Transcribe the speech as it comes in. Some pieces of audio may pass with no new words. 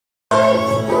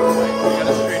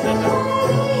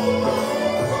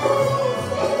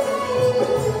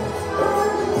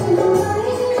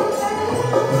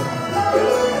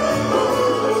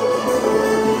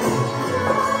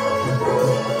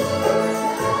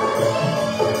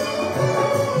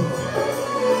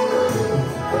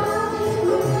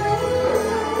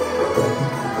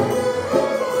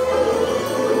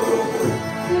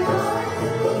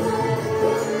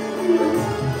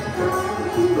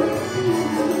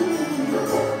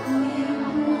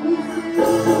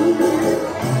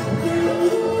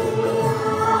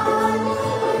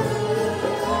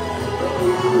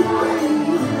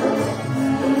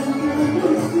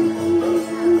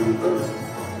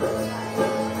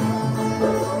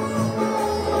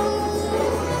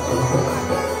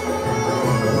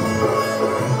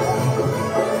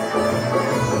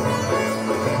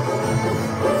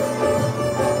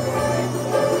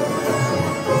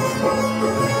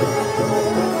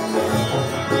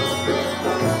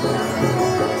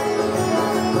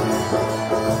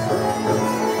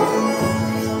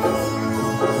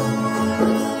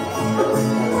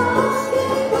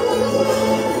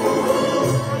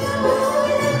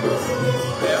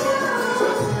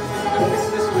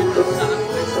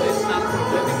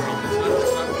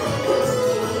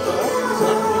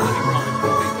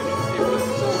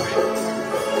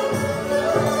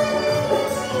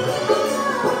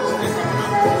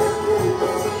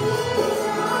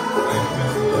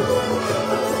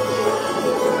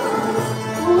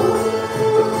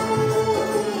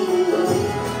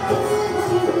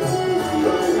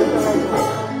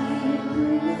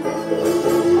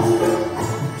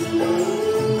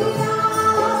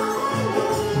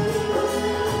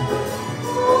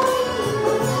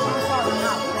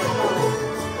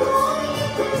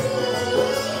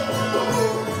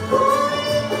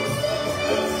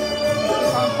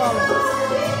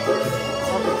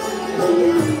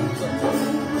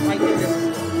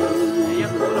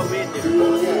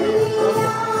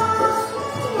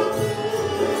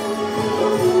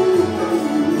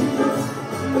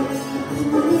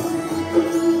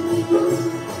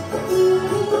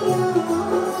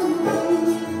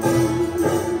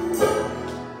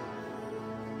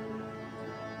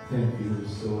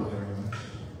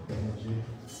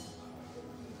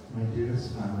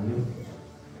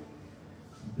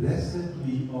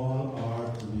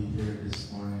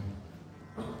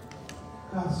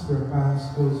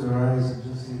Close your eyes and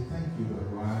just say thank you,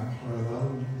 Bharat, for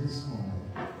allowing me this moment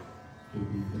to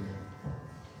be there.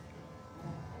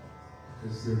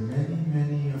 Because there are many,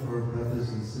 many of our brothers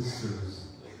and sisters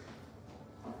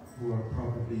who are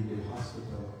probably in the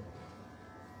hospital,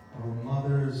 our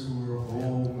mothers who are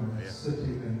home and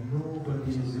sitting and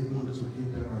nobody is able to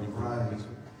give them a ride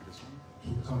to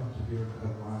come to hear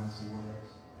Bhagwan's words.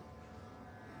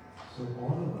 So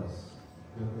all of us,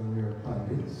 whether we are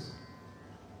pandits,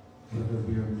 whether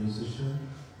we are a musician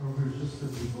or we're just a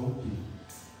devotee,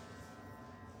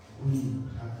 we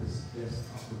have this best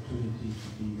opportunity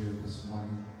to be here this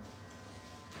morning.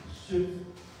 Should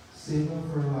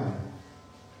Seva for Life,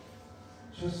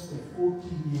 just a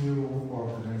 14-year-old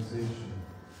organization,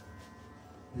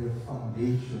 their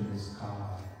foundation is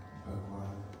God,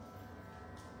 Bhagwan.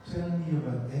 Tell me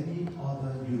about any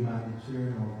other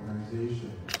humanitarian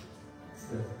organization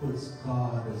that puts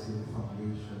God as their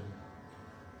foundation.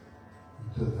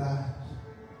 To that,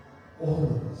 all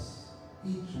of us,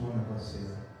 each one of us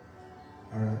here,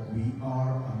 we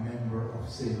are a member of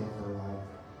Seva for Life.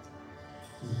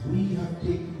 If we have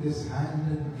taken this hand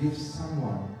and give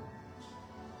someone,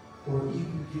 or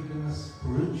even given a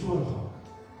spiritual hug,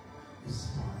 is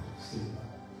part of Seva.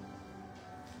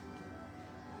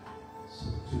 So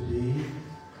today,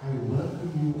 I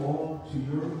welcome you all to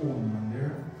your home,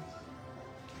 Mandir,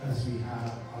 as we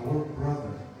have our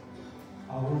brother,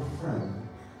 our friend,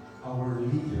 our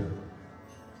leader,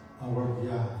 our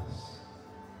Vyas,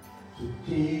 to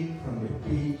take from the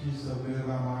pages of the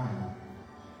Ramayana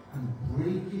and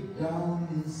break it down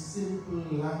in simple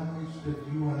language that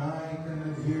you and I can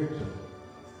adhere to,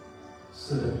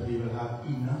 so that we will have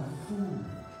enough food,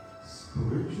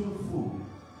 spiritual food,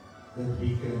 that we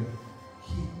can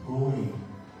keep going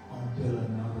until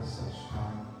another such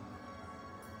time.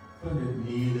 Pandit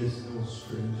Neil is no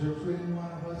stranger to any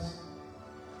one of us.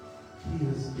 He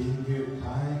has been here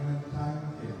time and time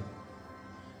again.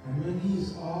 And when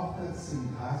he's off that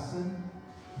Singhasan,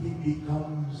 he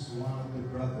becomes one of the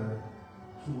brother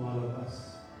to all of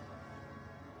us.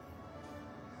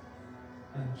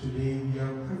 And today we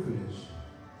are privileged.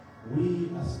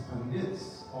 We as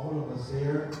Pandits, all of us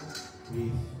here,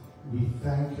 we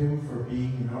thank him for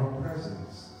being in our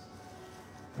presence.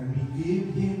 And we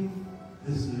gave him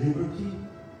this liberty,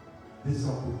 this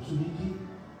opportunity,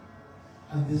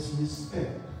 and this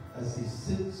respect as he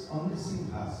sits on the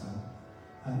Singhasan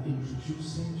and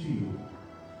introducing to you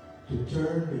to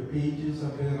turn the pages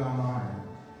of the Ramayana,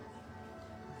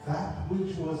 that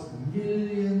which was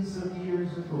millions of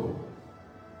years ago,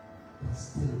 but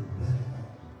still relevant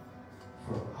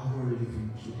for our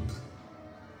living today.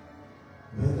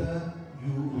 Whether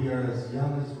we are as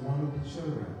young as one of the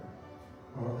children,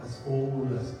 or as old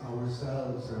as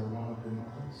ourselves or one of the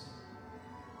mothers.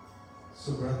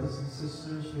 So brothers and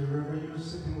sisters, wherever you're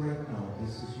sitting right now,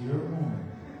 this is your moment,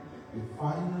 the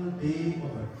final day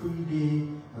of a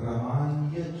 3-day Ramayan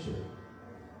Yagya,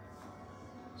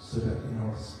 so that in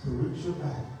our spiritual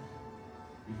life,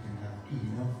 we can have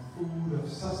enough food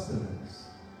of sustenance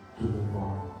to live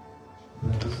on.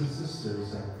 Brothers and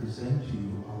sisters, I present to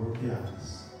you our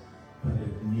Vyas,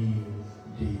 Pandit Neil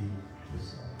D.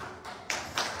 Persad.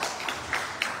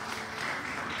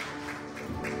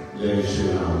 Jai Shri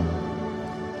Ram.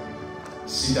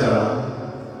 Sitaram,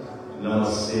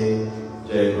 Namaste,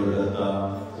 Jai Gurudata,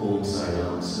 Om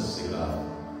Sairam, Sastika,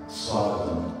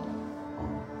 Swagatam.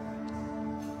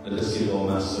 Let us give all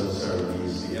Master of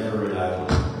Ceremonies the ever reliable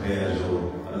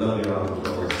Mayajo, a lovely round of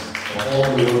applause for all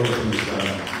the work that he's done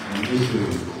and is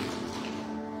doing.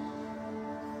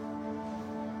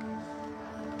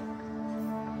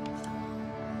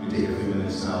 We take a few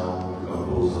minutes now to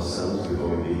compose ourselves before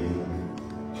we begin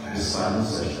this final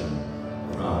session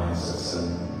of Ramayan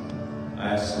Satsang. I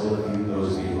ask all of you,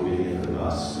 those of you who began the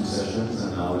last 2 sessions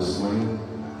and now this morning,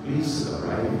 please sit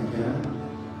upright if you can.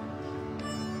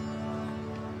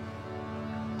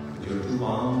 With your 2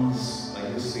 palms like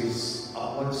this, face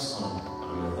upwards on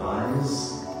your thighs.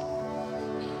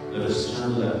 Let us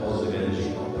channel that positive energy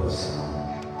of Persad.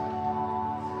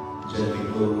 Gently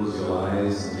close your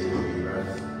eyes and take a deep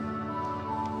breath.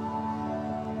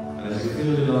 And as you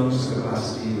fill the lungs lungs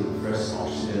capacity with fresh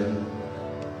oxygen,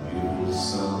 beautiful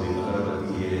smell, the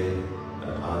agarbatti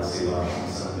that Bharat Sevashram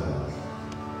Sangha.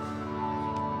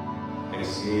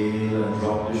 Exhale and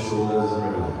drop the shoulders and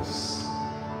relax.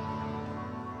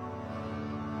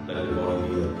 Let the body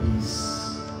be at peace.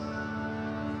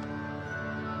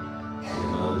 Take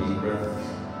another deep breath.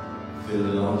 Fill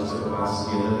the lungs to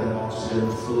capacity and let that oxygen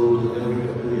flow to every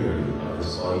capillary of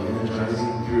this body,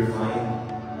 energizing, purifying,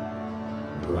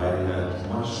 providing that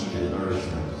much needed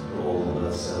nourishment to all the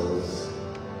blood cells.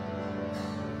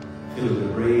 Fill the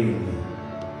brain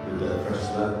with that fresh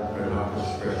blood,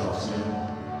 fresh oxygen,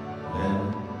 and then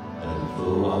let it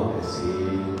flow out.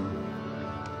 Exhale.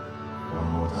 One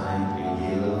more time.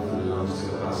 Inhale, fill the lungs to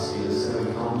capacity. This is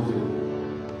how we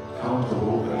count to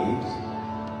hold for 8.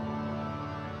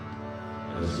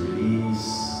 And let's release.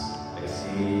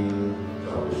 Exhale.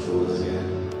 Drop the shoulders again.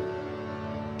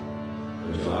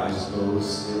 Let your eyes close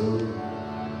still.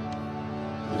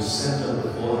 To the center of the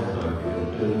forehead, like you're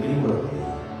turning inwardly.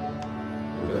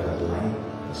 Look at that light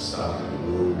that's starting to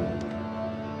glow.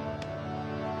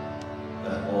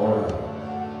 That aura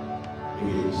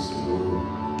begins to glow.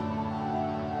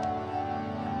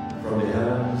 From the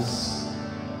heavens,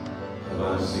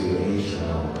 Evaluation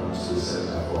now comes to the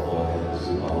center of our forehead as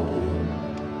we bow to Him.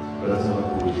 Pratama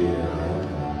Puja Ayaka,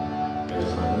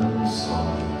 Pratama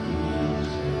Swami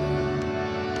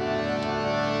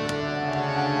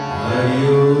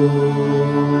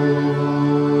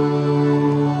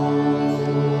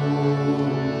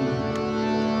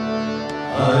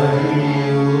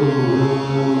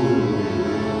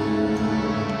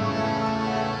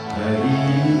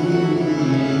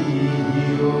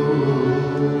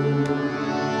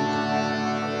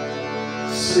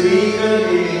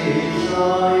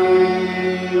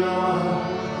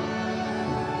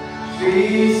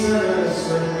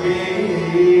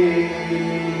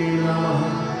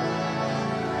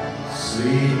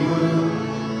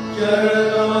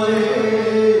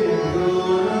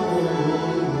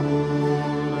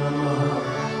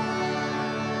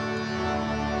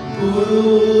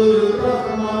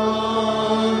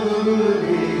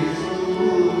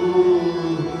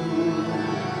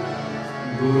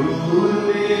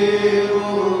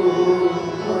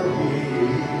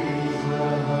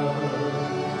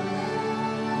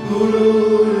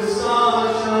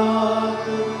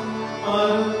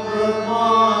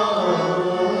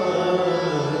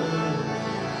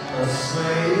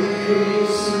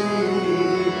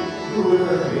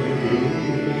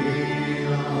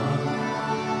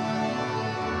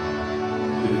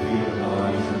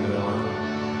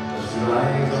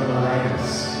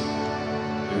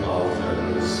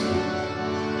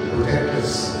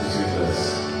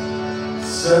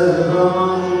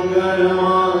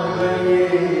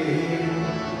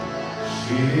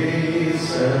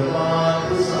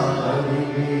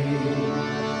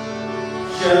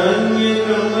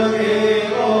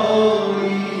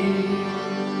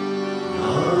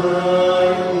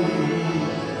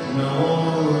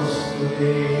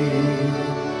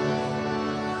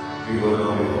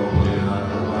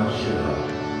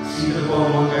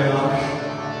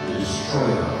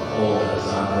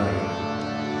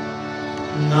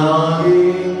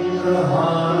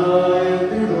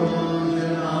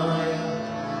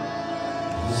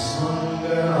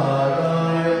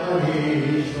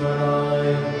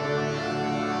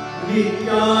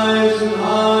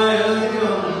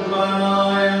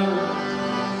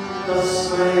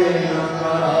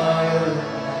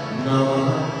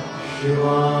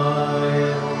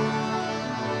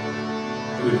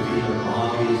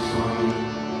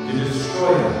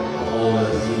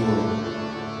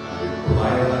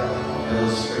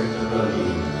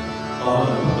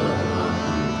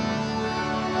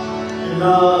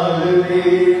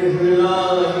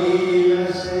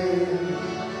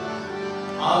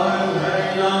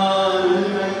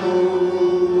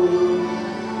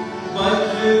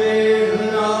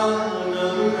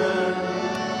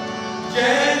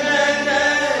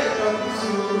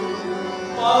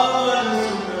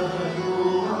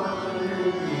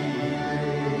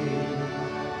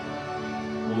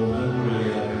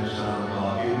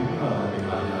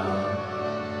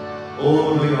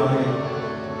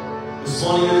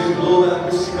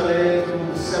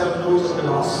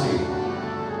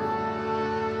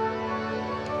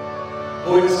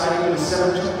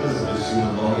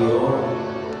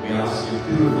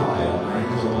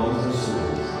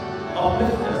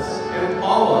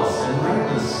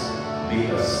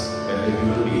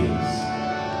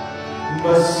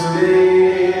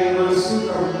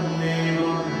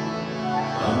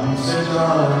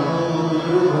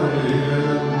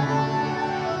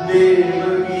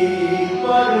Devaki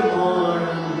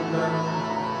Parmana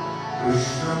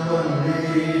Krishna Vande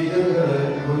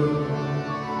Jagadguru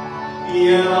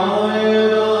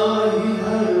Yadayadahi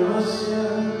Dharmasya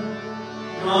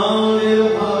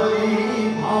Pranilbhari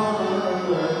Bharat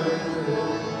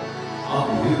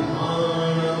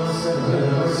Abhyuthanam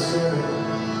Sarvasya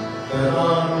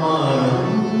Taranmanam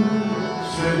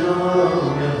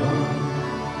Sridhamyaham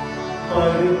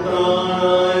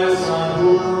Paritranaya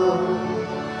Sadhunam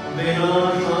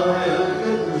Vinashaya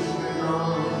Krishna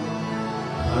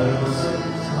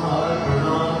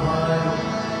Dharmasatharpanabhaya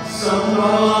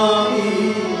Sambrami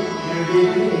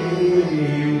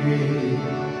Yuge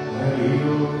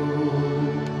Hariyo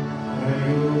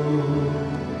Hariyo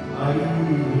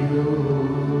Hariyo.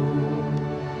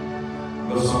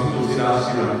 Goswami Tulsidas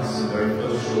writes in the very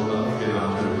first shloka of Srimad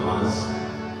Bhagavatam,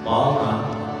 Bhagavatam,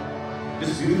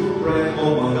 this beautiful prayer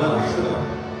called Mangala Ashtakam,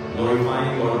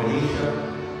 glorifying Lord Ganesha,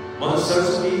 Mother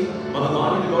Saraswati, Mother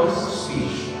Mani, the goddess of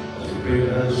speech. As we pray to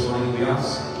her this morning, we ask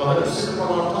for her to sit upon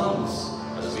our tongues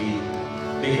as we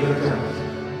make an attempt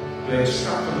to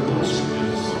extract from the Holy Scriptures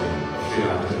this morning of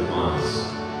Srimad Bhagavatam.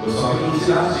 Goswami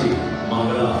Tulsidas,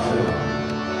 Mangala Ashtakam.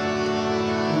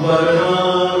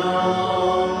 Varanam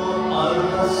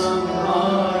Artha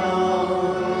Sanghara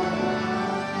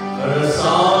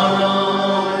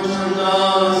Rasanam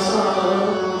Chandasami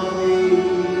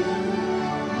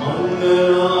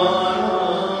Mangalanam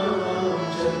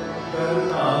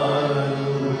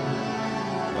Chakartaru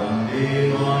Vande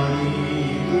Vani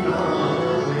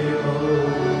Vinaveho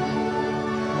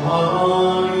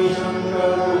Bhavani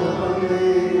Shankaro Vande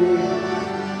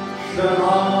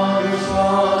Shraddha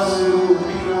Vishwasarupi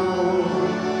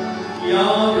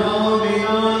Yagya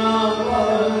Vinaya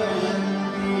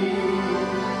Vajanti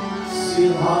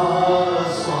Siddha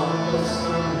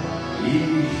Swampasam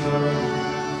Ishwar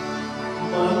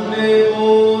Vande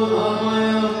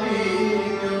Bodhamaya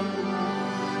Priyam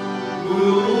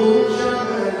Guru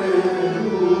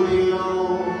Chakarurino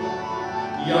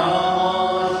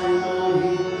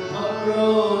Yamashritohi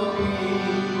Akroti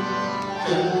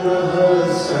Chandraha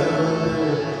Sarvada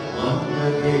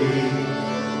Vandake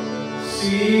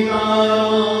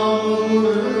Sitaram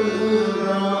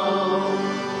Gurugram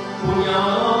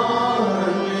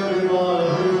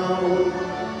Punyaranyavivahano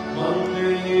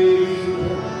Vande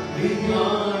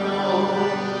Vidyano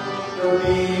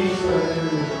Kabishwaro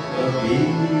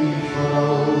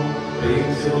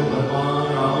Praise to Bhagwan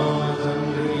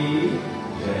Ramachandra ki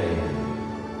Jai.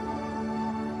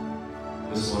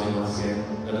 This morning once again,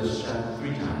 let us chant 3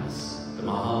 times the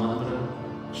Maha Mantra,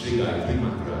 Shri Gayatri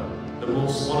Mantra,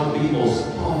 one of the most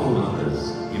powerful mantras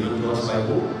given to us by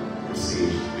who? The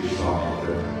sage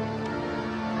Vishwamitra.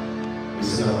 We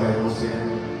sing our prayer once again.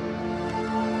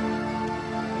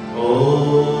 Om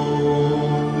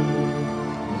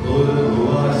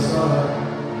Bhurvuvah Swaha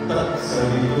Tat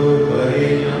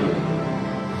Saviturvarenyam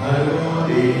Bhargo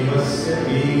Devasya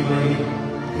Dhimani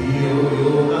Dhiyo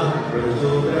Yona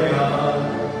Prachodayat.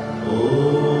 Om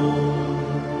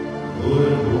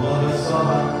Bhurvuvah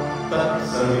Swaha Tat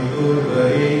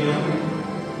Saviturvarenyam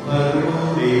Bhargo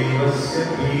Devasya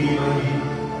Dhimani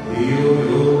Dhiyo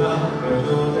Yona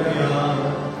Prachodayat.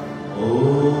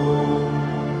 Om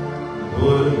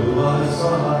Bhurvuvah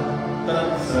Swaha Tat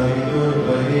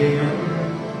Saviturvarenyam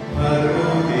Bhargo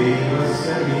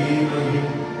Devasya Dhimani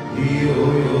Dhiyo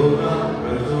Yona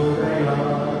Prachodayat.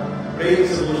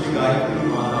 Praise the Lord Shri Gayatri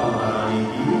Mata Maharani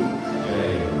ki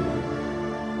Jai.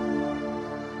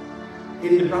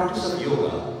 In the practice of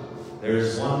yoga, there is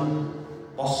one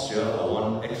posture or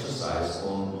one exercise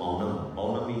called Mauna.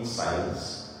 Mauna means silence.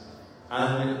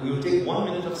 And we will take 1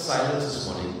 minute of silence this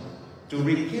morning to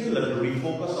rekindle and to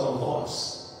refocus our thoughts.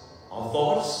 Our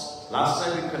thoughts, last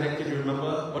time we connected, you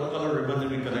remember? What color ribbon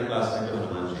did we connect last time to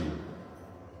Hanumanji?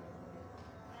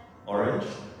 Orange?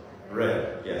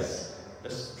 Red, yes.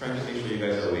 Just trying to make sure you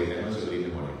guys are awake. I know it's early in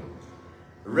the morning.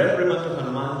 Red ribbon to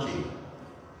Hanumanji.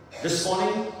 This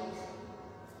morning,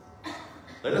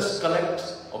 let us collect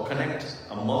or connect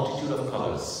a multitude of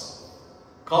colors.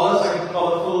 Colors are the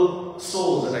colorful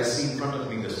souls that I see in front of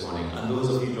me this morning, and those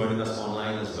of you joining us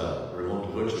online as well, remote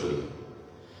virtually.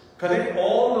 Connect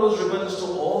all those ribbons to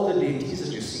all the deities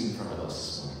that you see in front of us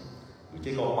this morning. We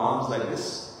take our palms like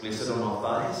this, place it on our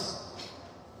thighs,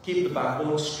 keep the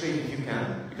backbone straight if you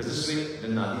can, because this way,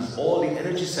 all the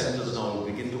energy centers now will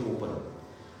begin to open.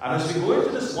 And as we go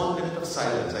into this 1 minute of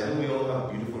silence, I know we all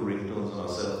have beautiful ringtones on our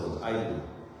cell phones. I do.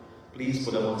 Please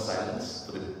put them on silence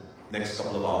for the next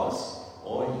couple of hours,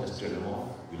 or you just turn them off.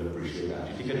 We'll appreciate that.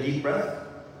 You take a deep breath,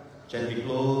 gently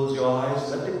close your eyes,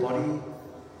 let the body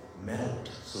melt,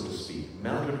 so to speak.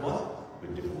 Melt with what?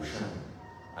 With devotion.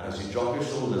 And as you drop your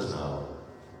shoulders now,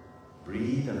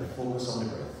 breathe and focus on the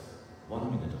breath. 1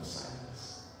 minute of silence.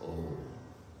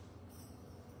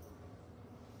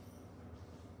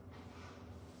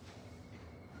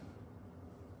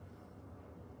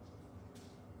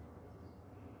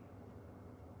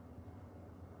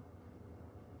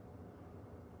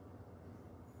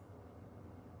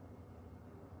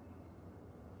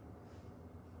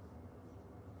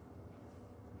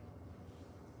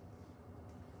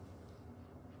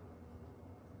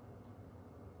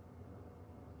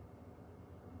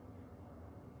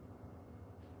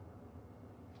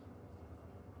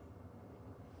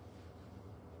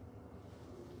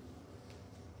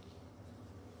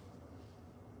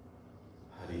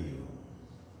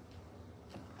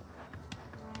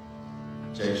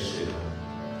 Jai Shri Ram.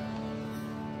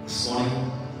 This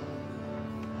morning,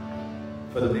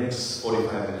 for the next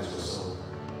 45 minutes or so,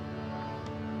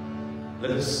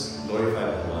 let us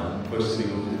glorify Bhagavan. First we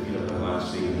go to the feet of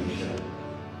Bhagavan Sri Ganesha.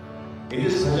 In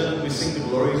this bhajan, we sing the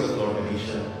glories of Lord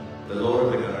Ganesha, the Lord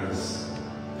of the Recurrence,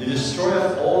 the destroyer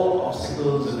of all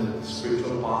obstacles in the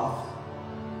spiritual path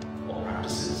or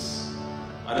practices.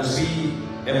 And as we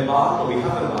embark, or we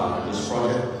have embarked on this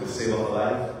project with Seva for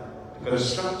Life, to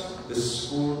construct this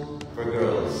school for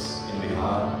girls in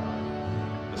Bihar,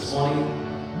 this morning,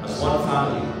 as one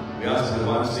family, we ask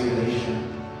Bhagavan Sri Ganesha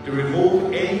to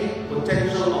remove any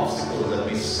potential obstacles that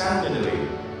may stand in the way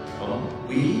from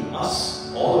we,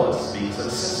 us, all of us being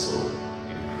successful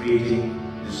in creating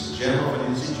this gem of an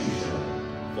institution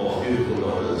for our beautiful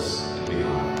daughters in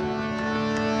Bihar.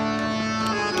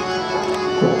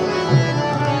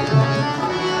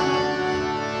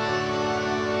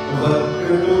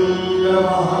 Vakratunda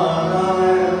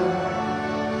Maharaya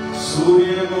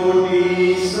Surya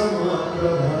Koti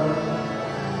Samaprabha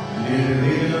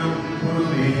Nirvilam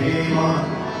Purvihema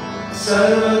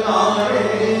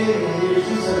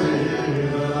Sarvakareshu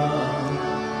Sarvara.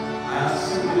 I ask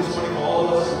you this morning for all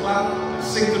of us to clap and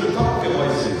sing to the top of your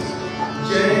voices.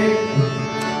 Jai.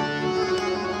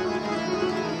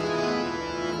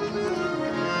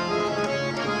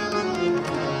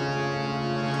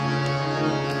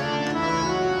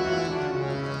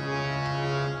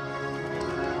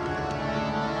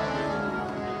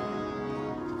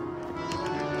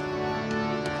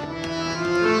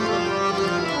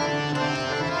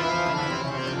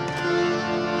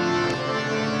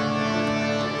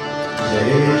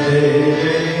 Jai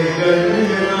Jai Jai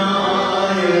Ganesha.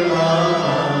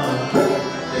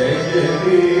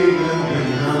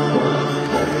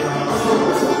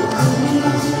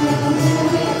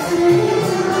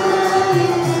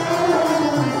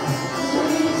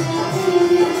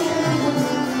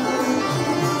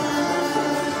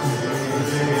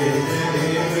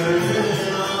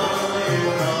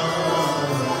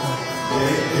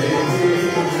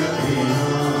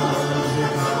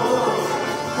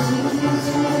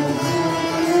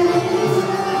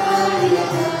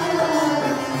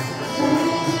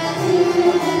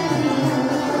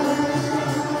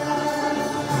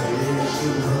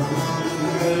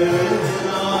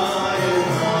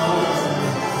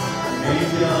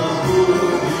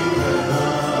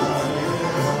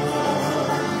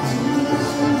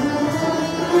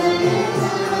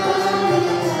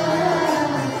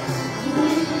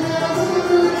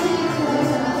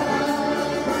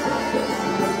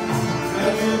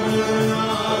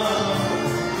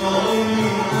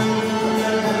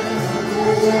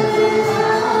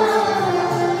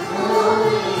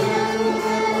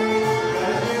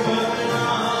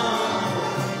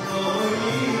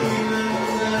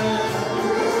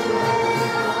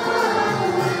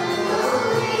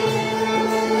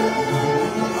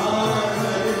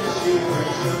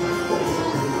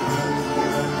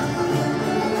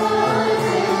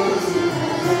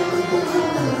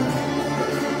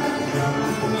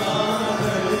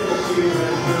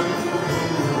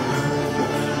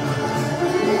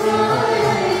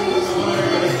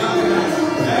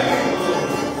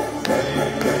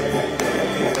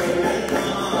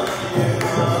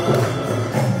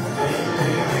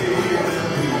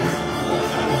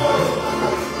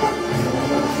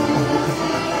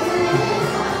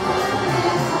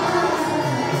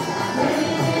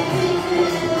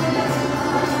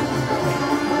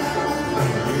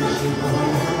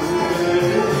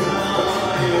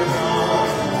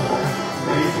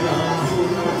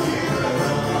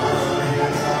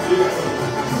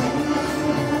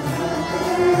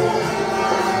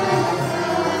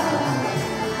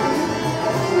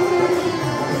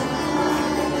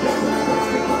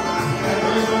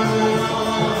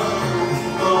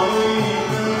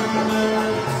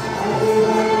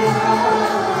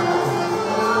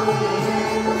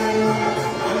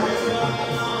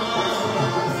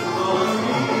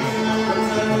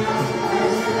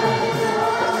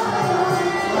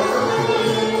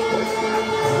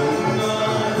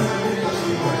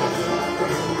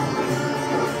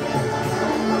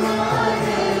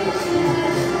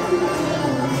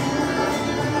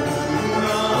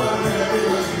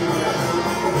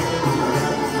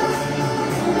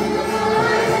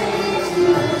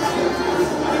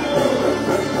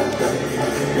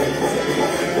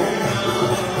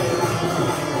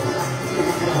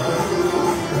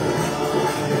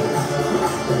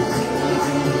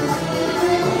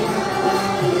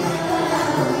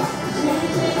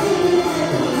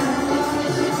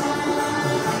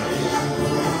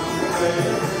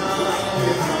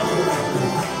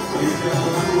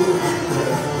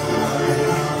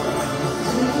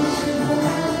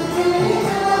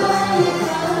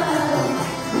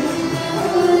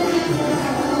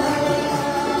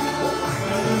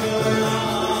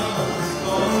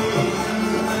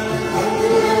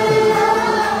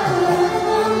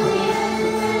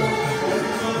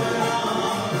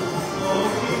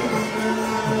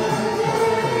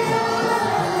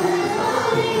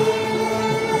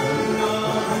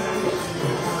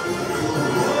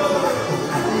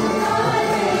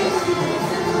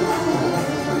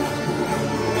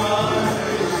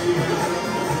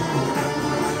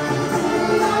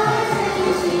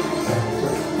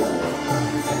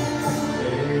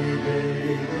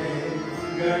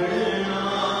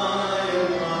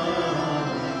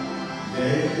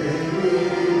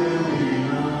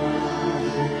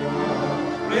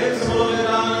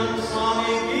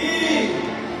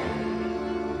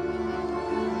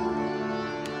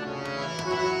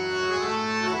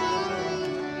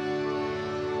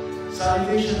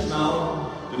 Salutations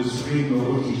now to the Supreme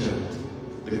Noble Teacher,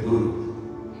 the Guru.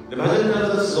 The bhajan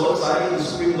tells us, Lord Sai, the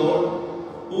Supreme Lord,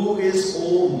 who is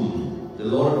Om, the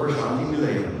Lord of Prashanti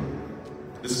Nilayam.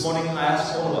 This morning I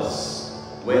ask all of us,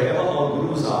 wherever our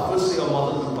Gurus are, firstly our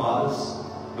mothers and fathers,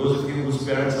 those of you whose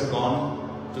parents have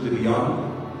gone to the beyond,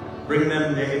 bring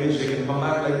them their image, they can come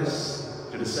back like this,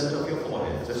 to the center of your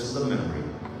forehead, just as a memory,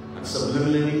 and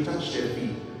subliminally touch their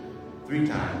feet 3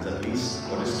 times at least,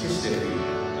 or just kiss their feet.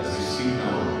 As we speak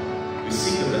now, we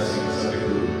seek the blessings of the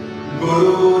Guru.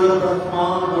 Guru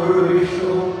Brahma, Guru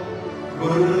Vishnu,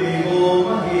 Guru Devo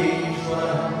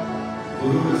Maheshwara,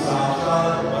 Guru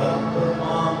Sakshat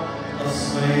Parabrahma,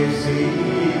 Tasmai Sri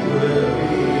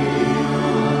Gurave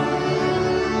Namah.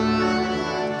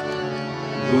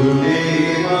 Guru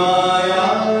Devaya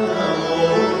Namo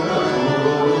Namo,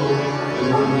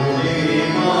 Guru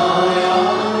Devaya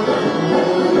Namo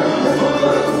Namo.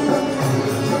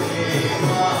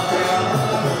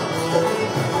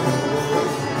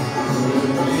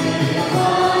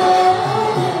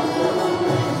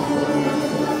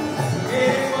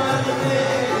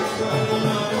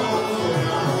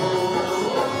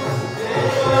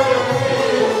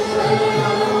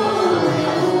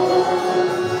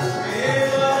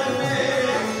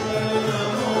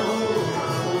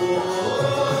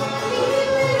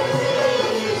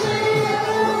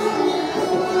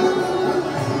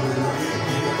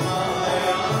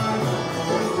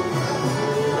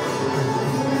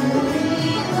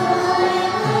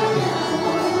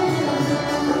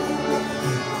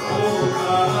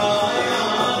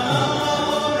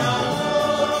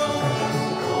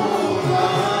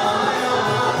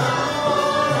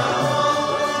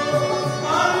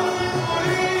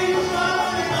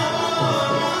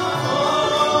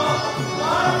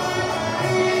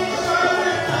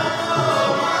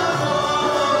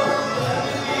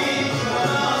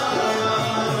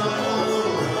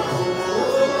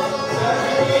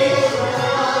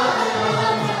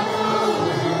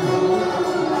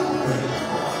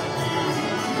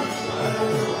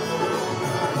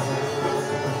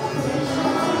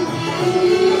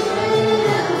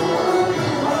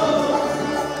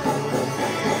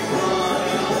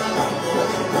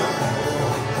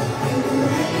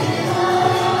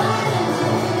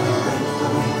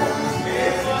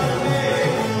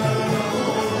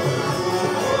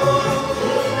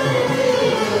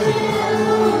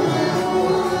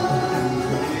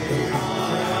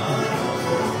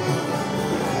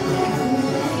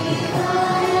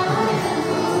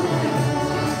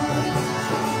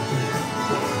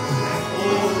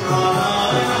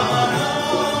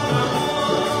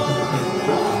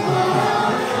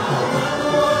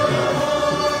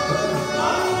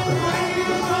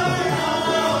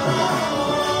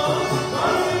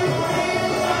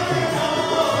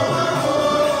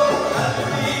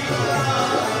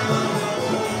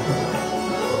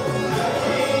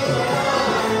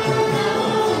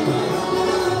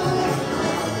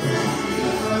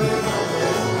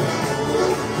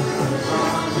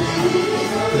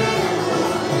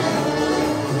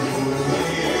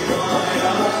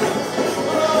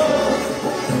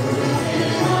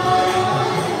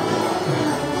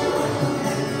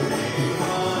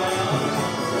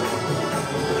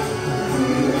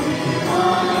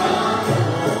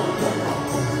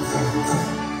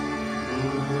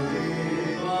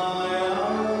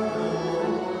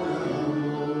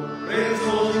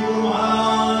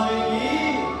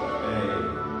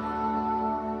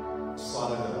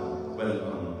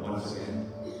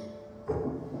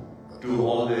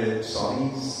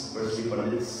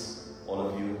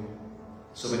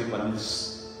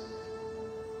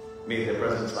 Made their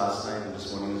presence last night and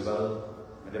this morning as well.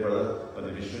 My dear brother,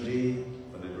 Pandit Vishnuji,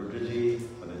 Pandit Rudraji,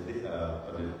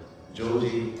 Pandit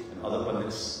Joji, and other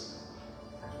Pandits.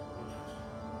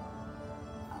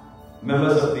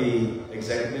 Members of the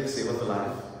executive, Seva for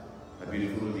Life, my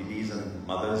beautiful DDs and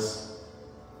mothers,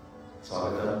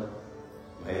 Swagatam,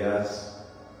 Bhayas,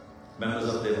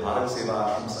 members of the Bharat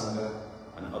Sevashram Sangha,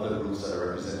 and other groups that are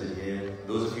represented here.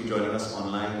 Those of you joining us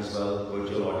online as well,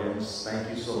 virtual audience, thank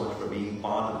you so much for being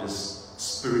part of this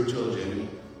spiritual journey.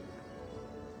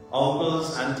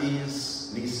 Uncles,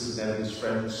 aunties, nieces, nephews,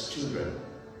 friends, children,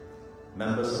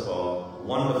 members of our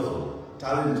wonderful,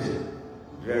 talented,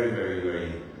 very, very,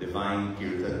 very divine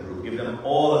Kirtan group. Give them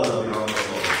all a lovely round of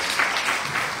applause.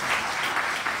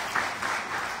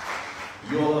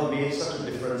 You all have made such a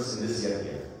difference in this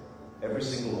Yagya. Every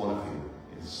single one of you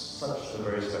is such a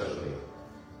very special day.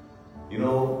 You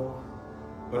know,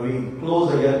 when we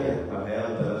close a yagya,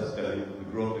 we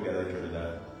grew up together in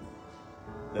Trinidad.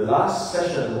 The last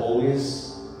session is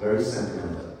always very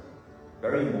sentimental,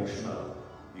 very emotional.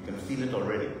 You can feel it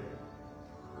already.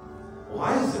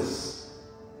 Why is this?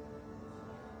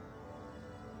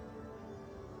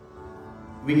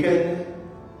 We can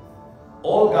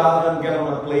all gather and get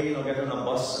on a plane or get on a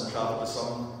bus and travel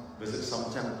to visit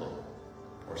some temple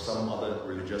or some other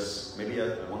religious, maybe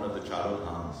at one of the childhood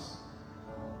homes.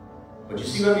 But you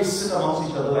see, when we sit amongst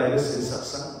each other like this in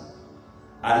satsang,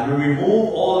 and we remove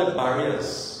all the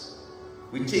barriers,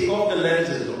 we take off the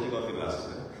lenses, don't take off your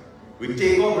glasses, we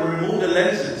remove the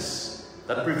lenses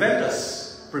that prevent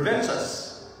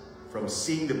us from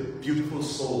seeing the beautiful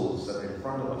souls that are in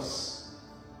front of us.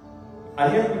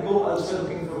 And yet we go elsewhere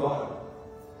looking for God.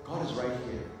 God is right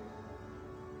here.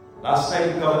 Last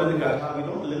night we covered in the Gatha, we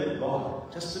don't limit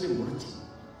God just to the Murti.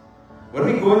 When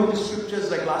we go into the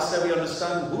scriptures like last time, we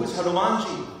understand who is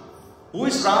Hanumanji, who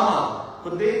is Rama.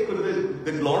 Could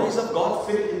the glories of God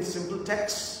fit in simple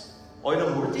texts or in a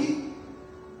Murti?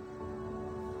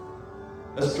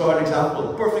 Let's draw an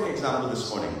example, a perfect example this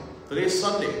morning. Today is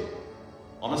Sunday.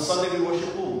 On a Sunday we worship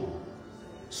who?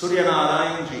 Surya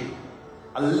Narayanji.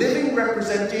 A living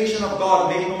representation of God,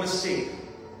 make no mistake.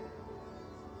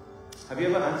 Have you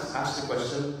ever asked the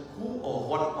question, who or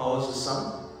what powers the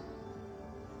sun?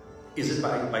 Is it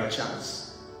by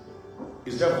chance?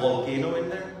 Is there a volcano in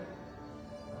there?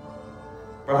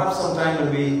 Perhaps sometime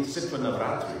when we sit for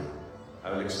Navratri,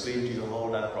 I will explain to you how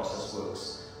that process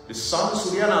works. The sun,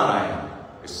 Surya Narayan,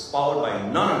 is powered by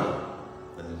none other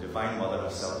than the Divine Mother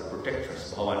herself, the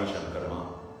protectress, Bhavani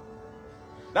Shankarma.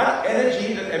 That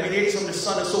energy that emanates from the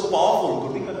sun is so powerful,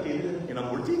 could be contained in a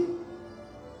murti?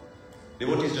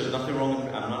 Devotees, there's nothing wrong,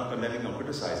 I'm not condemning or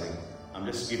criticizing. I'm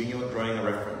just giving you drawing a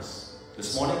reference.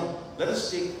 This morning, let us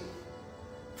take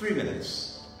 3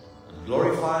 minutes and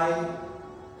glorify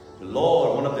the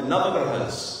Lord, one of the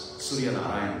Navagrahas, Surya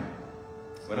Narayan.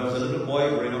 When I was a little boy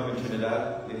growing up in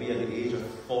Trinidad, maybe at the age of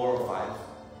 4 or 5,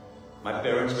 my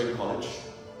parents were in college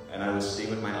and I was staying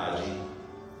with my Aji.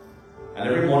 And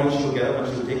every morning she would get up and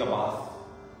she would take a bath.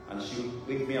 And she would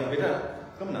wake me up, "Beta,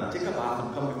 come now, take a bath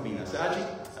and come with me." And I said, "Aji,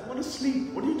 I want to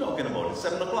sleep. What are you talking about? It's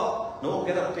 7 o'clock. No,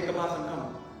 get up, take a bath and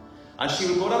come." And she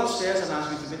would go downstairs and ask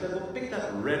me, "Beta, go pick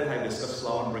that red hibiscus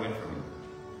flower and bring it for me."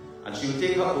 And she would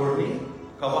take her urni,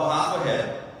 cover half her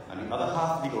head, and the other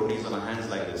half of the urni is on her hands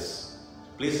like this.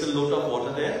 Place a load of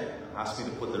water there, and ask me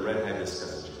to put the red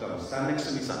hibiscus. She comes, "Stand next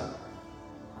to me, son.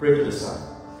 Pray to the sun."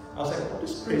 I was like, "What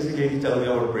is crazy lady telling me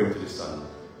I would pray to the sun?"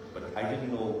 But I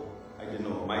didn't know.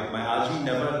 My Aji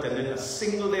never attended a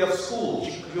single day of school.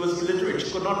 She was illiterate. She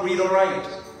could not read or write.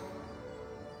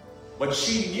 But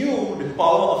she knew the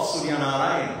power of Surya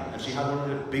Narayan, and she had one of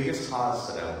the biggest hearts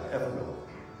that I've ever known.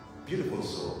 Beautiful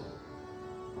soul.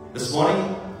 This morning,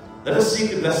 let us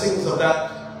seek the blessings of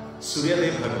that Surya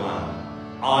Dev Bhagwan,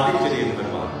 Aditya Dev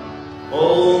Bhagwan.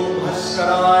 Om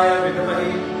Bhaskaraya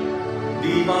Vidamahi,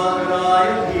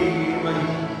 Divakaraya Dhimahi,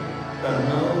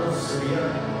 Tanno Surya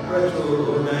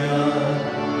Prachodayat,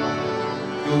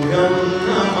 Tubhyam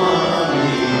Namami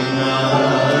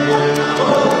Narayana.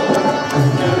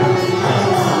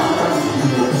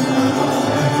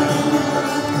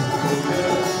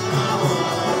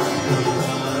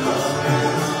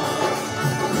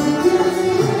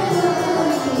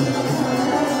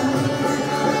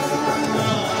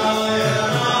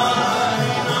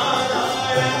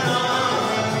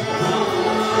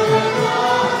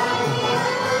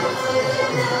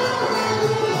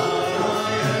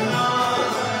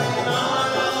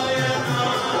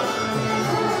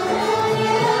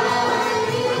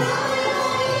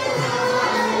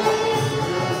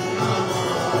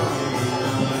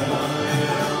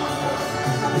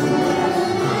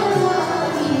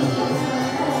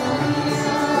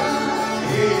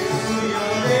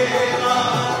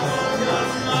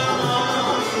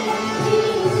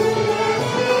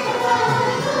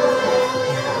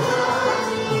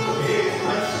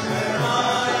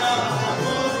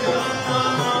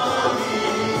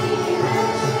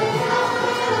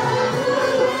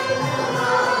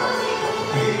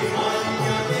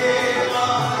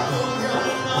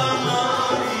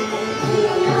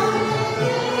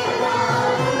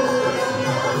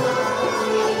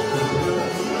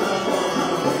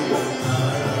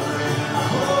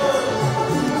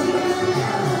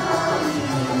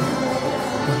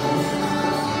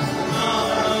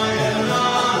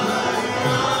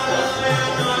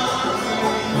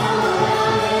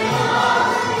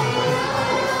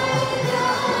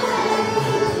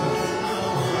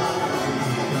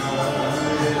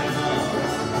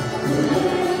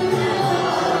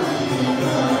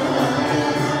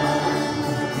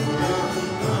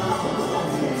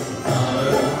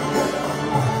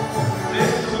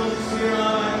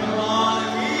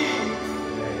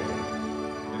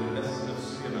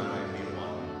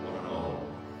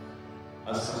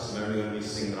 as customary when we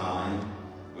sing Ramayan,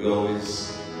 we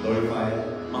always glorify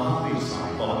Mahavir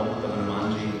Swami,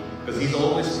 Hanumanji, because he's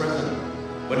always present.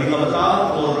 When the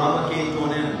avatar of Lord Rama came to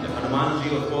an end,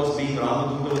 Hanumanji, of course, being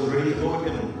Ramaduta, was ready to go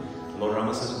with him. Lord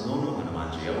Rama says, no,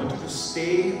 Hanumanji, I want you to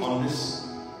stay on this,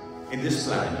 in this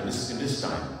planet, in this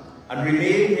time, and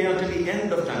remain here until the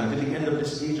end of time, until the end of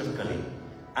this age of Kali.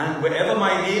 And wherever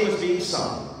my name is being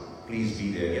sung, please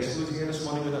be there. Guess who's here this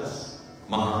morning with us?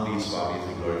 Mahavir Swami, as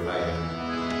we glorify him.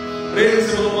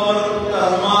 Prince of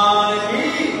Hanuman ki,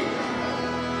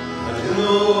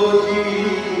 Ajloji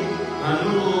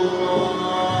Hanuman,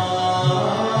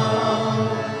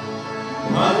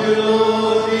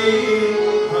 Ajloji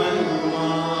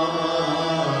Hanuman,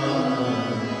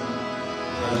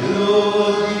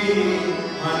 Ajloji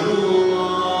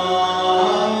Hanuman,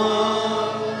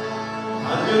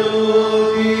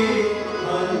 Ajloji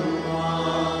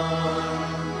Hanuman,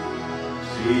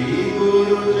 Shri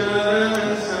Guru Charan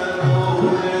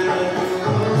Sarojar,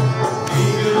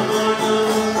 Nijamana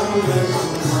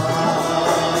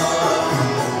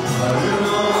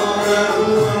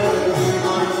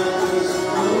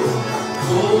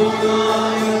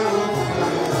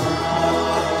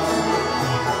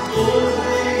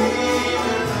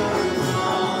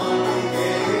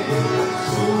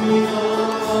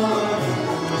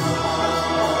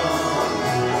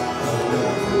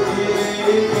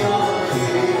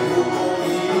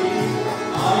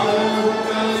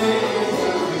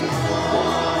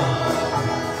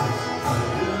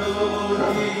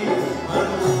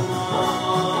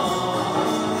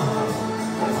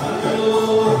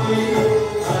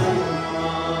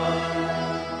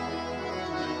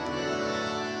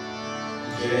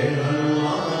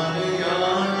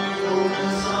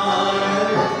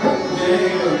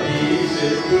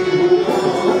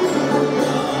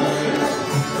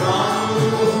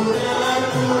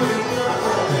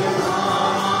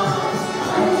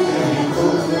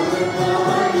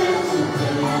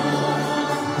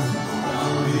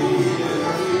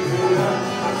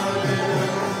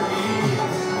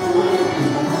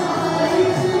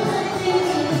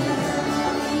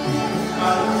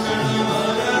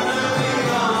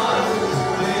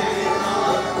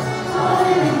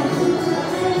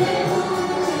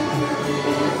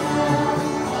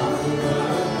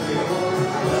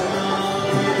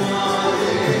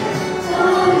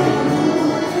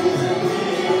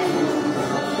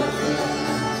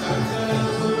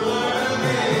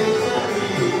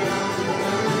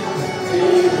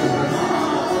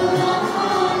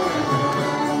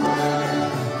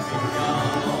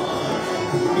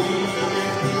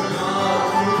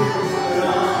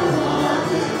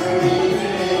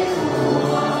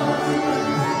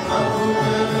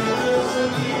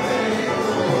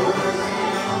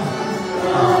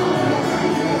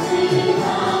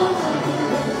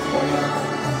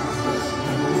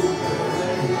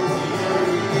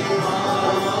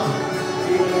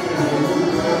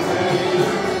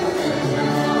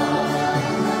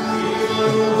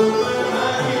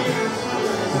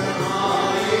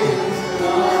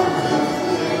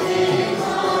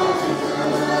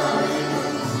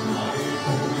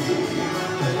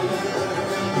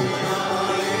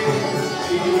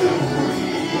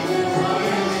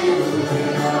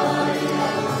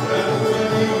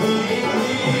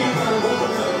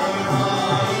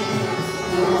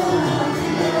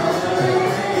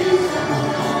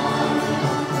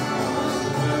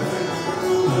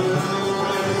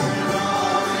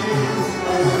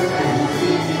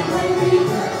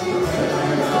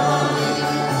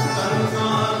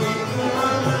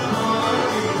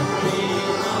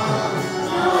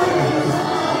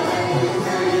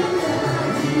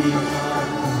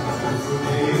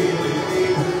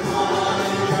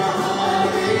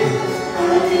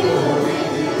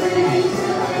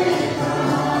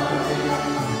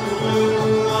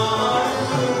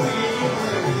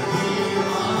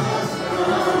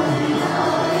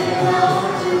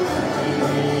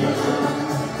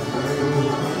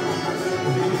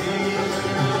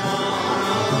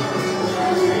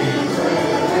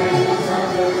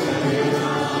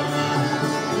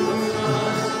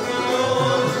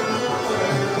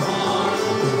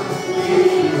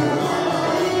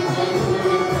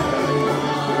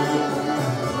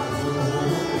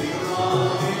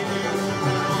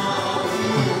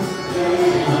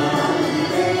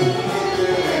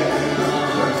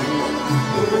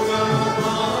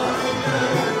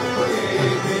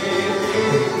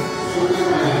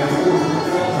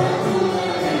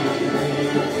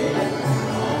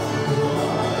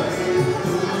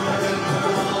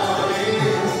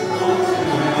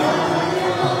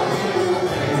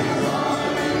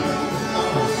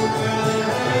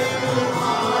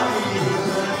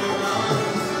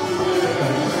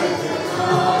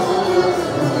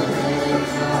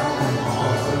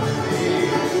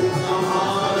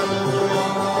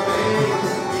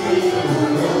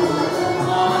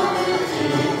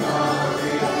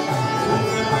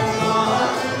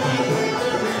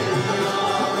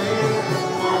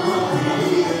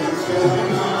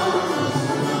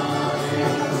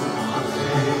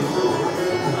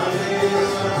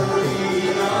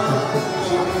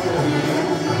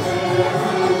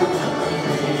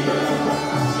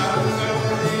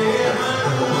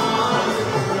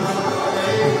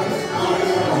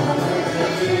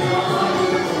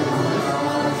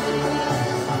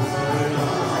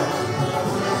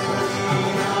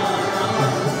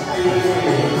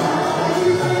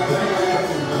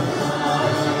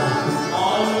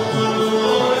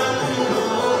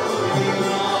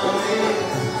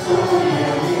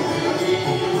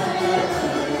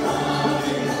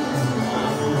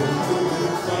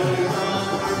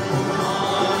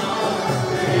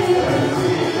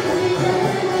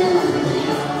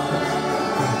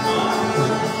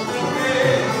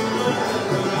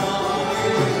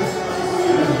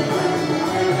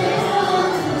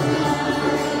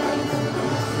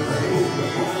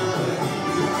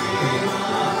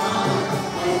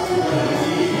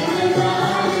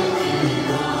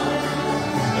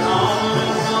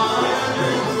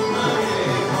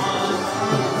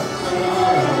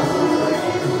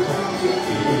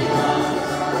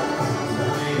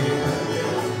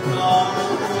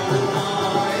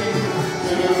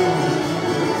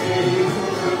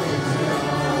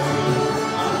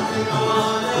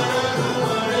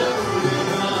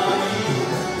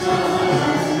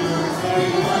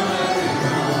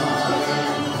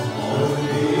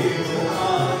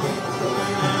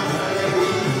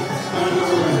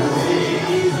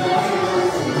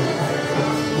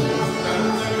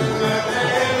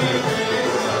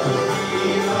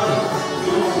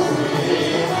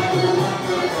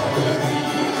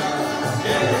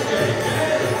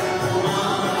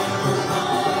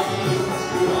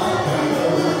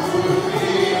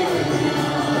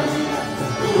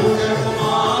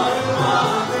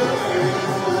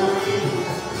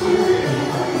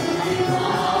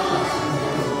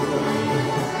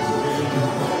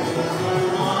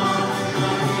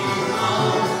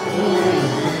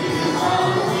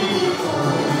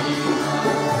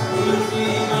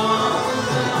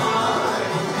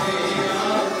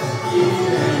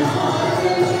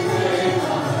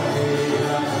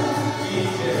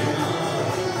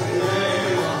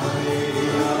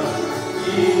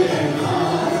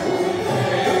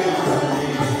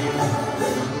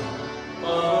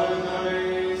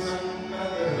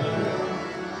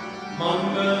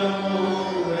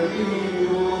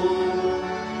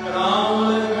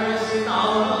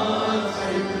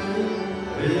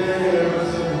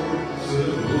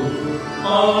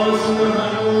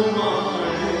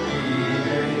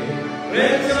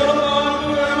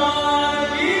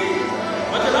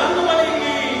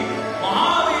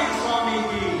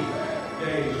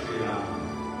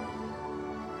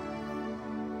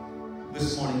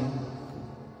This morning,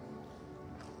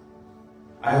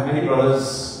 I have many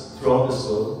brothers throughout this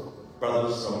world,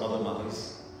 brothers from other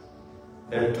mothers.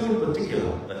 There are two in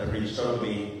particular that have reached out to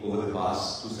me over the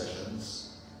past 2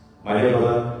 sessions. My dear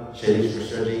brother,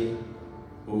 Sevashram,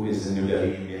 who is in New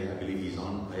Delhi, India. I believe he's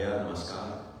on. Bhaiya,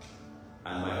 namaskar.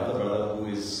 And my other brother, who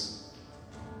is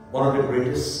one of the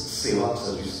greatest Sevaks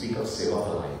as we speak of Seva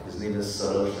for life. His name is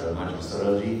Sevashram.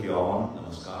 Saralji, if you're on,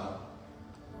 namaskar.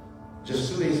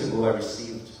 Just 2 days ago, I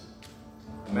received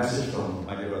a message from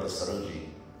my dear brother Saralji.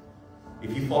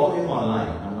 If you follow him online,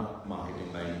 I'm not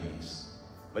marketing by any means,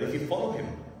 but if you follow him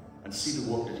and see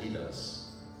the work that he does,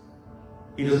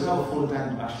 he doesn't have a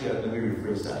full-time, actually let me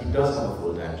rephrase that, he does have a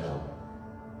full-time job.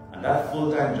 And that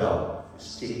full-time job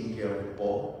is taking care of the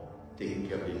poor, taking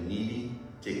care of the needy,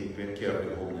 taking care of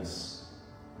the homeless.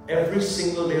 Every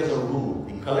single day as a rule,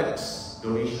 he collects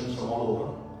donations from all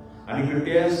over, and he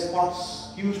prepares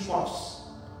pots, huge pots.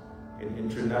 In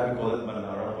Trinidad we call it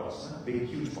Mandara pots, big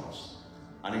huge pots.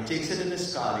 And he takes it in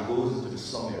his car, he goes into the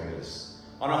slum areas.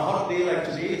 On a hot day like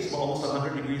today, it's almost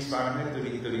 100 degrees Fahrenheit,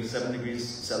 37 degrees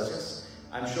Celsius.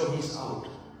 I'm sure he's out.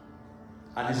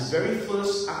 And his very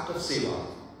first act of Seva,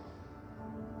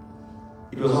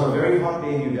 it was on a very hot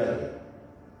day in New Delhi.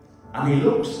 And he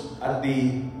looked at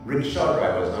the rickshaw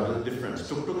drivers. Now there's a difference.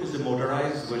 Tuk-tuk is the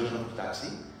motorized version of the taxi.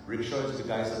 Rickshaw is the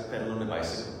guys that pedal on the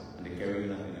bicycle and they carry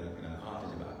in a cart in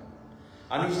the back.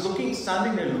 And he's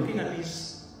standing there looking at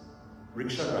these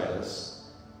rickshaw drivers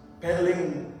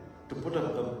pedaling to put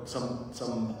up some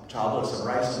chawal, some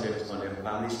rice on their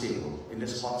family's table in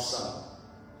this hot sun.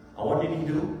 And what did he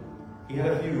do? He had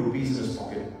a few rupees in his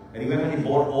pocket and he went and he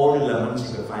bought all the lemons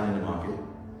he could find in the market.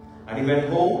 And he went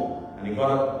home and he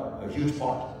got a huge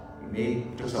pot. He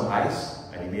took some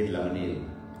ice and he made lemonade.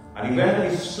 And he went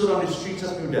and he stood on the streets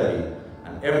of New Delhi,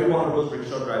 and every one of those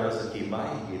rickshaw drivers that came by,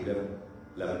 he gave them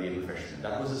lemonade refreshment.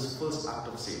 That was his first act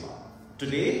of Seva.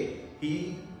 Today,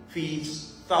 he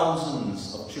feeds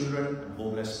thousands of children and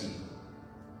homeless people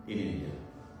in India.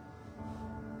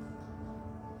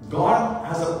 God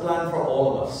has a plan for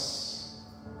all of us.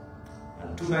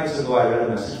 And 2 nights ago I read a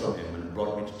message from him and it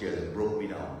brought me to tears. It broke me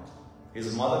down.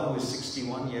 His mother, who is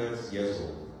 61 years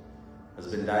old, has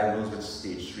been diagnosed with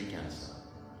stage 3 cancer.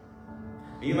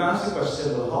 You may ask the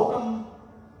question, well, how come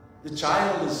the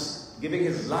child is giving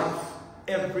his life?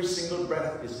 Every single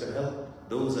breath is to help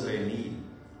those that are in need.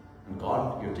 And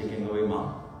God, you're taking away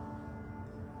mom.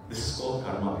 This is called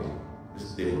karma. This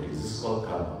is devotees. This is called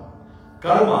karma.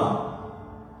 Karma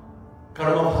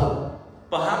bhal.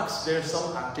 Perhaps there are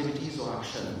some activities or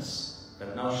actions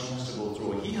that now she has to go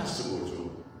through, or he has to go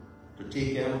through, to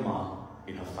take care of Ma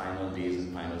in her final days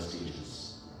and final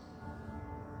stages.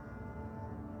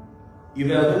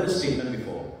 You've ever heard this statement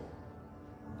before.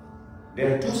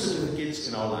 There are 2 certificates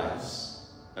in our lives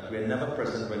that we are never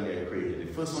present when they are created.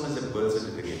 The first one is the birth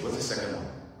certificate. What's the second one?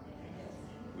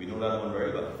 We know that one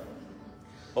very well.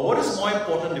 But what is more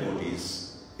important,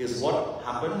 devotees, is what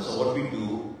happens or what we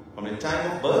do from the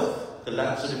time of birth till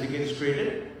that certificate is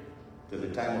created, till the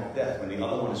time of death when the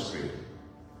other one is created.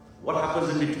 What happens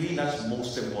in between, that's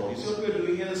most important. You see what we're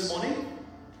doing here this morning?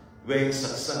 We're in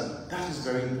satsang. That is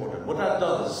very important. What that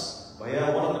does, one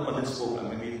of the Pandits spoke,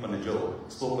 maybe Pandit Joe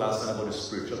spoke last time about a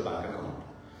spiritual bank account.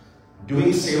 Doing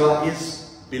Seva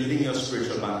is building your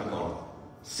spiritual bank account.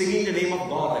 Singing the name of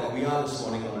God like we are this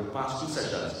morning on the past 2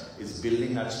 sessions is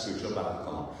building that spiritual bank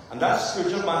account. And that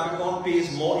spiritual bank account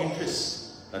pays more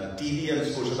interest than TV and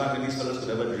social bank and these fellows could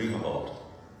ever dream about.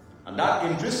 And that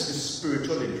interest is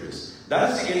spiritual interest.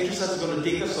 That is the interest that's going to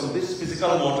take us from this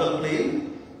physical mortal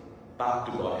plane back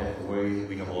to Godhead, where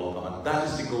we have all come. And that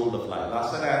is the goal of life.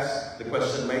 Last time I asked the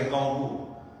question, Main kaun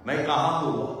hu? Main kahan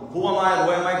hu? Who am I?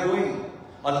 Where am I going?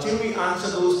 Until we answer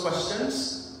those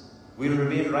questions, we'll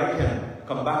remain right here,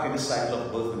 come back in the cycle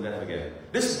of birth and death again.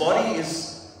 This body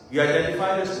is, you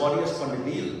identify this body as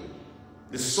Pandit.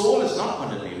 The soul is not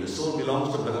Pandit. The soul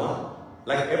belongs to Bhagavan,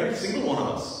 like every single one of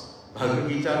us. Bhagavad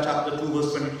Gita chapter 2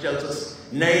 verse 20 tells us,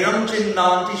 Nainam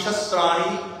chindanti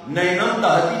shastrani, nainam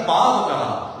dahati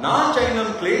pavakaha, na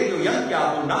chainam kledu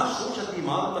yankyapu, na shoshati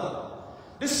magata.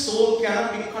 This soul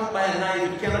cannot be cut by a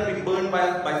knife, it cannot be burned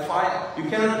by fire, you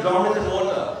cannot drown it in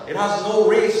water. It has no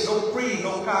race, no creed,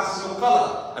 no caste, no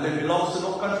color, and it belongs to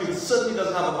no country. It certainly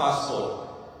doesn't have a passport.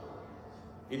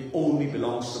 It only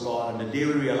belongs to God. And the day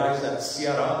we realize that,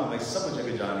 Siyaram, my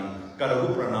sabajagajani,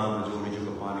 karahu pranam jodi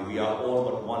jugapani, we are all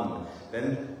but one.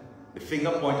 Then the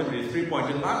finger pointed with the 3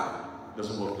 pointed back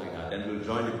doesn't work like that. Then we'll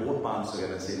join the both palms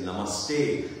together and say,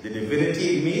 Namaste. The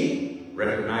divinity in me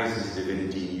recognizes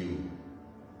divinity in you.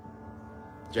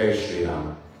 Jai Shri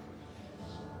Ram.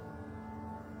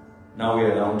 Now we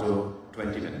are down to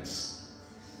 20 minutes.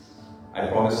 I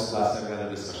promised last time we had a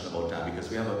discussion about time because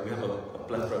we have a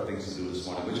plethora of things to do this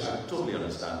morning, which I totally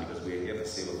understand because we are here for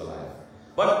Seva for life.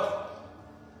 But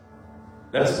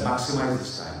let us maximize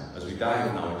this time as we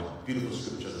dive now into beautiful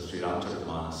scriptures of Sri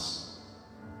Ramcharitmanas.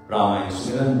 Ramayan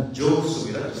Sumiran, Jo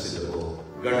Sumirat Siddhapo,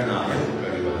 Gardanaya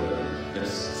Karivadan. Let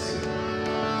us sing.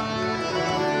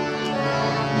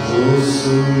 Jo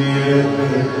Sumirat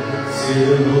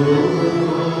Siddhapo,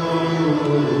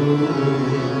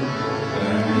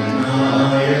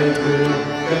 Gardanaya Karivadan.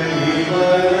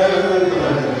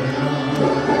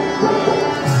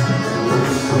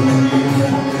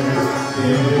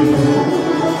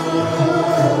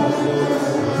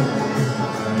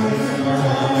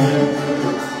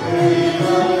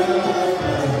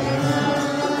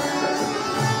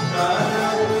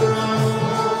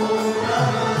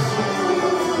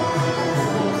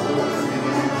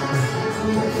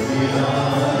 Yeah.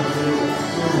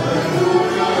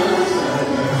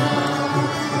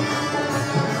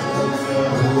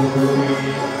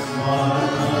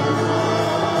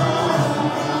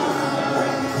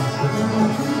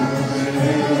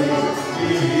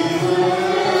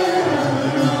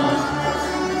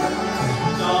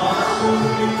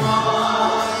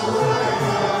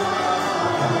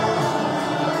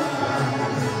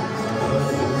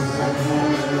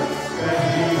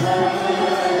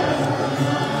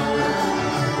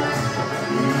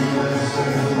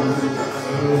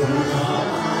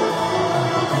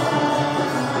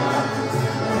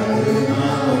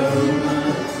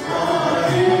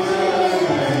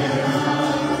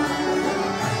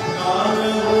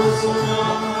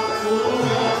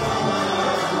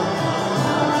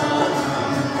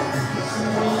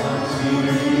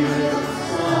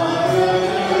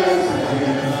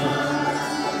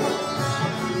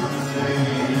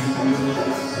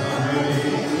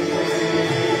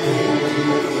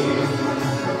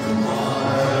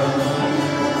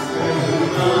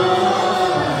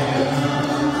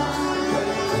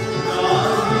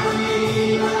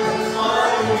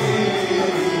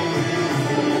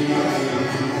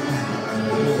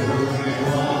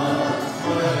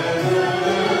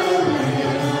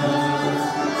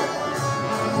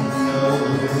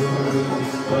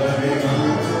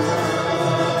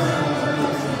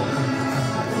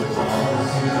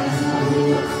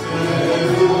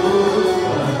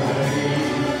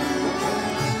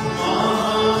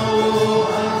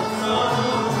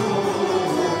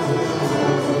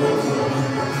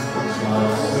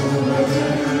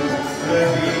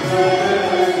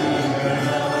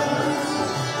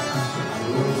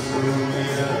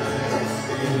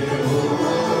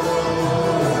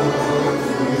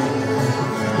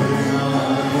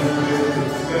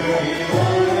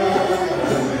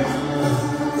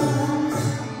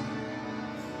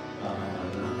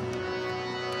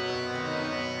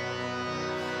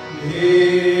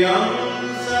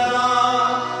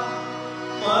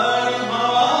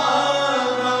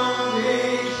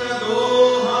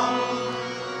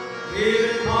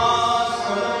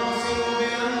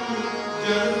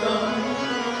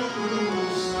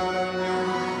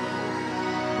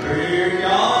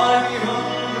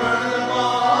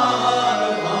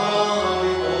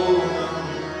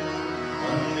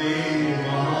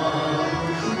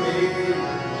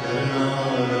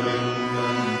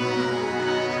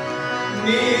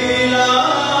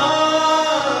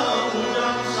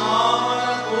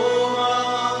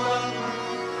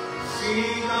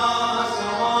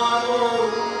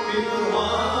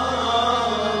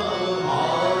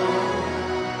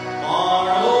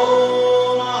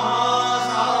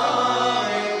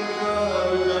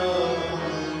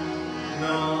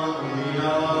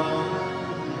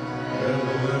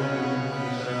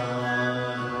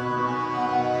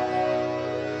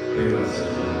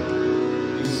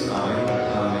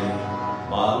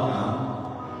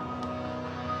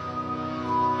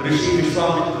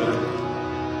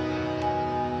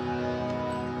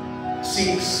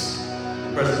 Seeks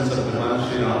the presence of Bharat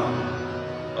Shri Ram,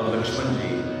 of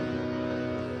Lakshmanji,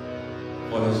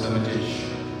 for his hermitage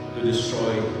to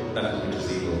destroy that which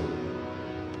is evil.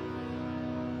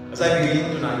 As I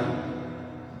begin tonight,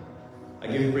 I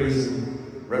give praise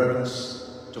and reverence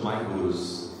to my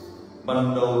Gurus.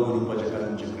 Bando Guru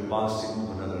Pajakanji Kripa Singh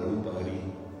Rupa Hari.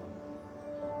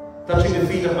 Touching the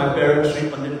feet of my parents, Sri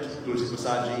Pandit Tulsi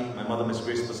Prasadji, my mother Miss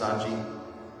Grace Prasadji, I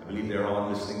believe they are all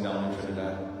listening down in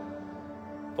Trinidad,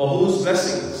 for whose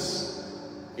blessings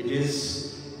it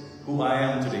is who I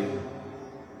am today.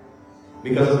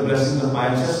 Because of the blessings of my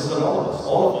ancestors and all of us,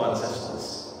 all of our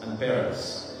ancestors and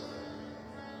parents.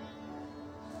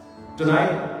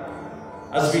 Tonight,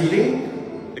 as we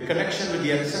link the connection with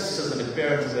the ancestors and the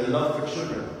parents and their love for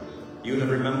children, you would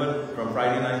have remembered from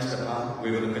Friday night's Katha.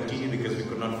 We're going to continue because we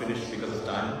could not finish because of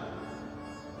time.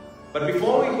 But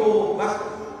before we go back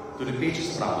to the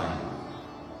pages of Ramayan,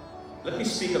 let me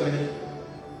speak a minute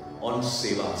on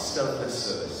Seva, selfless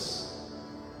service.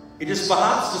 It is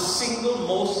perhaps the single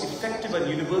most effective and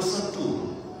universal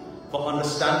tool for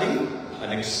understanding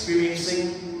and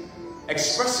experiencing,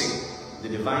 expressing the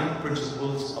divine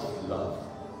principles of love.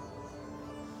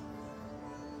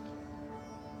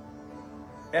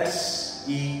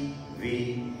 S-E-V-A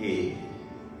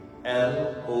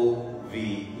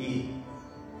L-O-V-E.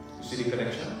 You see the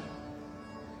connection?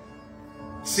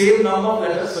 Same number of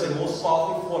letters for the most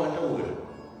powerful four-letter word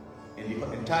in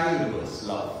the entire universe,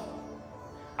 love.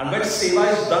 And when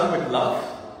Seva is done with love,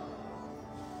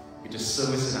 it is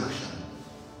service in action.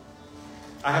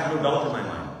 I have no doubt in my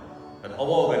mind that our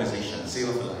organization,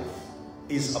 Seva for Life,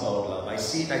 is about love. I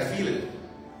see it, I feel it.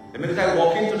 The minute I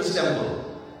walk into this temple,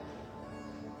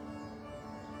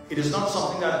 it is not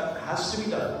something that has to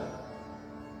be done,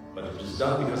 but it is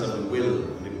done because of the will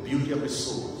and the beauty of the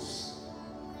souls.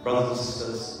 Brothers and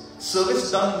sisters,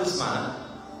 service done in this manner,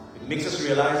 it makes us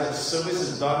realize that service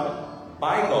is done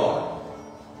by God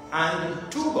and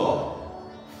to God,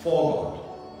 for God.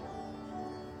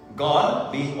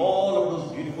 God being all of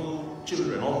those beautiful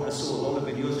children, all of the souls, all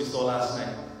the videos we saw last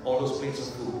night, all those plates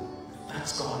of food.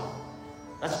 That's God.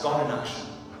 That's God in action.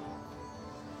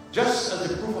 Just as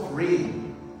the proof of rain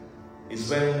is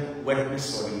when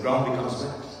wetness or the ground becomes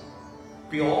wet.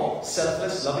 Pure,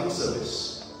 selfless, loving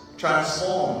service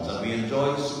transforms and we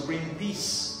enjoy supreme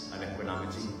peace and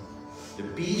equanimity. The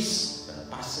peace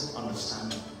that passeth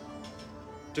understanding.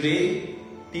 Today,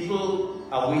 people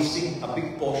are wasting a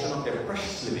big portion of their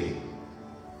precious living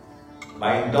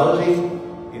by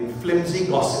indulging in flimsy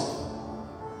gossip,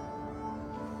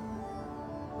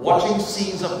 watching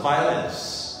scenes of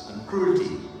violence and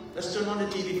cruelty. Let's turn on the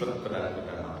TV for that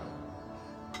matter.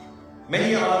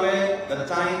 Many are aware that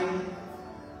time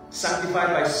sanctified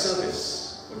by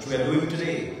service, which we are doing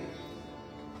today,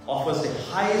 offers the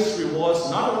highest rewards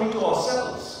not only to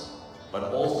ourselves,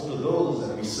 but also to those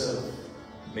that we serve.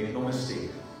 Make no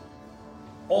mistake.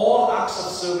 All acts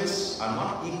of service are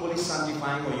not equally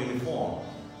sanctifying or uniform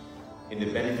in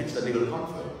the benefits that they will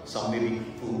confer. Some may be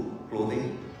food,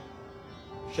 clothing,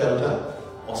 shelter,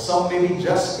 or some may be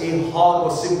just a hug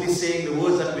or simply saying the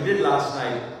words that we did last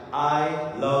night,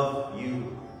 I love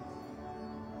you.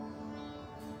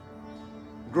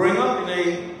 Growing up in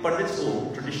a Pandit's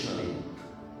home, traditionally,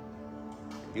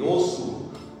 the old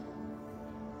school,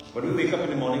 when we wake up in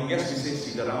the morning, yes, we say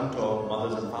sit around to our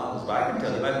mothers and fathers, but I can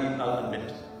tell you, I'll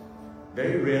admit,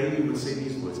 very rarely we will say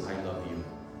these words, I love you.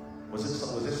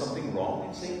 Was there something wrong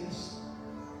in saying this?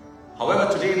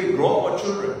 However, today we grow up our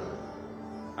children,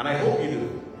 and I hope you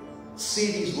do.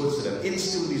 Say these words to them,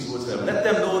 instill these words to them, let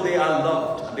them know they are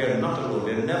loved and they're not alone,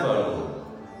 they're never alone.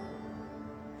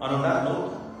 And on that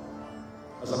note,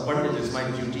 as a Pandit, it's my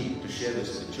duty to share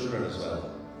this with the children as well.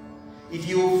 If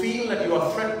you feel that you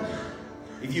are threatened,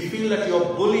 if you feel that you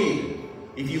are bullied,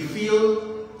 if you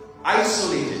feel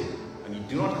isolated, and you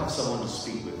do not have someone to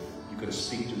speak with, you can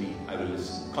speak to me. I will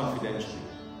listen confidentially.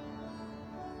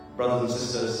 Brothers and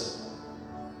sisters,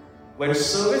 when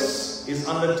service is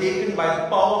undertaken by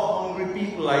power-hungry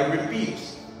people, I repeat,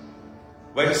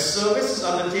 when service is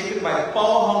undertaken by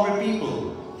power-hungry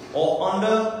people or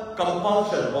under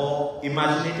compulsion or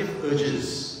imaginative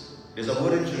urges, there's a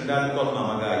word in Trinidad called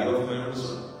mamaga. You're familiar with this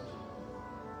one?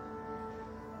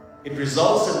 It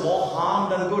results in more harm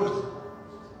than good.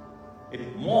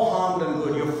 More harm than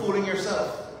good. You're fooling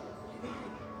yourself.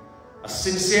 A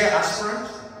sincere aspirant,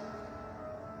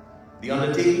 the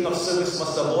undertaking of service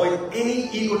must avoid any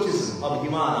egotism of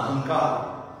Himana,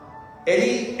 Ahankar,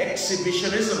 any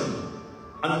exhibitionism,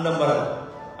 Andambara,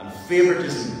 and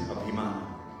favoritism of Himana.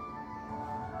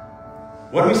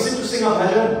 When we sit to sing a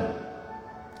bhajan,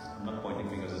 I'm not pointing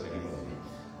fingers at anybody.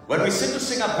 When we sit to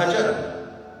sing a bhajan,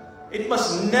 it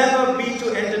must never be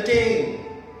to entertain.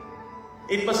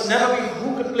 It must never be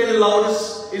who could play the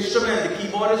loudest instrument, the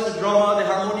keyboardist, the drummer, the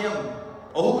harmonium,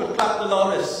 or who could clap the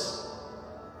loudest.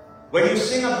 When you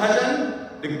sing a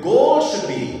bhajan, the goal should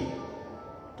be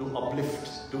to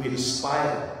uplift, to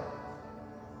inspire,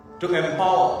 to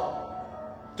empower,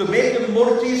 to make the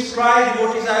murtis cry.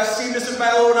 Devotees, I have seen this with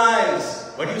my own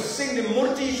eyes. When you sing, the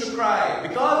murti should cry,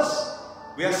 because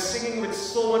we are singing with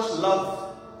so much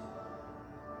love.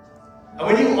 And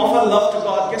when you offer love to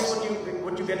God, guess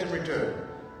what you get in return?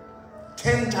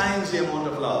 10 times the amount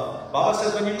of love. Baba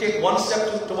says, when you take one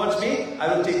step towards me,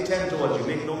 I will take 10 towards you.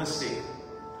 Make no mistake.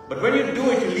 But when you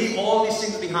do it, you leave all these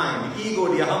things behind. The ego,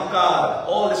 the ahankar,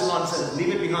 all this nonsense,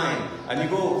 leave it behind. And you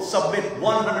go submit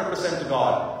 100% to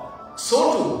God.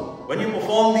 So too, when you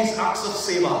perform these acts of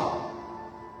seva,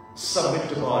 submit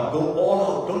to God. Go all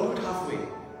out. Don't do it halfway.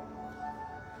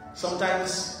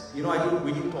 Sometimes, we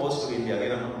do tours to India.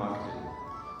 Again, I'm not marketing.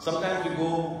 Sometimes we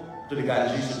go to the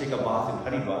Ganges to take a bath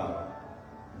in Haridwar.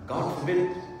 God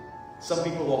forbid, some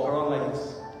people walk around like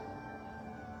this.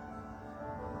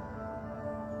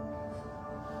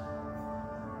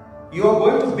 You are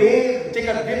going to bathe, take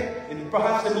a dip in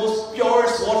perhaps the most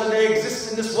purest water there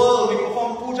exists in this world. We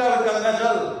perform puja with Ganga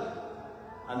Jal.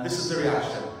 And this is the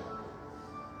reaction.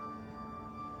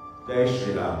 Jai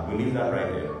Shri Ram. We leave that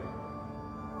right there.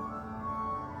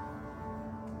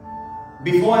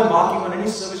 Before embarking on any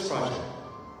service project,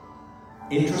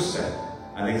 introspect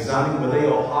and examine whether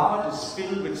your heart is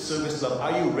filled with service love.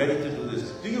 Are you ready to do this?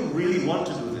 Do you really want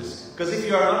to do this? Because if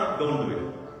you are not, don't do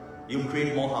it. You'll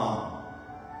create more harm.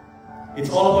 It's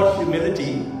all about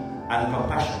humility and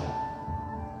compassion.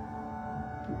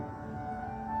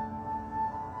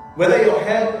 Whether your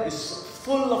head is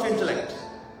full of intellect,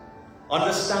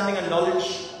 understanding and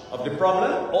knowledge of the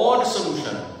problem or the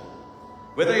solution,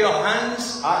 whether your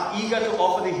hands are eager to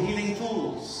offer the healing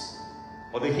tools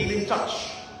or the healing touch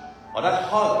or that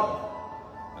hug,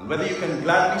 and whether you can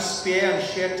gladly spare and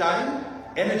share time,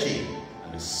 energy,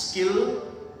 and the skill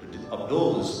of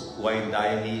those who are in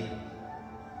dire need.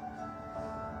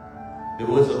 The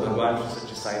words of Bhagavan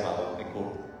Sri Sai Baba, I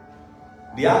quote,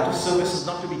 the act of service is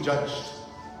not to be judged.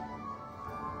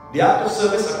 The act of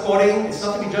service it's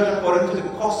not to be judged according to the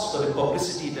cost or the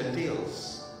publicity it entails.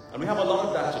 And we have a lot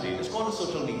of that today. Just go on to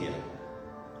social media.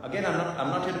 Again, I'm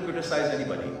not here to criticize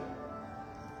anybody.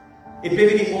 It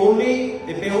may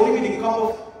only be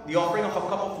the offering of a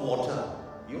cup of water.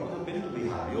 You all have been to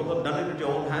Bihar. You all have done it with your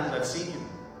own hands. I've seen you.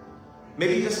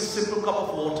 Maybe just a simple cup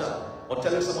of water. Or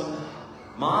telling someone,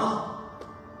 Ma,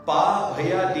 Pa,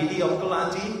 Bhaiya, Didi, Uncle,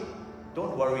 Auntie,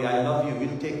 don't worry, I love you.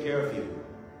 We'll take care of you.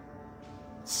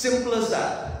 Simple as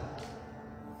that.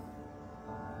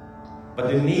 But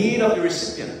the need of the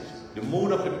recipient, the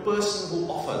mood of the person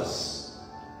who offers,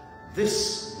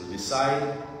 this will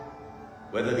decide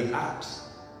whether the act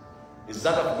is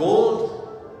that of gold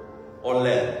or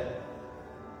lead.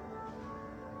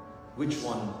 Which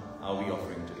one are we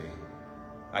offering today?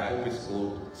 I hope it's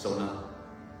gold, Sona.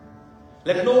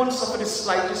 Let no one suffer the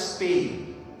slightest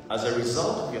pain as a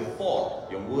result of your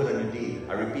thought, your word and your deed.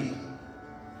 I repeat,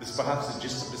 this is perhaps the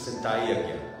gist of this entire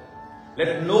yagya.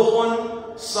 Let no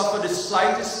one suffer the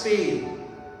slightest pain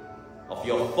of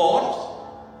your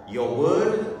thought, your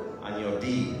word and your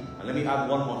deed. And let me add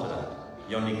one more to that.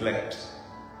 Your neglect.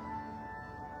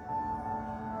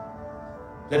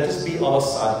 Let this be our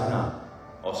sadhana,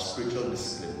 our spiritual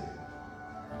discipline.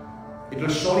 It will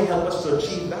surely help us to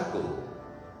achieve that goal.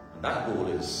 And that goal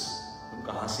is,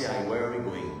 where are we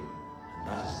going? And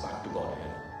that is back to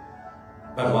Godhead.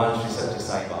 Bhagwan Shri Satya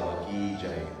Sai Baba Ki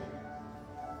Jai.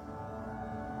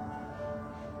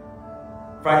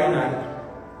 Friday night,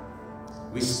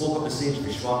 we spoke of the sage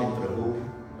Vishwamitra who,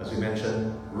 as we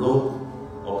mentioned, wrote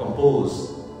or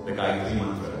composed the Gayatri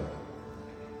Mantra.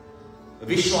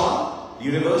 Vishwa, the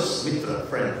universe, Mitra,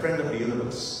 friend of the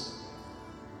universe.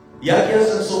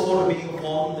 Yagyas and so forth were being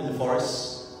performed in the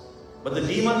forest, but the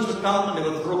demons would come and they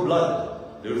would throw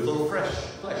blood, they would throw fresh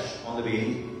flesh on the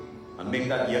baby and make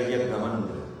that Yagya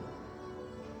Brahman.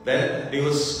 Then they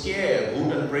will scare,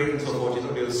 boot and pray and so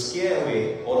forth, they will scare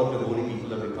away all of the holy people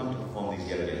that will come to perform these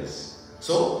Yagyas.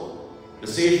 So, the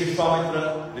sage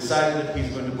Vishwamitra decided that he's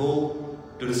going to go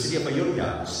to the city of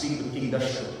Ayodhya to speak with King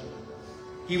Dashrath.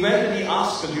 He went and he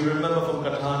asked, as you remember from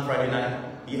Katha on Friday night,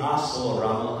 he asked for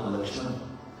Rama and Lakshmana.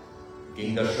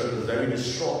 King Dashrath was very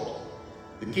distraught.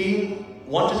 The king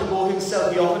wanted to go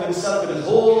himself, he offered himself with his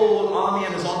whole army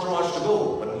and his entourage to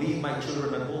go, but leave my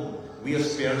children at home. We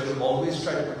as parents will always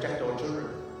try to protect our children.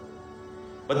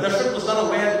 But Dashrath was not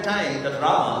aware at the time that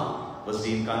Rama was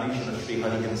the incarnation of Sri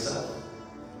Hari himself.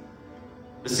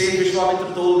 The sage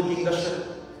Vishwamitra told the King Dashrath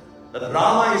that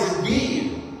Rama is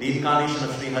indeed the incarnation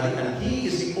of Sri Hari and he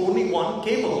is the only one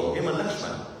capable, him and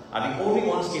Lakshmana, are the only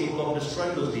ones capable of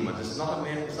destroying those demons. It's not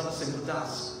a simple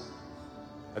task.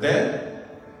 And then,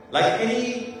 like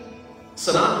any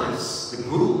Sanatanis, the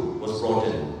Guru was brought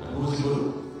in. And who was the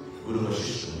Guru? Guru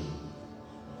Vasishtha.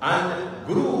 And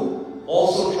Guru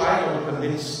also tried to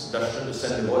convince Dashrath to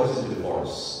send the boys into the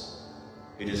forest.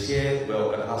 It is here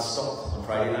where Katha stopped on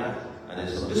Friday night, and it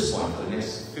is from this point for the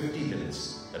next 50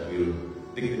 minutes that we will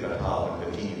pick the Katha and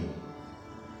continue.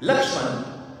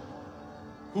 Lakshman,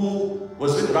 who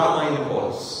was with Rama in the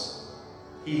forest,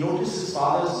 he noticed his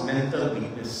father's mental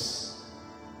weakness.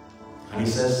 And he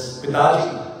says,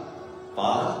 Pitaji,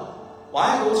 Father,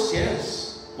 why those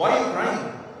tears? Why are you crying?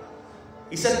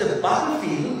 He said, the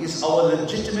battlefield is our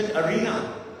legitimate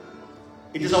arena.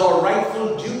 It is our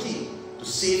rightful duty to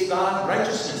safeguard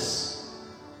righteousness.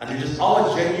 And it is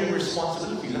our genuine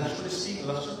responsibility. Lakshman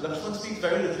speaks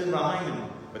very little in Ramayana,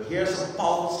 but here are some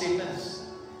powerful statements.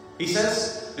 He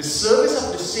says, the service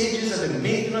of the sages and the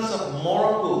maintenance of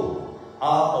moral code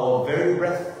are our very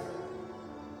breath.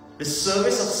 The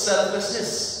service of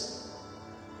selflessness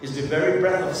is the very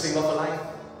breath of Seva for life.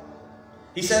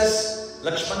 He says,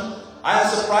 Lakshman, I am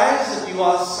surprised that you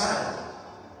are sad,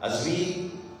 as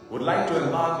we would like to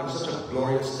embark on such a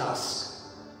glorious task.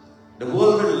 The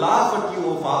world will laugh at you,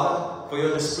 O Father, for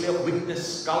your display of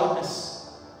weakness, cowardice.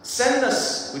 Send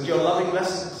us with your loving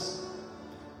blessings.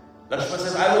 Lakshmana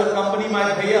says, I will accompany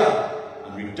my Bhaiya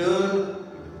and return with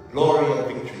the glory of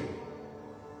victory.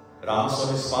 Rama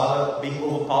saw his father being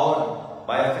overpowered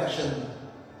by affection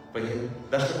for him.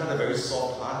 Dashrath had a very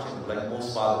soft heart, like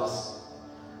most fathers.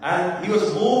 And he was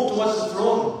moved towards the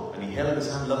throne and he held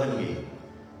his hand lovingly.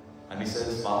 And he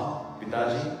says, Father,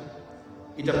 Pitaji,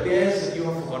 it appears that you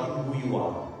have forgotten who you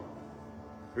are.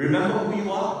 Remember who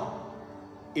you are.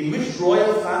 In which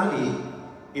royal family,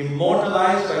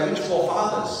 immortalized by which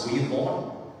forefathers were you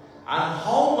born? And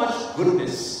how much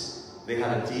goodness they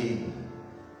had attained.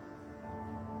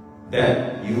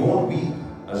 Then you won't weep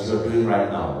as you are doing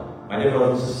right now. My dear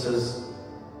brothers and sisters,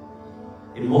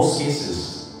 in most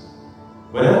cases,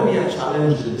 whenever we are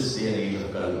challenged in this day and age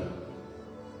of Kali,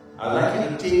 I'd like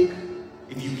you to take,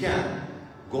 if you can,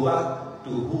 go back to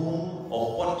whom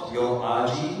or what your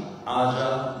Aji,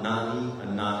 Aja, Nani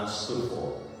and Nana stood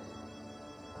for.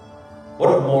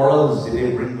 What morals did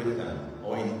they bring with them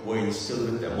or were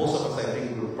instilled with them? Most of us, I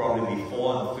think, will probably be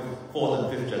fourth and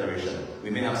fifth generation. We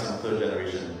may have some third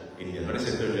generation Indian. When I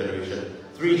say third generation,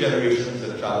 3 generations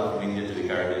that traveled from India to the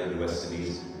Caribbean and the West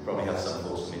Indies. We probably have some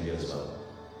folks from India as well.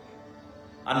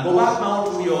 And go back now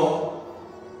to your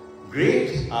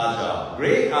great Aja,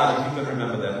 if you can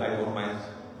remember them, I don't mind,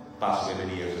 passed away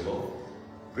many years ago.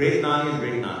 Great Nani and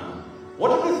Great Nana.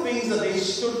 What are the things that they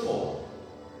stood for?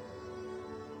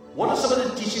 What are some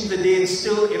of the teachings that they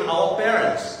instilled in our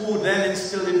parents, who then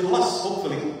instilled into us,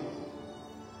 hopefully?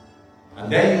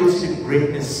 And then you will see the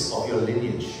greatness of your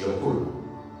lineage, your Kul.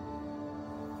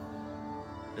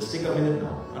 Let's take a minute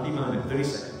now, not even a minute, 30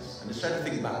 seconds, and just try to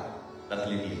think back that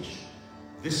lineage.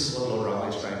 This is what Lord Rama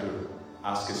is trying to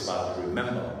ask his father to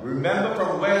remember. Remember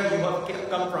from where you have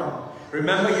come from.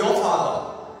 Remember your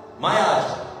father, my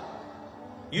Aja.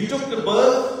 You took the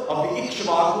birth of the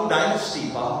Ikshvaku dynasty,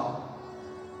 Father.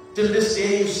 Till this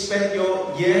day you spent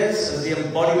your years as the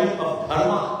embodiment of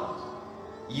Dharma.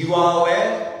 You are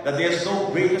aware that there is no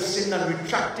greater sin than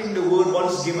retracting the word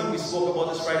once given. We spoke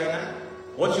about this Friday night.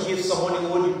 Once you give someone a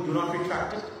word, you do not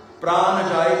retract it. Prana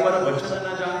jai par vachana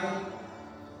na jai.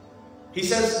 He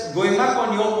says, going back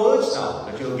on your words now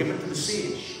that you have given to the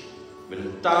sage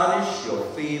will tarnish your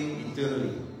fame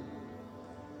eternally.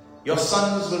 Your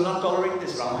sons will not tolerate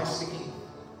this. Rama is speaking.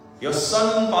 Your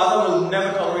son, father, will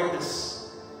never tolerate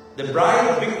this. The bride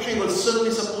of victory will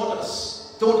certainly support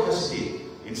us. Don't hesitate.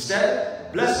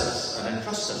 Instead, bless us and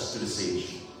entrust us to the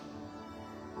sage.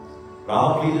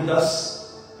 Rama pleaded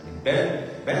thus, and he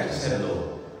bent his head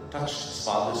low and touched his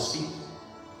father's feet.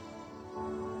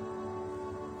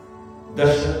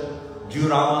 Dasharatha drew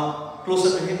Rama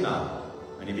closer to him now,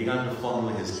 and he began to fondle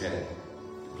his head,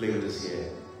 to play with his hair.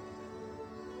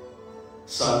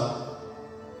 Son,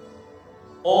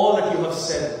 all that you have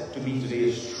said to me today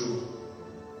is true.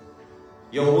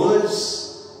 Your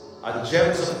words are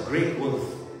gems of great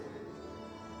worth.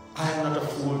 I am not a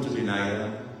fool to deny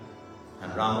them.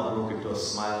 And Rama broke into a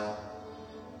smile.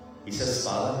 He says,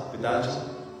 Father, Pidaji,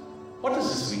 what is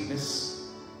this weakness?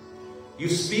 You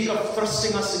speak of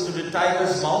thrusting us into the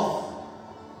tiger's mouth.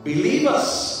 Believe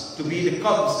us to be the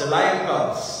cubs, the lion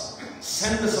cubs.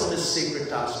 Send us on this sacred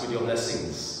task with your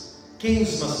blessings.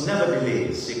 Kings must never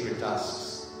delay sacred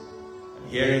tasks. And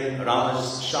hearing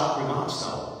Rama's sharp remarks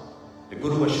now, the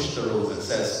Guru Vasishtha rose and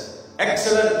says,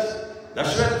 Excellent!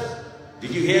 Dashrath,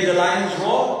 did you hear the lion's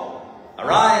roar?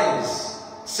 Arise!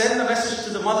 Send a message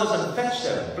to the mothers and fetch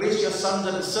them. Place your sons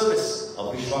at the service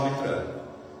of Vishwamitra.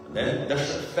 And then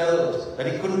Dashrath felt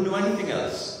that he couldn't do anything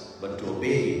else but to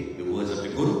obey the words of the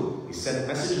Guru. He sent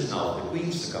messages now of the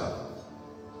queens to come.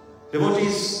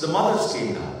 Devotees, the mothers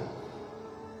came now.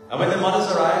 And when the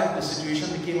mothers arrived, the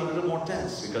situation became a little more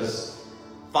tense because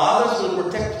fathers will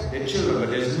protect their children, but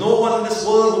there's no one in this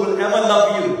world who will ever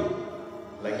love you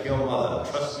like your mother.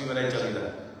 Trust me when I tell you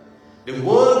that. The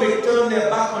world may turn their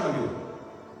back on you.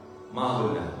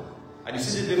 And you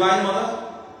see the Divine Mother?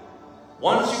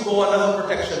 Once you go under her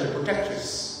protection, the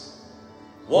protectress,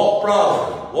 walk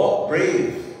proud, walk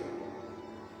brave,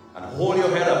 and hold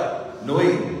your head up,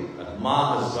 knowing that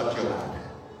Ma has got your back.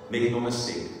 Make no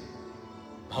mistake.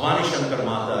 Bhavani Shankar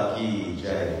Mata ki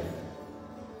jai.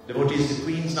 Devotees, the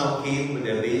queens now came with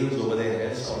their veils over their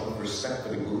heads out of respect for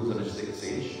the Gurus and the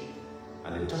sage,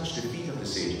 and they touched the feet of the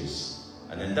sages.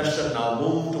 And then Dashrath now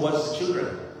moved towards the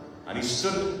children. And he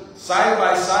stood side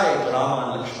by side to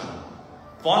Rama and Lakshmana,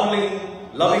 fondling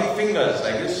loving fingers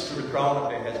like this to the crown of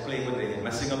their heads, playing with their hair,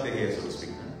 messing up their hair, so to speak,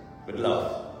 with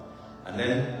love. And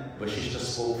then Vasishtha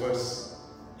spoke first.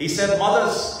 He said,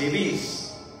 Mothers,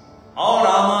 Devis, our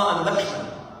Rama and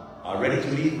Lakshmana are ready to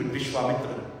leave with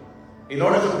Vishwamitra in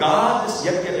order to guard this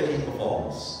yagya that he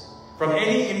performs from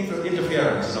any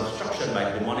interference and obstruction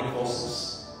by demonic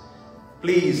forces.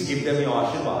 Please give them your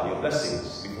ashirvad, your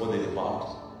blessings, before they depart.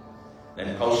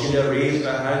 Then Kaushilya raised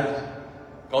her head.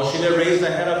 Kaushilya raised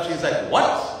her head up. She's like,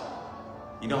 what?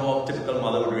 You know how a typical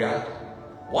mother would react?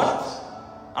 What?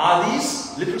 Are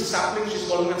these little saplings, she's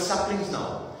calling them saplings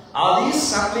now, are these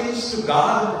saplings to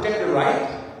guard and protect the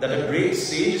right that a great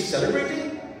sage is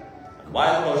celebrating? And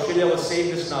while Kaushilya was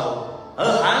saying this now,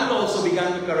 her hand also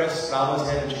began to caress Rama's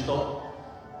head, and she thought,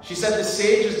 she said the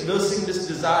sage is nursing this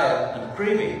desire and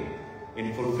craving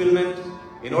in fulfillment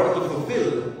in order to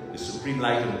fulfill the supreme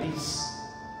light and peace.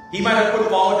 He might have put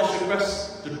forward this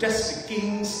request to test the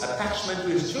king's attachment to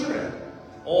his children.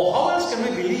 Or how else can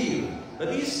we believe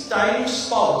that these tiny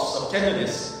spouts of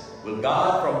tenderness will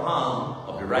guard from harm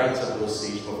of the rights of those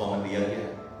sages performing the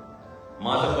yagya?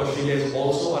 Mata Kaushilya is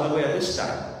also unaware this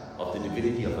time of the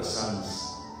divinity of her sons.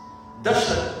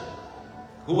 Dashrath,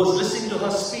 who was listening to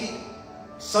her speak,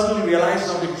 suddenly realized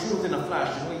now the truth in a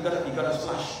flash. You know, he got his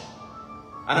flash.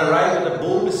 And arrived at a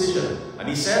bold decision. And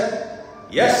he said,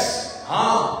 yes,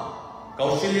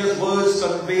 Kaushilya's words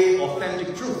convey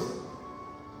authentic truth.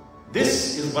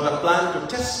 This is but a plan to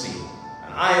test me,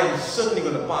 and I am certainly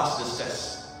going to pass this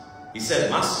test. He said,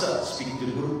 Master, speaking to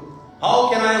the Guru, how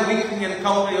can I weakly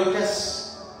encounter your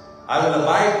tests? I will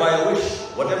abide by a wish,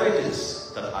 whatever it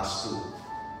is that asks to.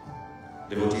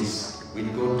 Devotees, we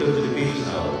go turn to the pages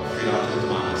now of Srinath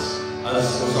Manas,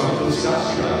 as Goswami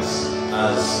Tulsidas writes,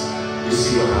 as we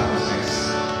see what happens next.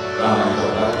 Ramayan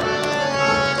Yagya.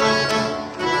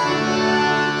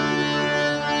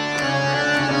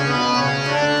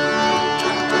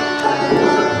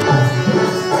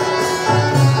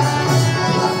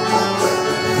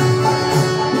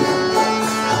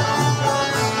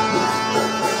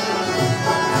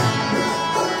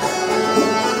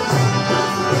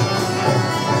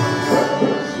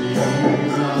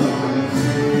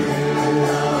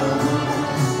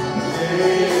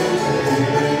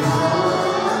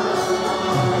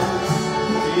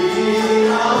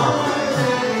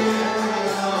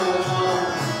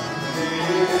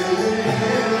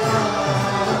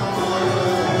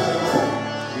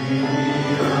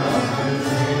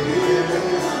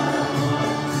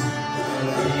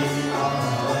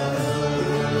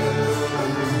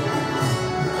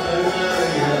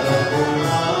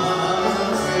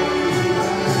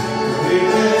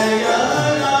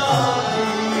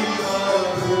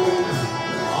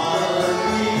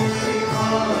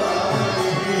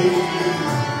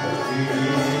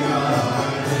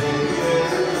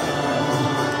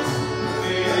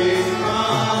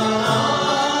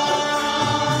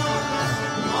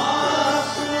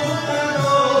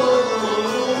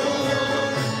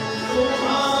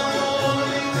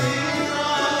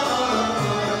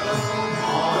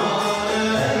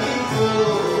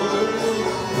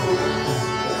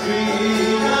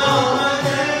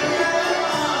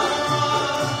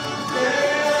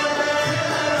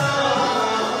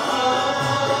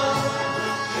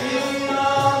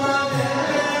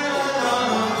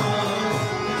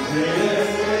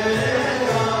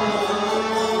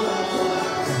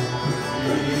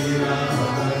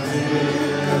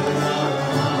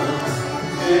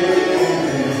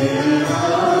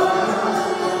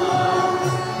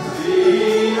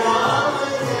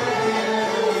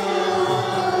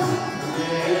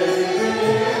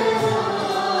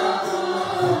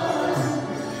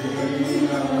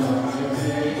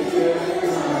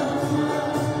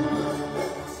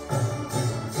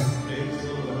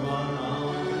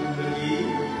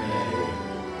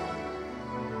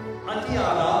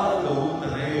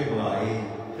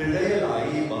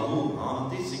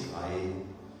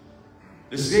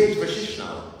 This great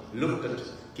Vashishna looked at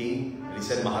King and he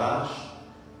said, Maharaj,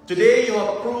 today you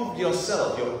have proved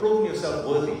yourself, you have proven yourself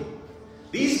worthy.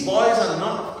 These boys are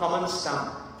not of common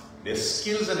stamp. Their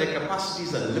skills and their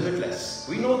capacities are limitless.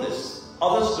 We know this.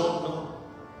 Others don't know.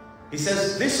 He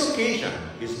says, this occasion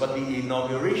is but the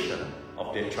inauguration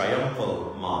of their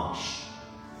triumphal march.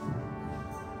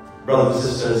 Brothers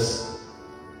and sisters,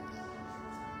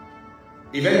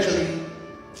 eventually,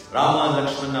 Rama and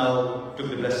Lakshmana took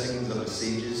the blessings of the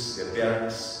sages, their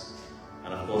parents,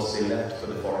 and of course they left for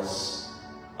the forest.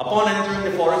 Upon entering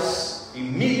the forest,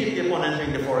 immediately upon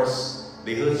entering the forest,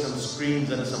 they heard some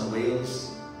screams and some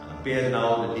wails, and appeared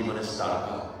now the demoness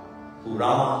Taraka, who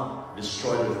Rama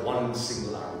destroyed with one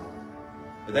single arrow.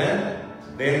 Then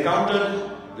they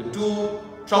encountered the two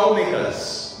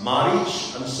troublemakers,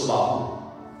 Marich and Subahu.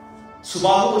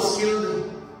 Subahu was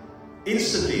killed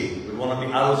instantly with one of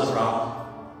the arrows of Rama.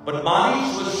 But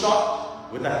Marich was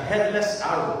shot with a headless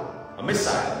arrow, a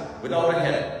missile without a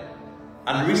head.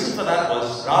 And the reason for that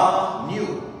was Rama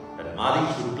knew that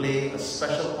Marich would play a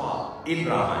special part in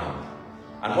Ramayana.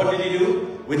 And what did he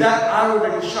do? With that arrow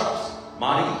that he shot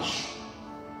Marich,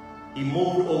 he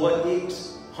moved over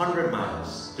 800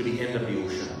 miles to the end of the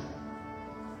ocean.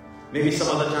 Maybe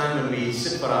some other time when we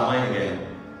sit for Ramayana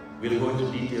again, we'll go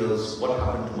into details what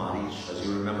happened to Marich, as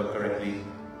you remember correctly,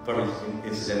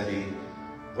 incidentally.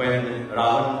 When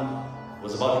Ravan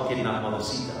was about to kidnap Mother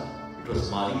Sita, it was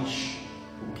Marich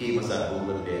who came as that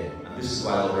golden bear. And this is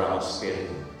why Lord Rama spared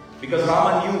him. Because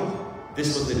Rama knew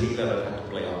this was the Leela that had to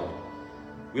play out.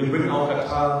 We'll bring our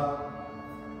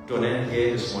Katha to an end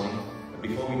here this morning. But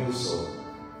before we do so,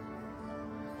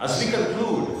 as we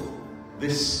conclude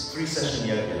this 3-session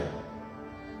Yagya,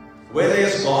 where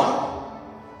there's God,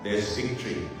 there's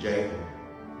victory, Jai.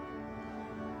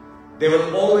 There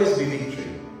will always be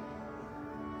victory.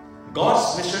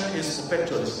 God's mission is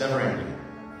perpetual, it's never ending.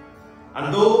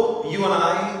 And though you and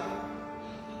I,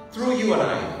 through you and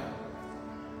I,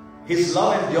 His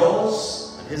love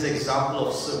endures and His example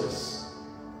of service.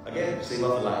 Again,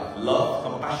 Seva for life. Love,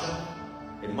 compassion,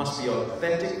 it must be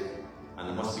authentic and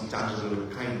it must be tangible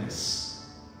with kindness.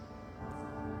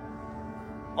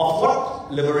 Of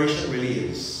what liberation really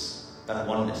is, that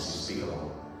oneness you speak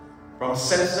about. From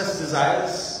senseless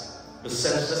desires to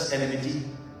senseless enmity,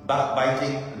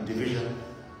 backbiting and division,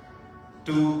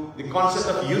 to the concept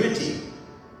of unity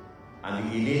and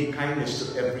the innate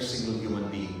kindness to every single human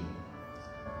being.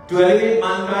 To elevate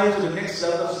mankind to the next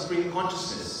level of supreme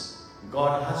consciousness,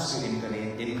 God has to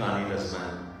incarnate as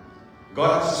man.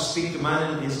 God has to speak to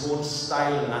man in His own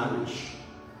style and language.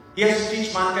 He has to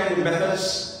teach mankind the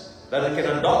methods that it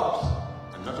can adopt,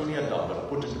 and not only adopt, but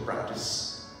put into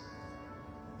practice.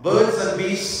 Birds and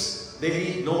beasts, they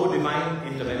need no divine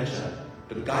intervention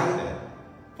to guide them,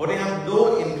 for they have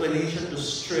no inclination to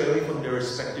stray away from their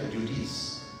respective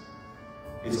duties.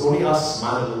 It's only us,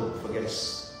 man alone, who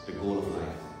forgets the goal of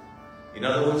life. In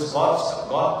other words,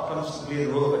 God comes to play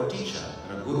the role of a teacher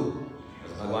and a guru.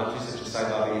 As Bhagavan Sri Sai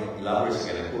Baba elaborates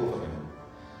again, I quote from him.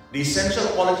 The essential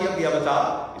quality of the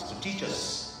avatar is to teach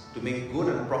us to make good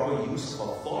and proper use of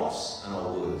our thoughts and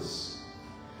our words.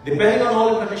 Depending on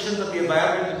all the conditions of the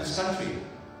environment in this country,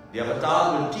 the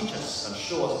avatar will teach us and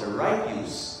show us the right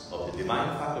use of the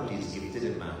divine faculties gifted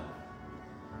in man.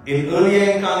 In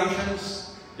earlier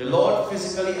incarnations, the Lord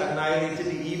physically annihilated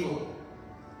the evil.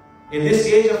 In this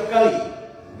age of Kali,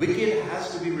 wicked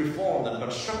has to be reformed and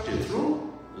constructed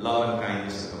through love and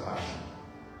kindness and compassion.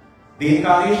 The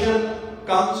incarnation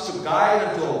comes to guide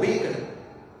and to awaken,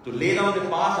 to lay down the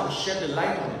path and shed the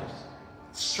light on it.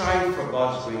 Strive for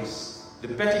God's grace. The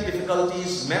petty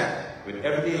difficulties met with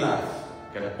everyday life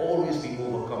can always be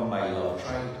overcome by love.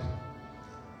 Try it.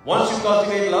 Once you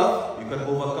cultivate love, you can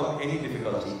overcome any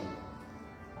difficulty.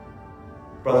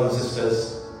 Brothers and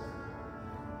sisters,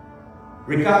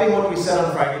 recapping what we said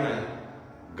on Friday night,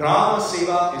 Grama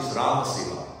Seva is Rama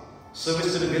Seva.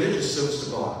 Service to the village is service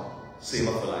to God.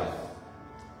 Seva for life.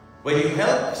 When you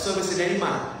help service in any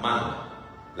manner,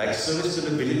 like service to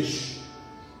the village,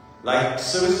 like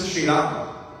service to Sri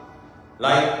Lanka,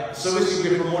 like service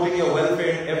you'll be promoting your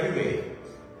welfare in every way,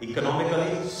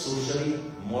 economically, socially,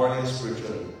 morally and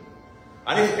spiritually.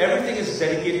 And if everything is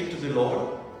dedicated to the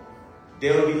Lord,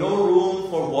 there will be no room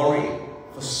for worry,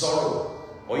 for sorrow,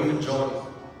 or even joy.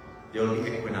 There will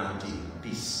be equanimity,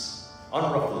 peace,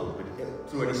 unruffled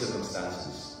through any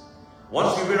circumstances.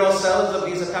 Once we rid ourselves of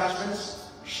these attachments,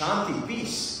 shanti,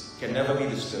 peace, can never be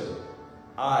disturbed.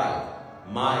 I,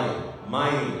 mine,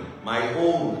 my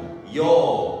own,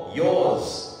 your,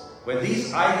 yours. When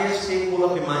these ideas take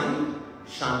hold of the mind,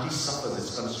 shanti suffers,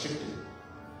 it's constricted.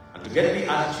 And to get the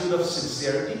attitude of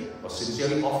sincerity, or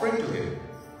sincerely offering to Him,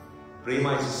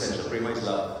 prema is essential, prema is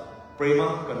love.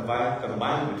 Prema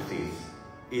combined with faith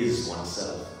is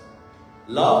oneself.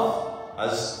 Love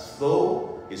as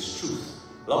though is truth.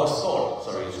 Love as thought,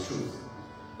 is truth.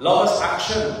 Love as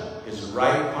action is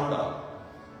right conduct.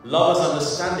 Love as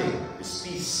understanding is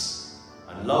peace.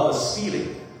 And love as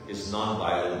feeling is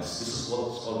non-violence. This is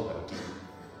what is called bhakti.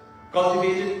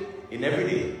 Cultivate it in every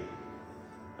day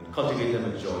and cultivate them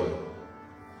with joy.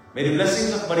 May the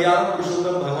blessings of Maryam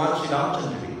Purushottam Bhagavan Sri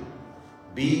Ramchandra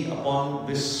be upon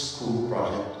this school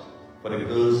project for the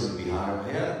girls in Bihar.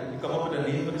 Bhaiya, did you come up with a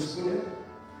name for this school yet?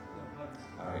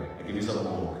 Alright, I'll give you some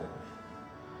homework.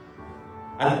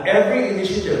 And every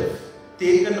initiative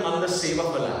taken under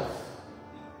Seva for life,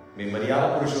 may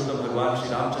Maryam Purushottam Bhagavan Sri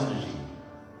Ramchandra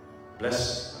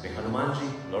bless, may Hanumanji,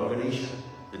 Lord Ganesha,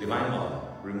 the Divine Mother,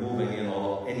 remove any and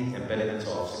all any impediments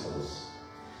or obstacles.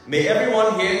 May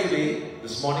everyone here today,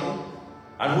 this morning,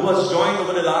 and who has joined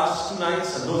over the last 2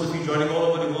 nights, and those of you joining all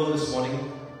over the world this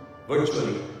morning,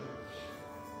 virtually,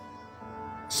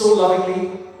 so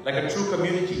lovingly, like a true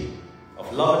community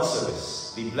of love and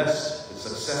service, be blessed with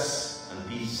success and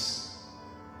peace.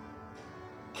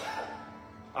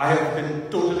 I have been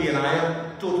totally, and I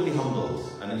am totally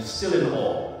humbled, and am still in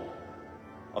awe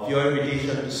of your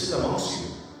invitation to sit amongst you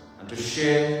and to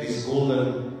share these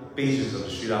golden pages of the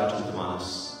Sri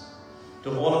Ramchandamanas. To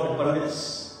all of the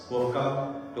Pandits who have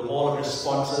come, to all of the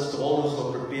sponsors, to all those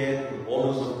who have prepared, to all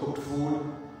those who have cooked food,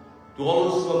 to all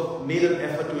those who have made an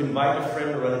effort to invite a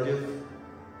friend or relative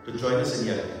to join us in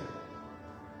Yagya.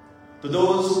 To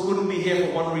those who couldn't be here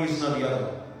for one reason or the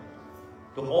other.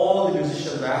 To all the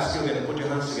musicians, I ask you again to put your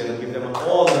hands together and give them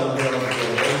all the love of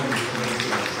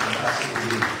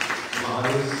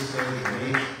Mahadev sister,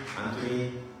 Ganesh,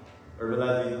 Anthony,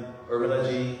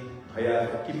 Urbalaji,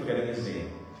 Bhaiya, I keep forgetting his name.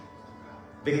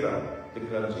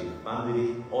 Vikramji,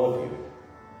 Mandiri, all of you.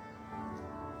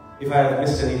 If I have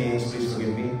missed any names, please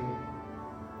forgive me.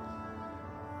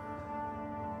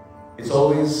 It's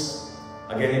always,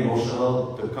 again,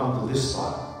 emotional to come to this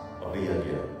part of the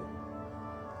Yagya.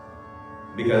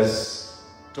 Because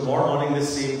tomorrow morning, this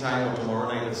same time, or tomorrow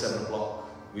night at 7 o'clock,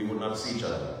 we would not see each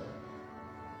other.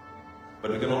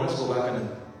 But we can always go back and,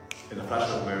 in a flash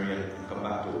of memory, and come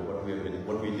back to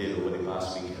what we did over the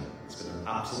past weekend. It's been an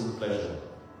absolute pleasure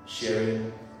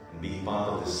sharing and being part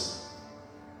of this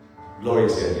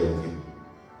glorious Yagya with you.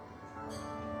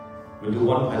 We'll do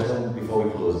one bhajan before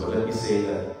we close, but let me say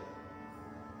that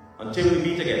until we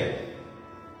meet again,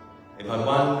 may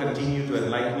Bhagavan continue to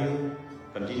enlighten you,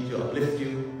 continue to uplift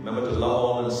you, remember to love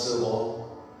all and serve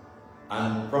all.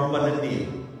 And from Pandit Neil,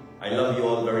 I love you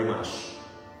all very much.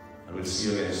 And we'll see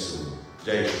you again soon.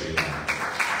 Jai Shri Ram.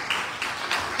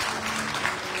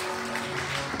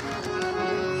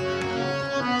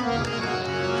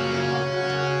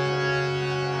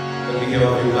 Let me hear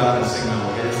what you clap and sing now,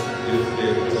 okay?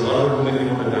 There's a lot of room if you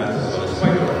want to dance as well. It's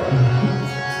quite alright.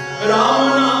 Rama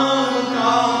Nam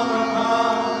Ka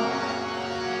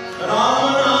Rama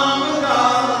Nam Ka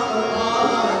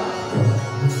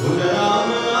Ujja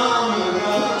Rama Nam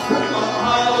Ka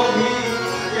Kaho Bhi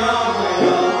Kya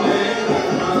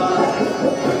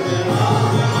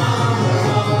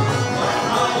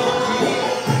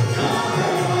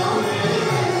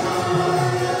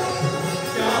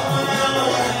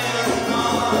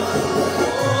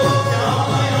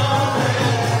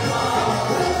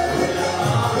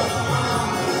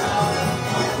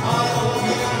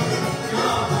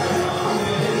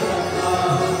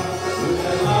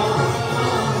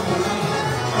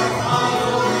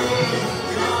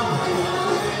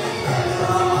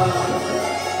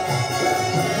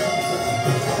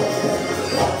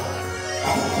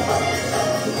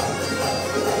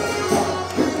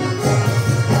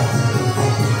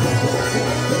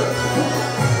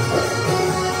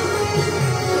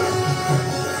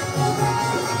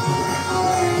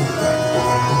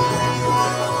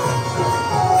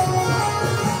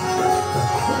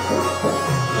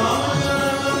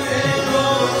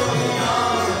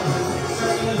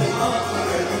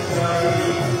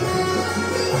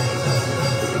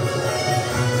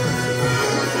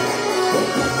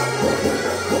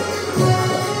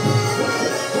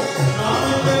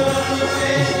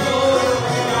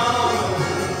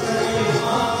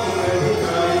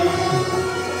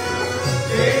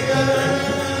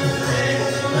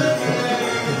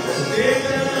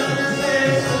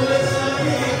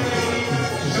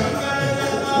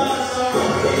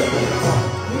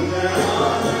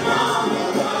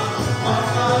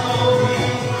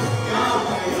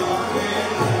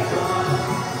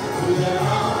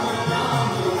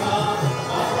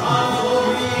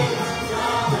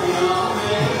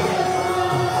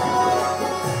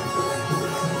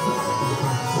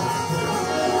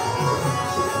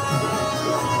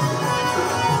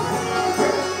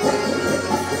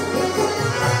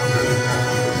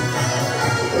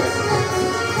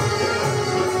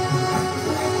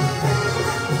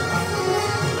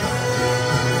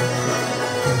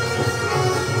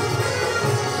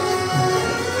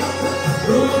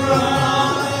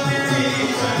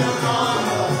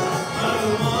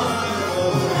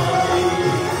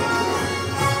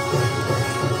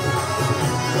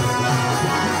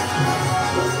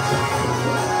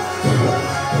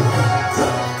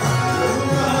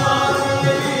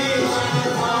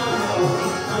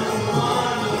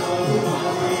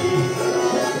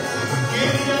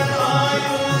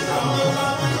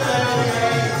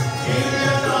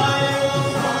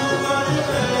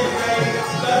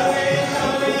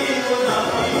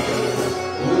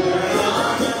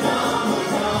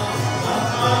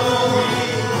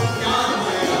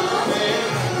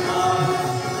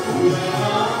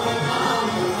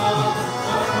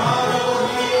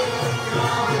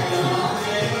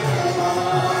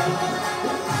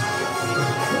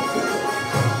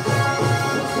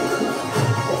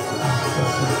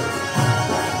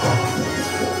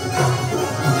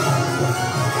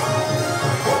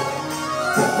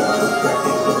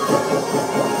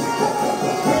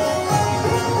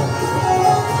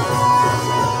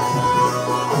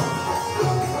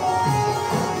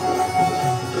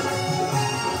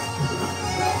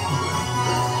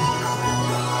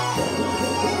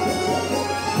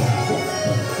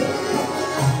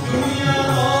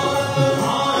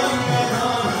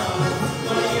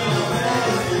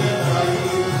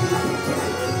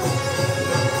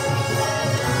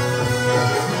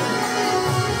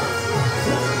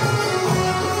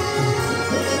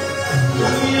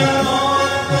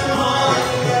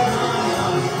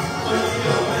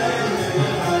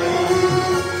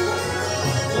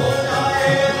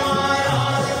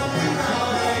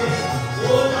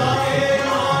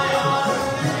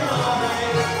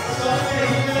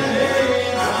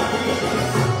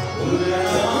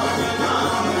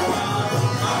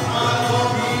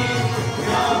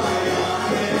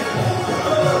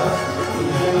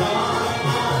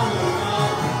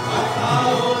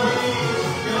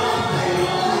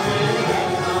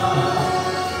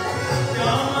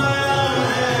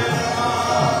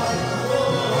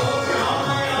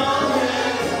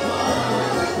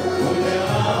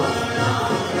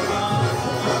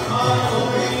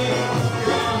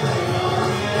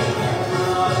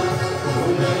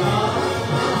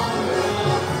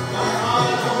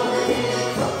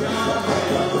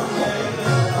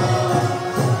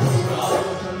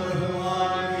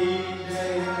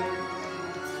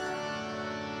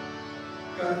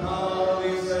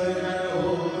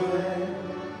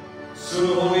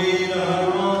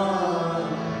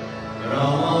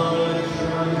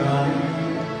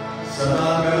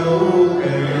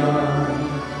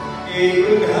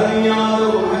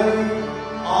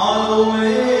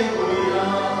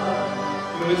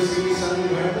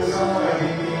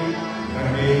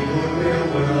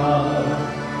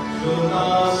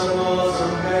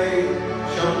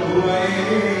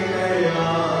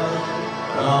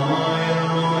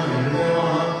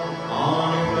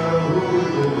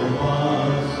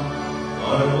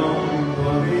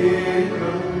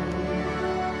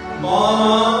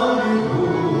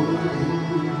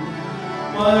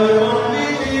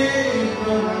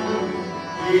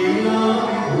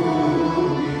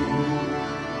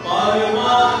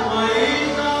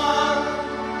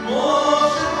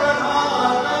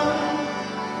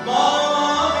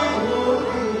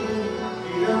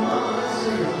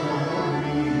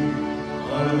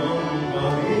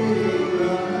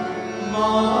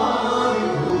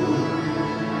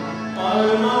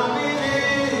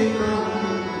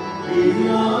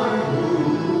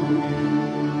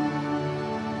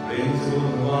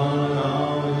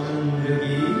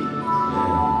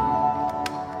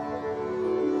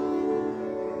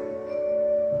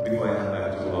Before I hand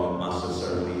back to our Master of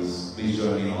Ceremonies, please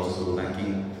join me in also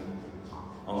thanking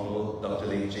Uncle Dr.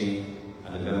 Lake J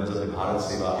and the members of the Bharat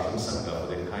Sevashram Sangha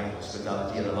for their kind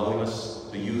hospitality and allowing us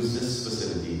to use this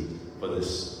facility for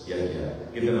this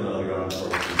Yagya. Give them another round of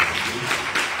applause.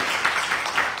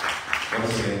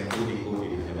 Once again, Koti Koti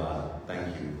Dhanyavad.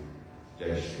 Thank you.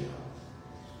 Jai Shri Ram.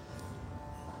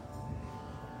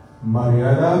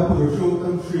 मर्यादा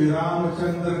पुरुषोत्तम श्री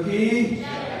रामचंद्र की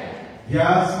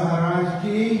व्यास महाराज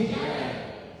की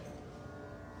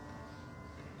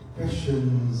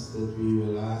questions that we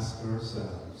will ask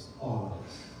ourselves, all of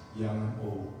us, young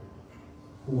and old.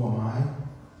 Who am I?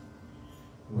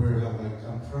 Where have I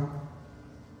come from?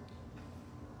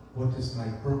 What is my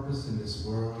purpose in this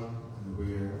world, and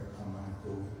where am I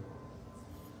going?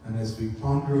 And as we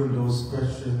ponder on those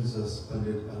questions, as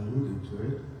Pandit alluded to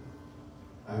it,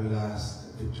 I will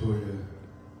ask Victoria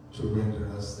to render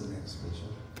us the next picture.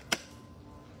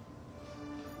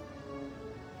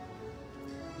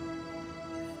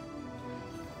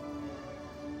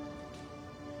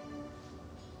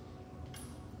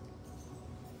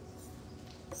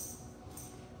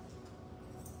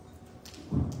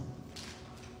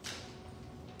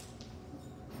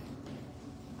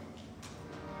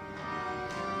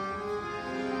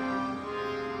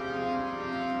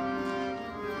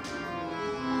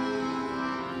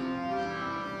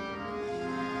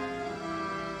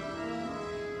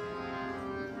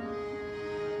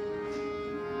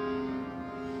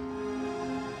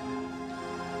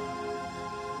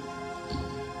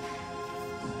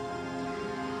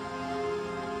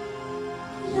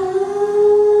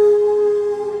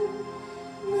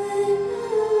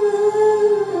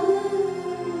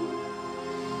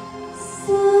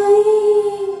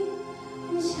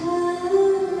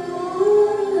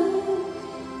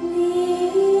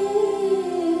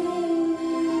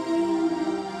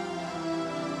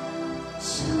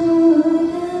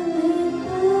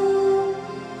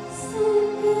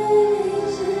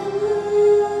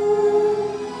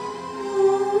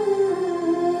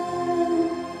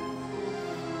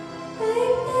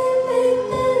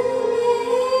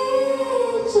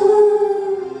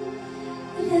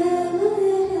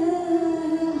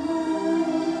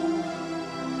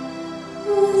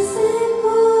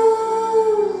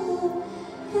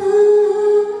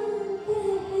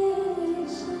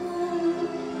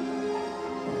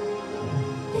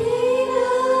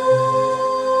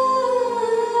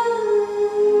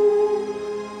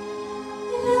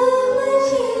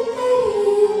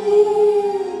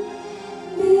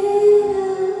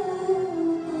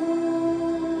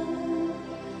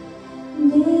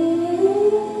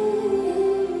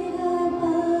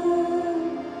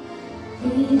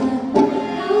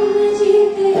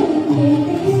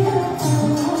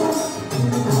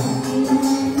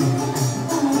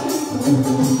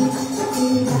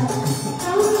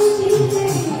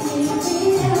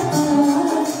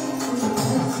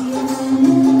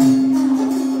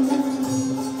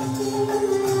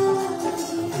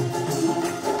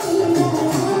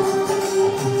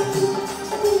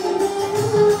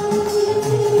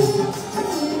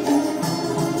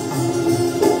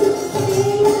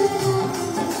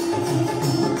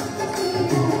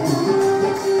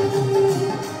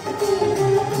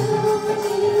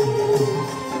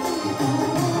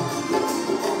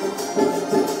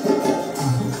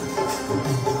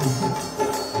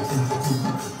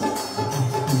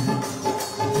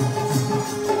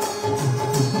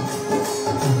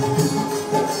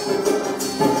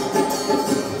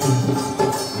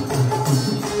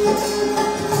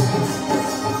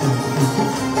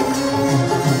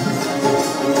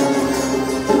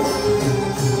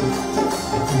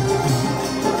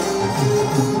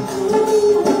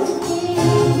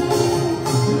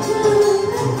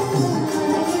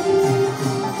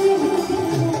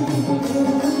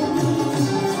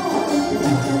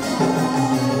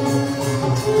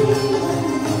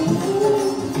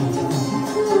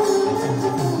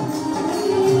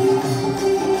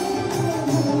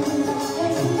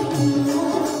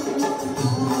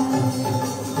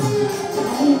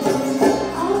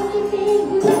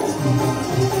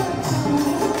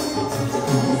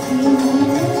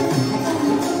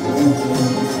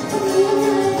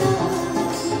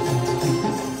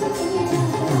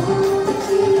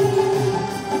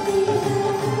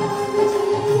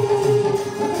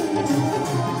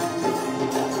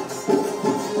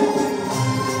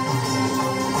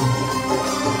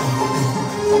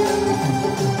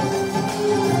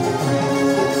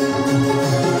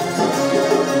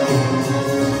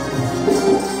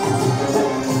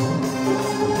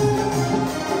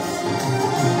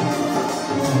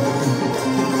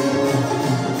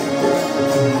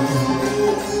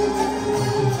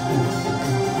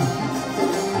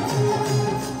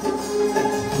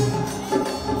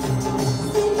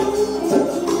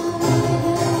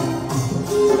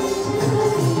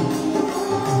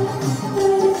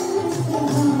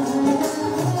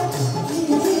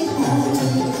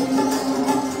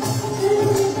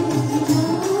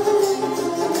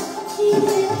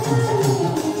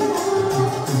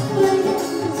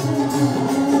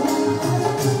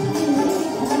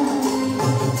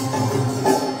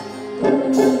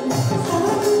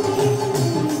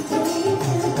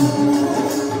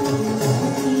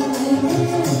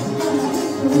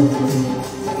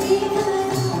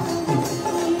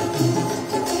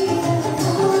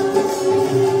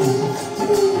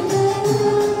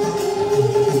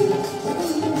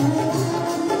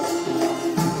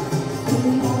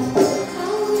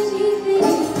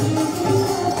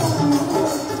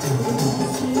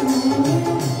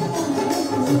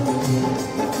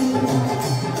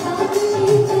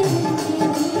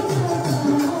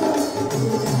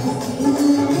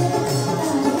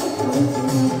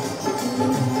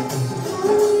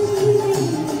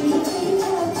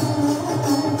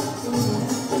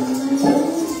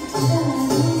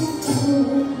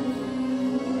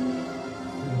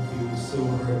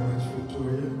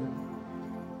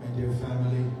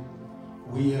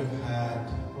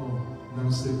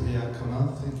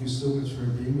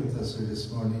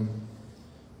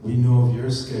 We know of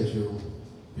your schedule.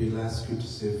 We'll ask you to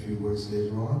say a few words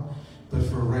later on. But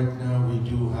for right now, we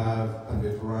do have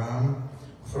Pandit Ram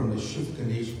from the Shiv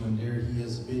Ganesh Mandir. He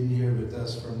has been here with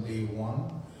us from day one,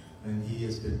 and he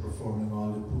has been performing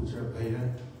all the puja.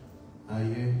 Bhaiya,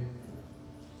 Aye,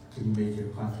 can you make your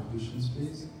contributions,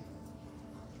 please?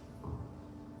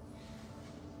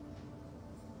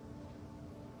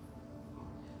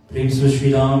 प्रेम से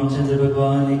श्री रामचंद्र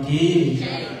भगवान की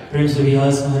प्रेम से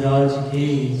व्यास महाराज की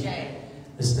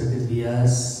respected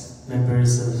VS,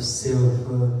 members of Seva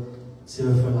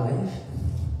for Life,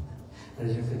 I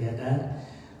didn't forget that,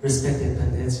 respected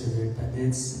Pandits, revered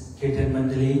Pandits, Kirtan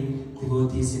Mandali,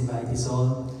 devotees, invitees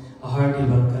all, a hearty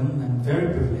welcome. I'm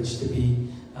very privileged to be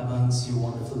amongst you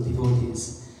wonderful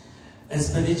devotees.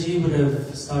 As Panditji would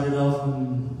have started off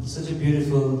on such a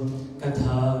beautiful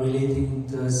katha relating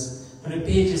to us on the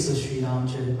pages of Sri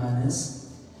Ramcharitmanas,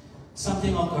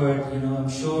 something occurred, I'm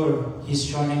sure he's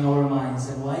charting our minds.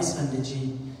 And why is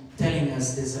Panditji telling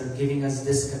us this or giving us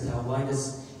this katha? Why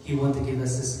does he want to give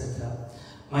us this katha?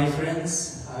 My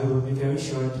friends, I will be very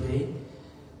short today.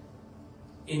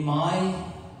 In my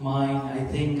mind, I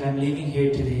think I'm leaving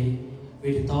here today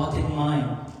with a thought in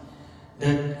mind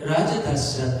that Raja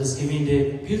Dashrath was given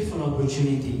the beautiful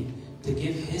opportunity to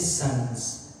give his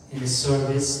sons in the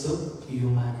service to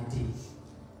humanity.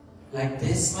 Like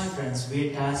this, my friends,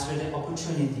 we're tasked with the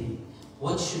opportunity.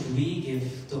 What should we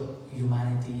give to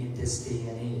humanity in this day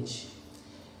and age?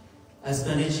 As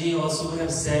Panditji also would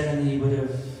have said, and he would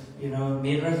have,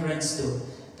 made reference to,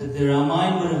 that the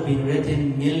Ramayana would have been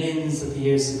written millions of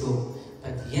years ago,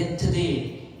 but yet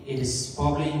today, it is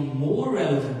probably more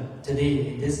relevant today,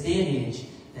 in this day and age,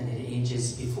 than in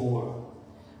ages before.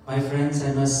 My friends,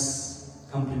 I must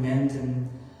compliment and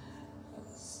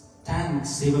thank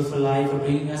Seva for Life for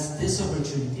bringing us this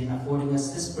opportunity and affording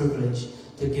us this privilege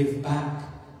to give back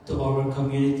to our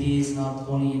communities, not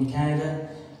only in Canada,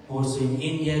 also in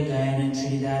India, Guyana, and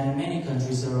Trinidad, and many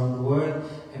countries around the world.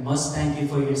 I must thank you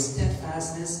for your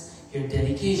steadfastness, your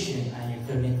dedication, and your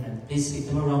commitment. Please give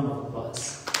them a round of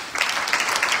applause.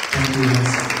 Thank you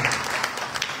once again.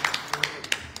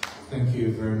 Thank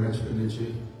you very much,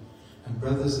 Panditji. And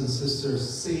brothers and sisters,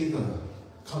 Seva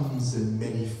comes in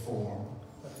many forms.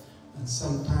 And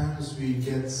sometimes we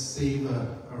get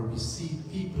Seva, or we see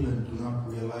people and do not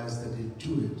realize that they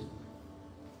do it,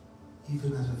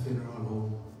 even at a funeral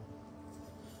home.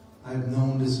 I've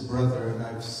known this brother, and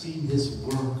I've seen his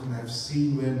work, and I've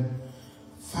seen when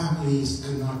families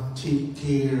cannot take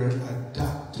care at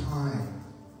that time,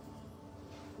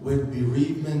 when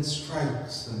bereavement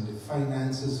strikes and the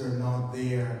finances are not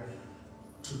there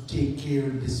to take care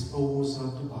and dispose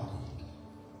of the body.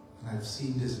 And I've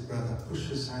seen this brother push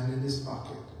his hand in his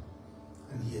pocket,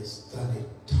 and he has done it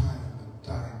time and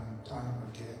time and time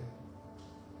again.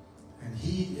 And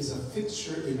he is a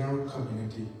fixture in our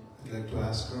community. I'd like to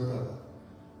ask our brother,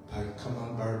 Bhai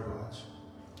Kamal Bharat,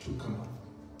 to come up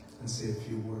and say a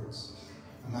few words.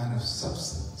 A man of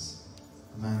substance,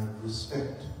 a man of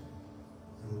respect,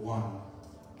 and one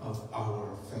of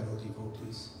our fellow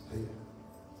devotees.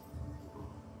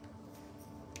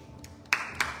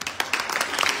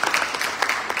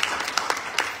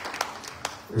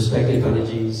 Respected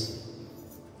Panditjis,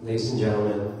 ladies and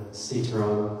gentlemen,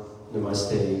 Sitaram,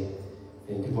 Namaste,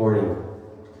 and good morning.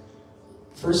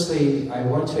 Firstly, I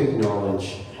want to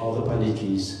acknowledge all the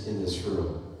Panditjis in this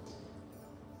room.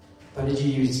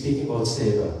 Panditji, you speak about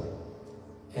Seva,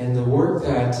 and the work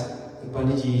that the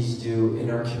Panditjis do in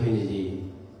our community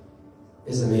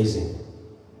is amazing.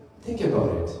 Think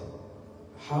about it,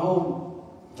 how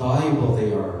valuable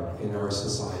they are in our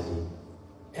society.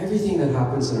 Everything that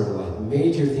happens in our life,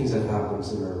 major things that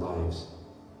happens in our lives,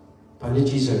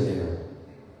 Panditjis are there.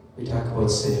 We talk about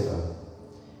Seva.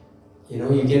 You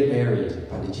know, you get married,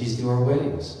 Panditjis do our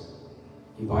weddings.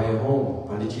 You buy a home,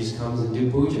 Panditjis comes and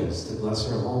do pujas to bless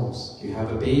our homes. You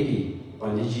have a baby,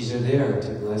 Panditjis are there to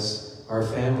bless our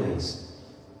families.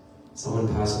 Someone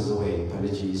passes away,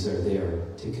 Panditjis are there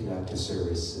to conduct the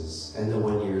services and the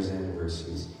 1 year's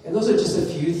anniversaries. And those are just a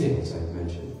few things I've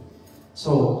mentioned.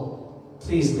 So,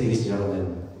 please, ladies and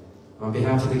gentlemen, on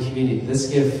behalf of the community, let's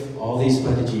give all these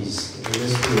Panditjis in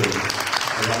this room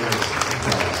a round of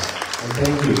applause. And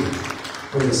thank you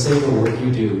for the Seva work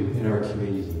you do in our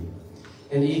community.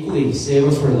 And equally,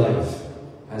 Seva for Life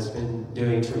has been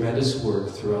doing tremendous work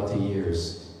throughout the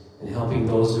years and helping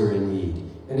those who are in need.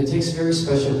 And it takes very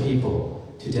special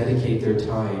people to dedicate their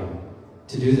time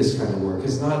to do this kind of work,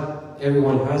 because not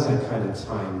everyone has that kind of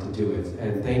time to do it.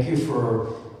 And thank you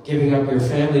for giving up your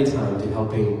family time to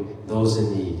helping those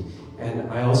in need.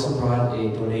 And I also brought a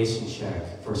donation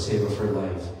check for Seva for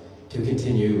Life to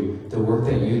continue the work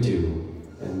that you do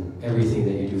and everything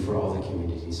that you do for all the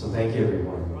community. So thank you,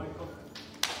 everyone.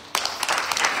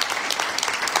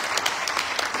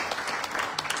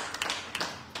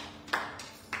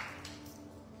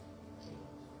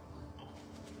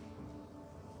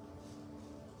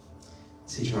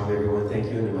 Sitram, everyone. Thank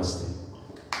you and namaste.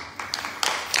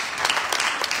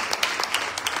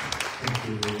 Thank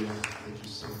you, Lala. Thank you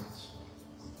so much.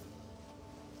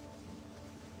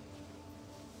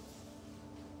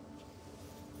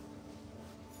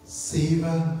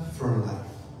 Seva for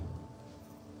Life.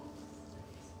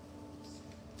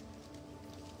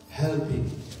 Helping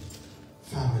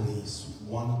families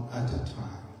one at a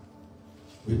time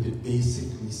with the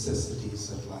basic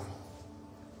necessities of life.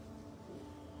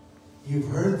 You've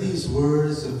heard these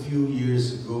words a few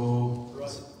years ago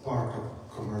as part of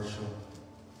a commercial.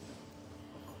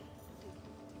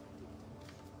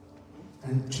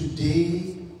 And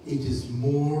today it is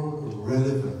more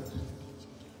relevant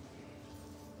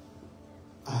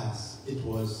as it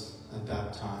was at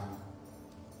that time.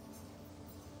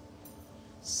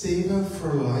 Seva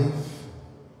for Life,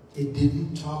 it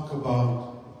didn't talk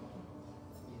about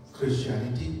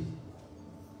Christianity,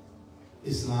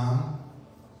 Islam,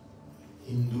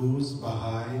 Hindus,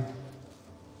 Baha'i.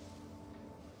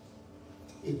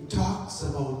 It talks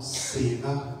about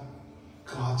Seva,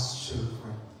 God's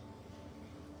children.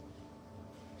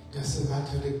 It doesn't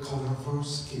matter the color of our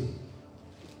skin,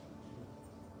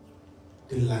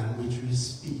 the language we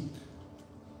speak.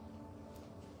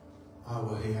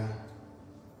 Awaya,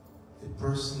 the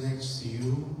person next to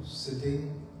you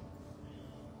sitting,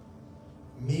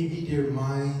 maybe their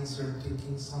minds are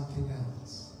thinking something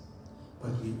else.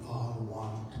 But we all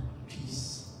want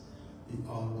peace. We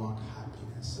all want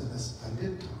happiness. And as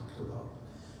Pandit talked about,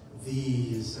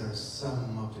 these are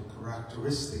some of the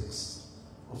characteristics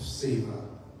of Seva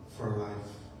for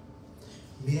Life.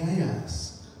 May I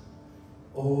ask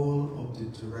all of the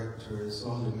directors,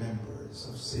 all the members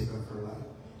of Seva for Life,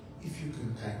 if you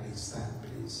can kindly stand,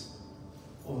 please,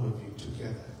 all of you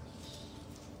together.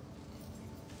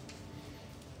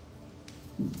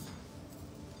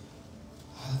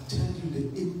 I'll tell you the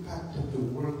impact of the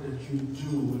work that you do,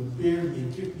 and bear me,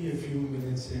 give me a few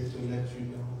minutes here to let you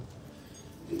know.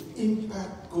 The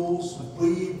impact goes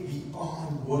way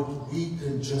beyond what we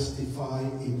can justify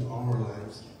in our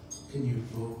lives. Can you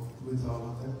go with all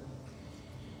of that?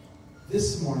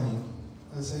 This morning,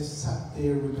 as I sat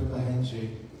there with a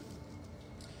Bahenji,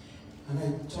 and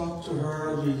I talked to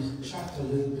her, we chat a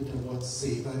little bit of what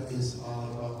Seva is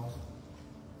all about.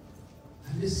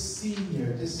 And this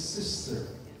senior, this sister,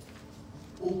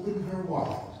 opened her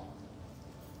wallet,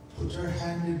 put her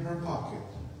hand in her pocket,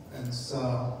 and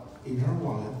saw in her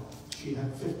wallet she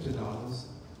had $50,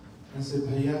 and said,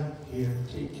 Bhaiya, here,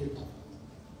 take it.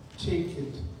 Take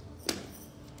it.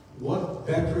 What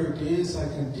better it is, I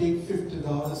can take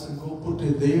 $50 and go put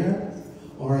it there,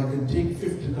 or I can take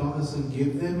 $50 and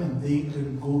give them, and they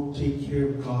can go take care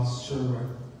of God's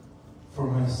children. For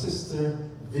my sister,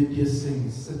 Vidya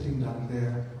Singh, sitting down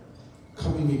there,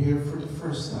 coming here for the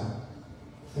first time.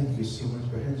 Thank you so much,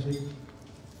 Bahenji.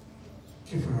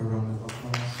 Give her a round of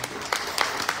applause.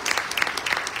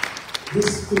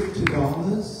 This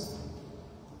 $50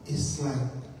 is like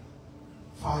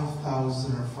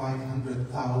 5,000 or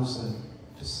 500,000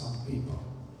 to some people.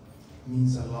 It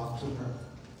means a lot to her.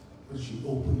 But she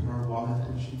opened her wallet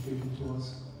and she gave it to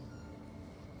us.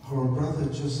 Our brother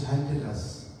just handed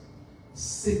us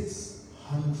 $600.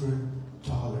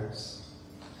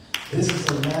 This is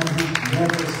a man who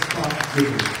never stopped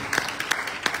giving.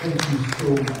 Thank you so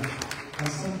much. And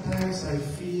sometimes I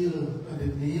feel, at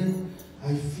the end,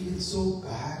 I feel so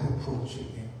bad approaching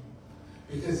him.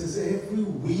 Because it's every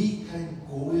week I'm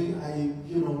going, I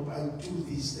do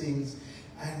these things,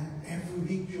 And every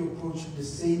week you approach the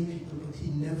same people, but he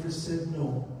never said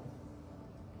no.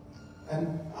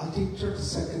 And I'll take 30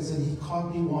 seconds, and he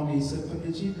called me one day. He said,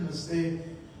 Panditji, you're going to stay.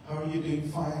 How are you doing?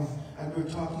 Fine. And we're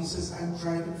talking. He says, I'm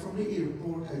driving from the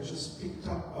airport. I just picked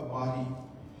up a body,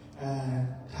 and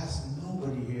there's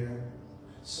nobody here.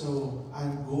 So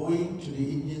I'm going to the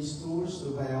Indian stores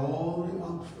to buy all the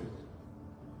outfit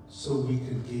so we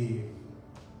can give.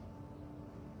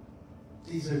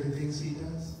 These are the things he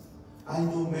does. I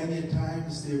know many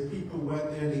times there are people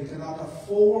went there, they cannot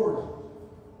afford.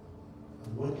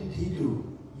 And what did he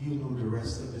do? You know the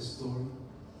rest of the story.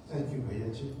 Thank you,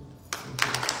 Bhayaji.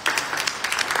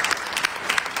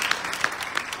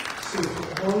 So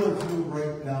for all of you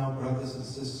right now, brothers and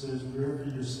sisters, wherever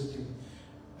you're sitting,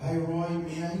 Roy,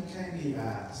 may I kindly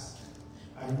ask,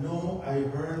 I know I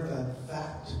heard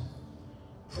that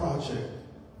project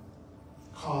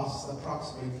costs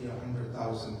approximately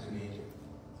 100,000 Canadian.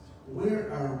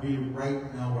 Where are we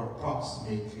right now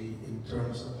approximately in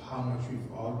terms of how much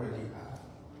we've already had?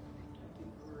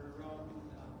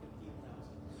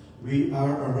 We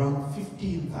are around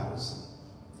 15,000.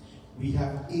 We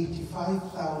have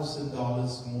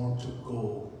 $85,000 more to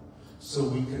go so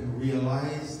we can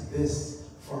realize this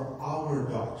for our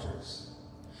daughters.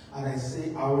 And I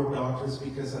say our daughters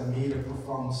because I made a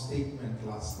profound statement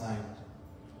last night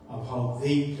of how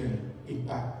they can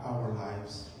impact our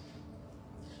lives.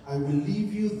 I will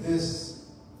leave you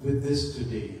with this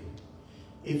today.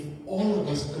 If all of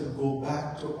us could go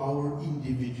back to our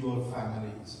individual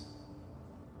families,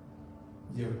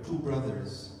 your 2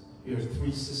 brothers, your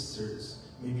 3 sisters,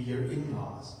 maybe your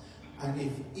in-laws, and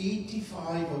if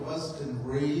 85 of us can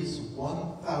raise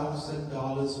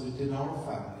 $1,000 within our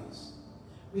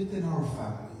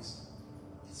families,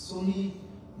 it's only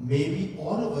maybe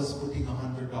all of us putting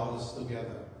 $100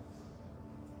 together.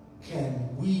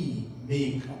 Can we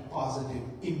make a positive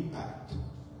impact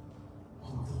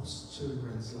on those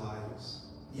children's lives?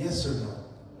 Yes or no?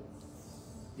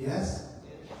 Yes?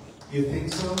 You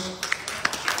think so?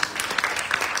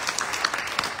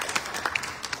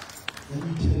 Let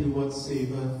me tell you what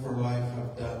Seva for Life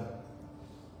have done.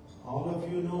 All of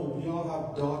you know we all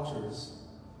have daughters,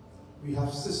 we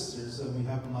have sisters, and we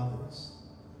have mothers.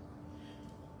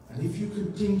 And if you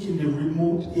can think in the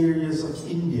remote areas of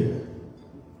India,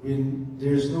 when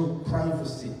there's no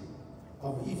privacy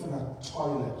of even a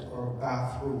toilet or a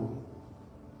bathroom,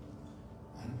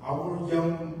 and our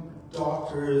young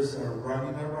daughters are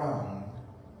running around,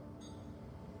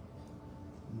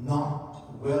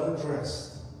 not well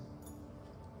dressed,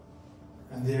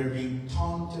 and they're being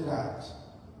taunted at.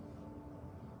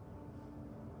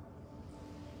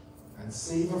 And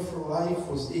Seva for Life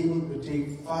was able to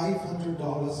take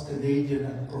 $500 Canadian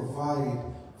and provide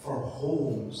for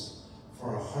homes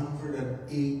for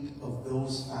 108 of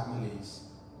those families.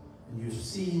 And you've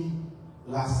seen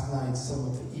last night some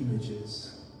of the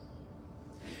images.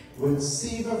 When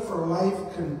Seva for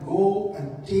Life can go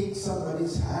and take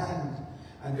somebody's hand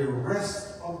and the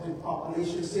rest of the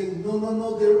population saying, no, no,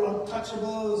 no, they're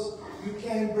untouchables, you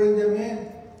can't bring them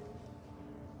in.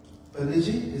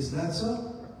 Panditji, isn't that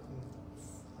so?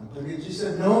 And Panditji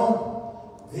said,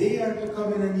 no, they are to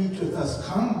come in and eat with us.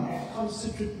 Come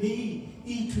sit with me,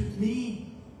 eat with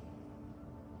me.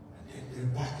 And then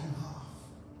they're backing off.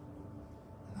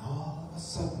 And all of a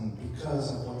sudden,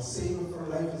 because of what Seva for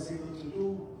Life is able to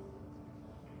do,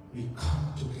 we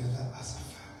come together as a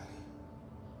family.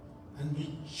 And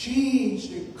we change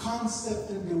the concept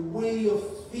and the way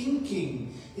of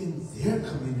thinking in their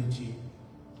community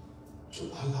to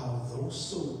allow those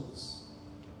souls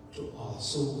to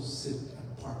also sit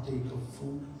and partake of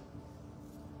food.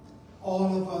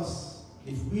 All of us,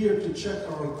 if we are to check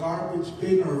our garbage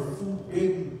bin or food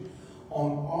bin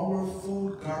on our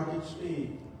food garbage day,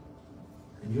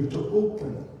 and you're to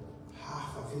open,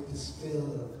 half of it is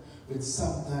filled with,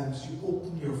 sometimes you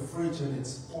open your fridge and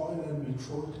it's spoiled and we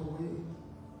throw it away.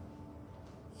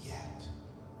 Yet,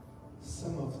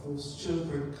 some of those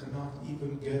children cannot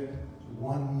even get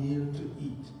one meal to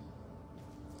eat.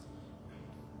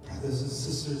 Brothers and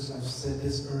sisters, I've said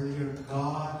this earlier,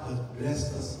 God has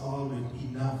blessed us all with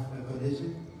enough,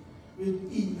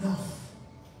 with enough.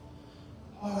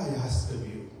 All I ask of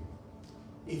you,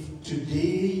 if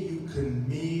today you can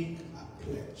make a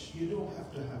pledge, you don't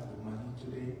have to have the money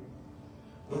today,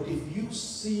 but if you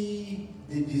see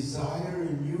the desire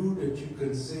in you that you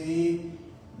can say,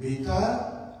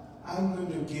 Beta, I'm going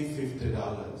to give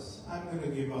 $50. I'm going to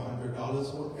give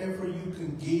 $100. Whatever you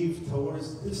can give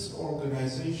towards this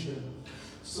organization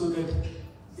so that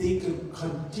they can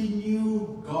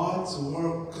continue God's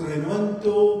work,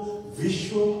 Cremanto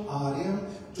Vishwam Aryam,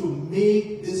 to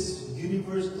make this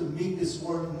universe to make this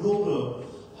world noble.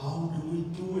 How do we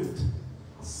do it?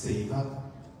 Seva.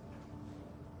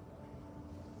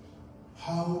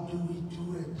 How do we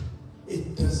do it?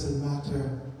 It doesn't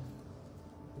matter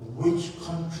which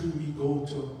country we go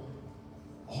to.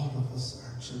 All of us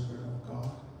are children of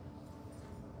God.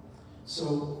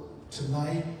 So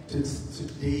today,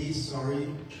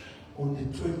 on the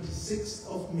 26th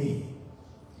of May,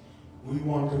 we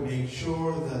want to make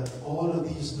sure that all of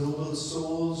these noble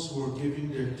souls who are giving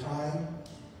their time,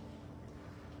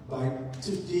 by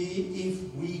today,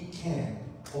 if we can,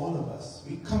 all of us,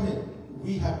 we come in.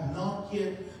 We have not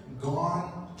yet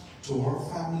gone to our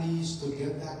families to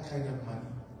get that kind of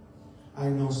money. I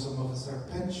know some of us are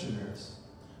pensioners,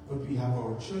 but we have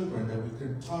our children that we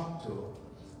can talk to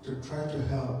try to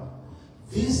help.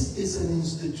 This is an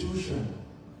institution.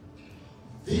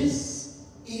 This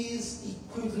is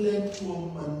equivalent to a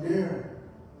mandir,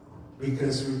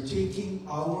 because we're taking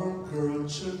our girl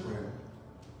children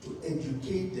to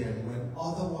educate them when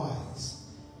otherwise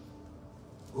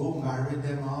go marry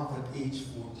them off at age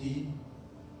 14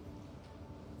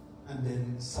 and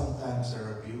then sometimes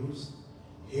are abused.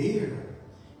 Here,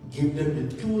 give them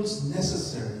the tools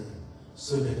necessary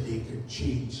so that they can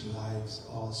change lives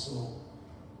also.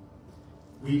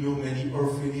 We know many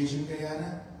orphanages in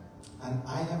Guyana, and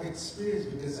I have experience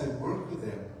because I work with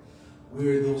them,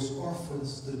 where those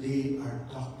orphans today are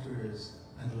doctors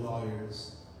and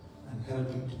lawyers and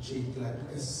helping to change life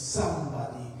because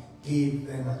somebody gave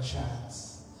them a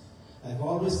chance. I've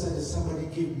always said that somebody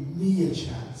give me a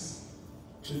chance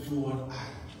to do what I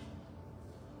do.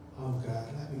 Oh God,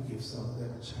 let me give some of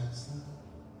them a chance now.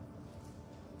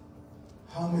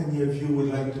 How many of you would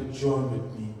like to join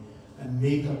with me and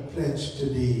make a pledge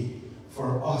today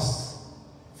for us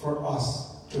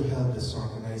to help this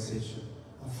organization?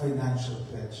 A financial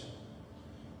pledge.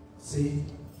 See,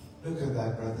 look at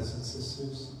that, brothers and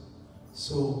sisters.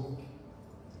 So,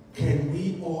 can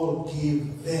we all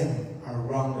give them a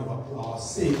round of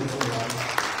applause? Say it aloud.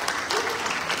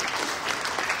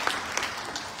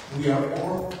 We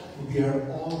are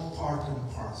all part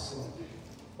and parcel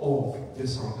of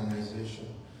this organization.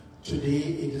 Today,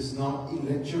 it is not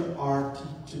lecture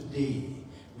RT today.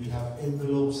 We have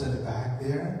envelopes at the back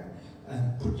there,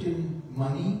 and put in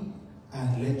money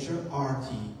and lecture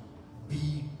RT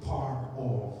be part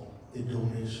of the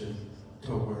donation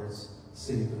towards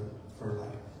Seva for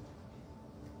Life.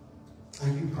 Are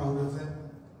you proud of them?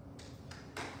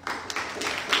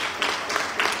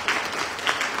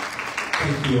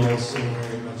 Thank you all so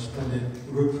very much. Pandit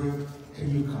Rudra, can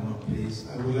you come up, please?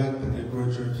 I would like Pandit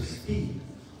Rudra to speak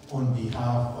on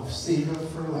behalf of Seva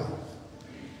for Life.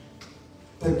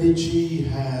 Panditji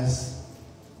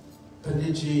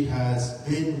has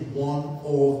been one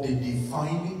of the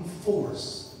defining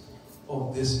force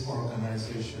of this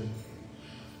organization.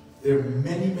 There are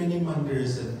many, many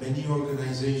mandirs and many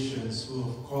organizations who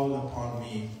have called upon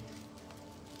me.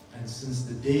 And since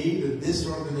the day that this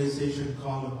organization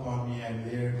called upon me, I'm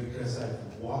there because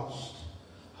I've watched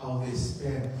how they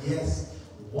spend, yes,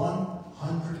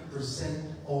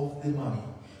 100% of the money.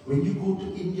 When you go to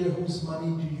India, whose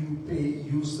money do you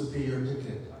use to pay your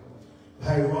ticket?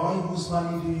 Roy, whose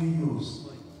money do you use?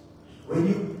 When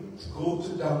you go to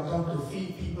downtown to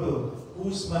feed people,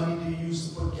 whose money do you use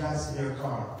to put gas in your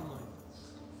car?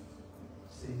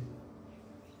 See?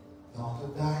 Not a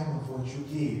dime of what you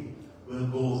gave will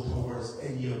go towards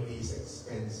any of these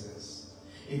expenses.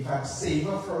 In fact,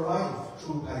 Seva for Life,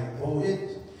 through my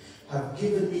poet, have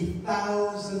given me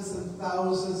thousands and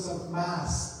thousands of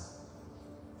masks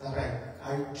that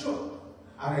I took.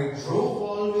 And I drove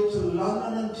all the way to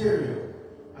London, Ontario,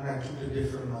 and I took the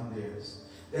different mandirs.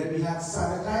 Then we had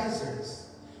sanitizers,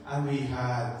 and we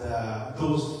had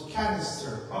those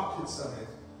canister buckets of it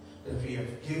that we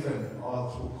have given all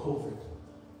through COVID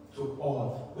to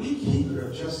all. We could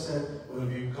have just said, well,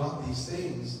 we've got these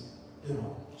things,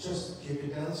 just give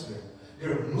it elsewhere.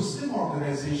 There are Muslim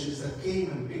organizations that came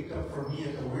and picked up from me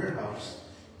at the warehouse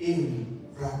in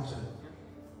Brampton.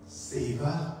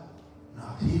 Seva,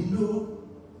 not Hindu,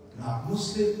 not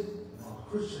Muslim, not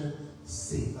Christian,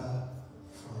 Seva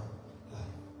for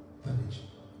Life. Panditji.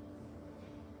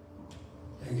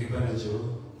 Thank you,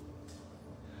 Panditji.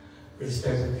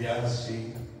 Respected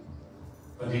Vyasji,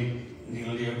 Pandit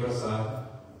Neelya Persad,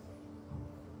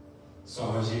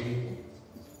 Swamiji,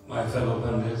 my fellow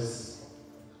Pandits,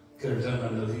 Kirtan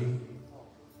Mandali,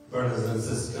 brothers and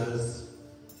sisters.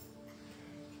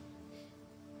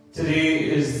 Today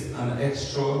is an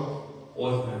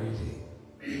extraordinary day.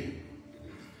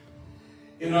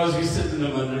 As we sit in the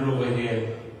mandir over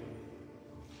here,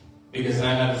 because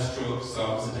I had a stroke, so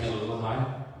I'm sitting a little high.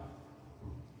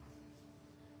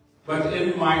 But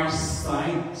in my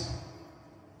sight,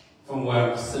 from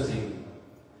where I'm sitting,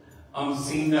 I'm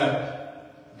seeing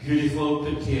that beautiful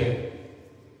picture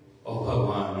of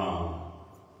Bhagwan Ram.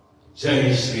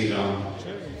 Jai Shri Ram.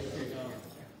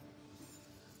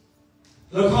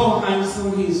 Look how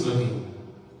handsome he's looking.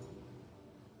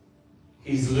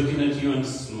 He's looking at you and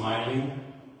smiling.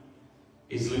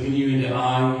 He's looking you in the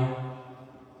eye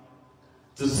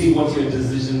to see what your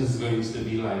decision is going to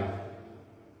be like.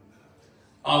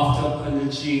 After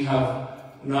Panditji have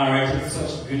narrated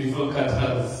such beautiful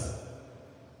kathas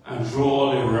and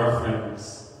draw the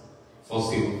reference for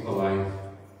Seva for Life.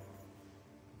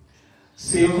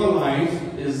 Seva for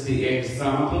Life is the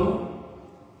example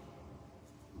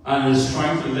and is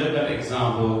trying to live that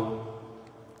example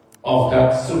of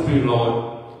that Supreme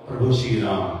Lord Prabhu Shri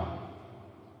Ram.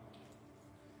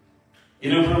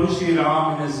 You know, Prabhu Shri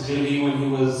Ram in his journey when he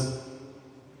was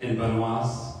in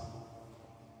Banwas,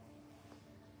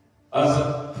 as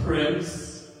a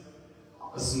prince,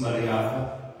 as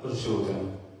Maryada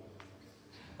Purushottam,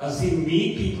 as he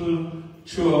meet people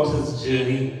throughout his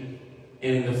journey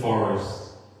in the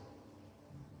forest,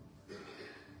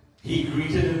 he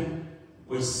greeted him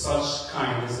with such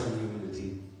kindness and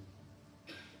humility.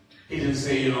 He didn't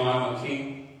say, you know, I'm a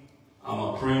king, I'm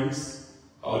a prince,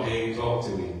 how dare you talk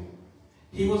to me?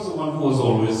 He was the one who was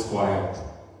always quiet.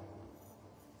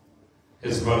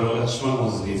 His brother Lakshman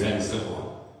was the defensive one.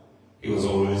 He was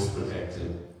always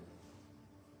protected.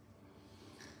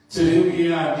 Today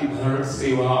we are at the Bharat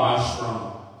Seva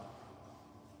Ashram,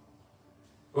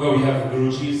 where we have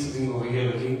Guruji sitting over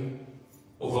here looking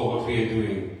over what we are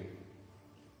doing.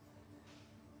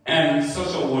 And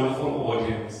such a wonderful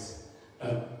audience.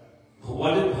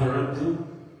 What did Bharat do?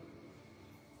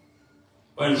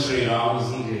 When Sri Ram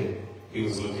wasn't there, he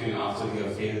was looking after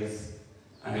the affairs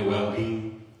and the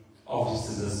well-being of the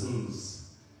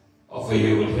citizens of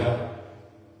Ayodhya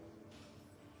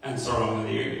and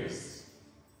surrounding areas.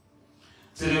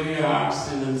 Today we are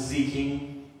asking and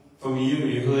seeking from you.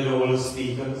 You heard all the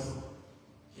speakers.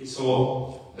 You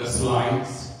saw the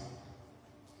slides.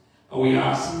 And we are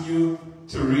asking you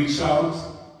to reach out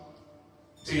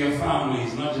to your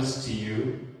families, not just to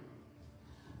you.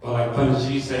 But like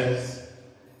Panditji says,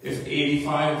 if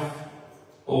 85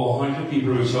 or 100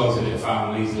 people reach out to their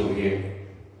families over here,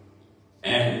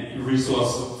 and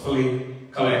resourcefully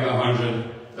collect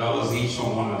 $100 each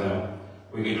from one of them,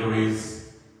 we get to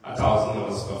raise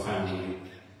 $1,000 per family,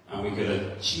 and we could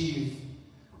achieve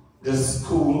this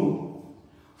school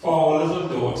for our little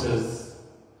daughters,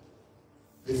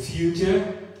 the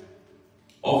future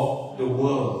of the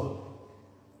world.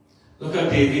 Look at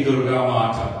Devi Durga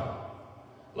Mata.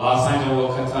 Last night our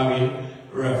Katha made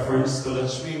reference to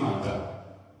Lakshmi Mata.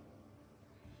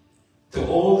 To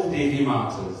all the Devi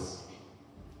Matas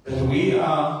that we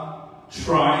are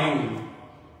trying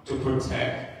to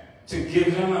protect, to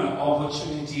give them an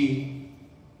opportunity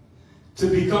to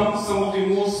become some of the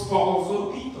most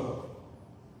powerful people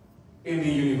in the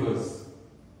universe.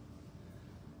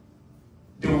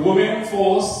 The women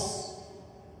force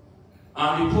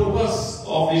and the purpose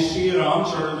of the Sri Ram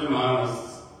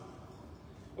Charitamanas,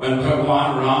 when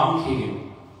Bhagwan Ram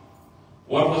came,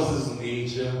 what was his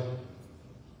major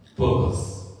purpose?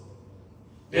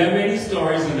 There are many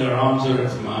stories in the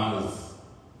Ramcharitamanas,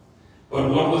 but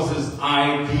what was his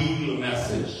ideal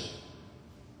message?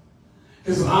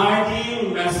 His ideal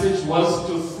message was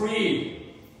to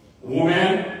free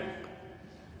women,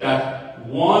 that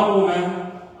one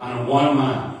woman and one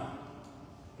man,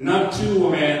 not 2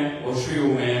 women or 3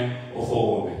 women or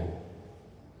 4 women.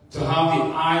 To have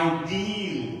the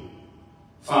ideal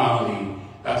family.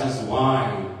 That is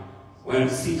why when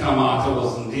Sita Mata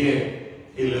wasn't there,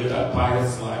 he lived that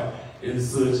pious life in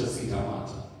search of Sita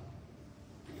Mata.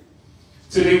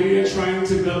 Today we are trying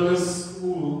to build this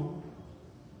school,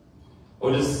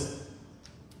 or this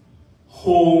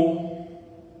home,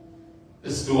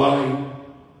 this dwelling,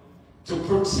 to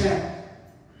protect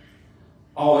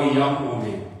our young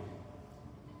women,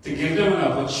 to give them an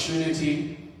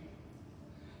opportunity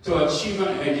to achieve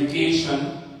an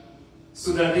education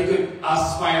so that they could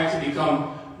aspire to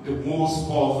become the most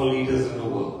powerful leaders in the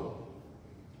world.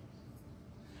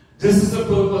 This is the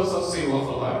purpose of Seva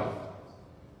for Life.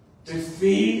 To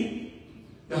feed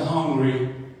the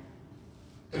hungry,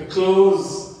 to clothe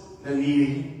the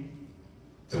needy,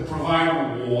 to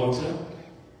provide water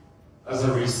as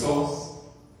a resource,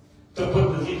 to put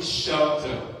little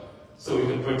shelter so we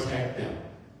can protect them,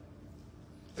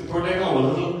 to protect our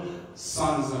little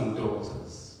sons and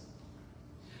daughters.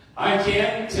 I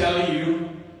can't tell you,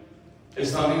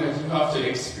 it's something that you have to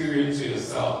experience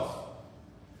yourself,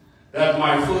 that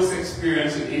my first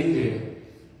experience in India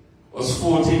was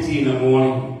 4:30 in the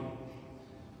morning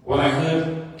when I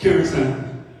heard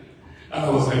Kirtan, and I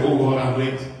was like, oh God, I'm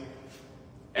late.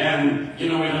 And you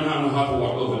know, we don't have no hot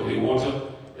water over there. The water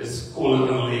is colder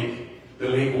than the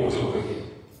lake water over here.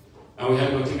 And we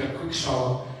had to go take a quick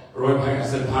shower. Roy Pike, I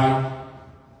said, hi,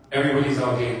 everybody's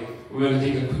out there. We're going to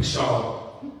take a quick shower.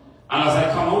 And as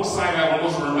I come outside, I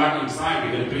almost run back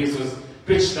inside because the place was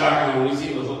pitch dark and I only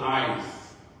see little eyes.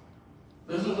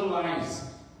 Those little eyes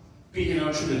peeking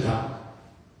out through the dark.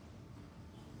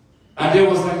 And there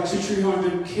was like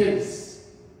 200-300 kids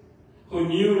who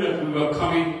knew that we were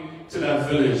coming to that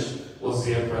village was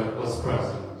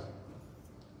present.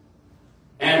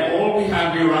 And all we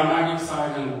had, we ran back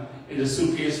inside, and in the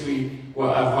suitcase we were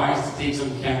advised to take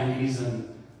some candies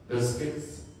and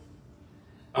biscuits.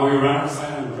 And we ran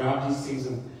inside and grabbed these things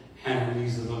and handed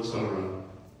these little children.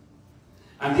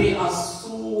 And they are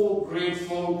so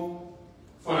grateful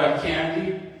for that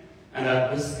candy and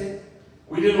that biscuit.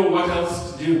 We didn't know what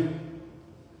else to do.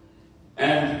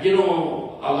 And you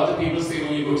know, a lot of people say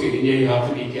when you go to India, you have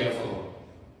to be careful.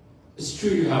 It's true,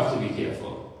 you have to be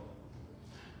careful.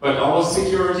 But our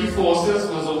security forces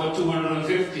was over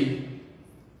 250.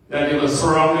 That they were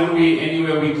surrounding me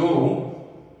anywhere we go.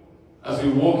 As we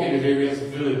walk in the various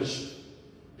village,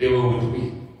 they were with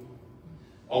me.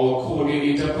 Our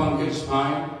coordinator, Pankaj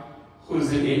Pai, who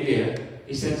is in India,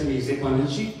 he said to me, he said,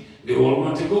 Panditji, they all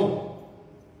want to go.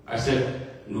 I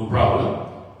said, no problem.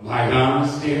 Bhairam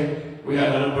is there. We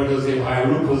had other brothers there.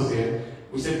 Bhairup was there.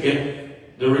 We said,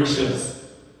 get the rickshaws.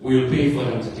 We'll pay for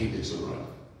them to take the children.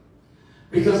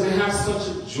 Because they have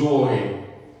such a joy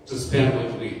to spend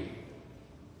with me.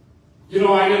 You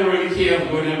know, I didn't really care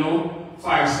if going to no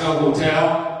 5-star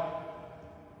hotel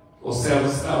or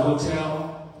 7-star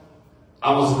hotel.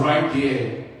 I was right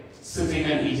there, sitting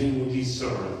and eating with these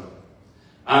children.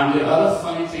 And the other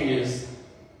funny thing is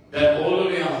that although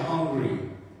they are hungry,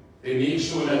 they make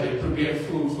sure that they prepare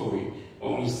food for me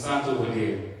when we sat over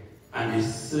there and they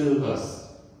serve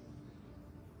us.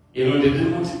 You know, they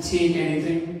didn't want to take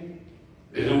anything.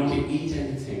 They don't want to eat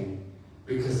anything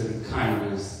because of the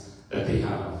kindness that they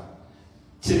have.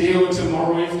 Today or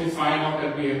tomorrow, if they find out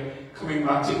that we are coming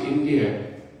back to India,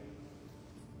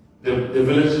 the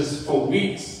villages for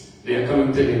weeks, they are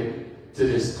coming to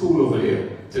the school over there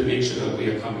to make sure that we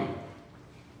are coming.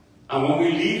 And when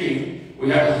we're leaving, we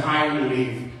have to hide and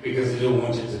leave because they don't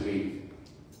want you to leave.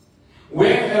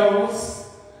 Where else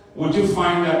would you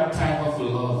find that type of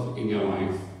love in your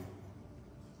life?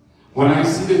 When I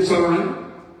see the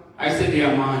children, I say they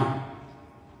are mine.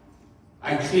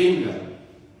 I claim them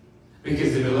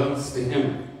because it belongs to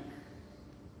Him.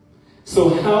 So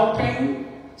helping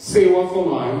Seva for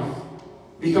Life,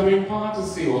 becoming part of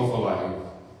Seva for Life,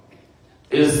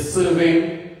 is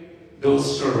serving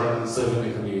those children and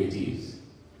serving the communities.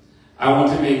 I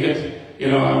want to make it,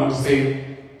 you know, I want to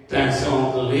say thanks to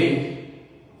Uncle Lee.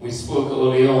 We spoke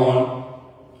earlier on,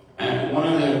 and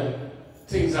one of the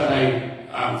things that I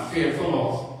am fearful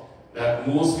of, that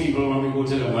most people, when we go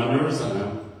to the mandirs and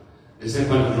them, they say,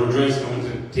 but Rudra is going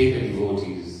to take the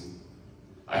devotees.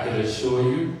 I can assure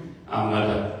you, I'm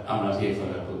not here for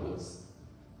that purpose.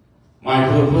 My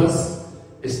purpose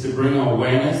is to bring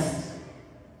awareness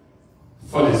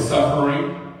for the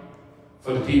suffering,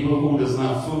 for the people who does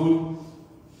not have food.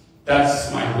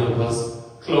 That's my purpose.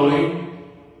 Clothing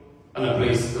and a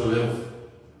place to live.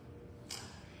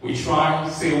 We try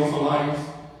Seva for Life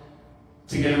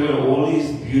together with all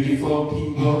these beautiful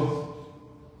people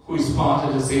who is part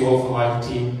of the Seva for Life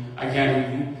team. I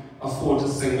can't even afford to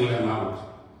single them out.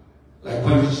 Like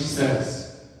Panditji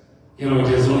says, you know,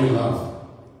 there's only love.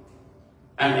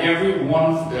 And every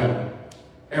one of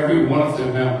the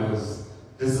members,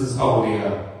 this is how they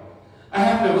are. I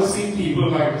have never seen people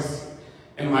like this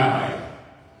in my life.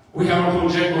 We have a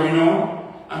project going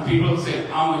on, and people say,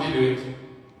 I'm going to do it.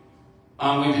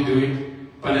 I'm going to do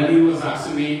it. Panani was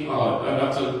asking me,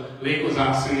 Dr. Lake was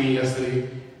asking me yesterday,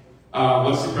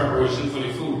 what's the preparation for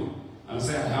the food? And I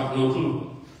said, I have no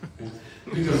clue.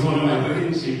 Because one of my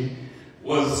Bahinchi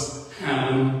was,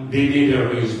 they made the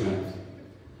arrangement.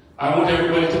 I want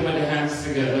everybody to put their hands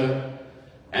together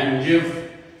and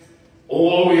give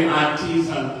all the aunties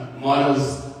and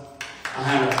mothers a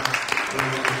hand.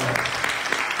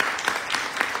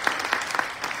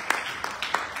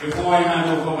 Before I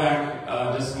hand over back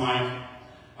this mic,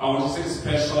 I want to say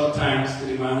special thanks to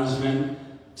the management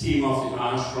team of the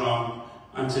ashram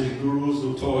and to the gurus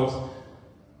who taught,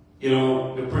 you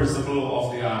know, the principle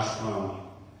of the ashram.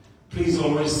 Please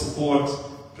always support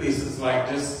places like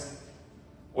this.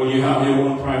 When you have your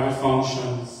own private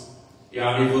functions, your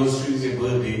anniversaries, your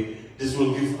birthday, this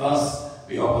will give us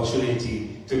the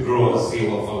opportunity to grow a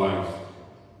Seva for Life.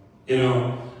 You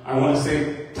know, I want to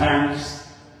say thanks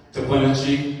to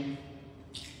Panditji.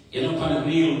 You know, Pandit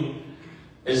Neil,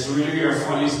 it's really a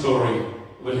funny story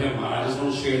with him, and I just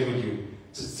want to share it with you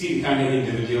to see the kind of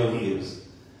individual he is.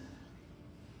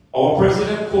 Our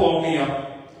president called me up,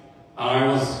 and I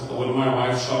was with my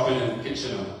wife shopping in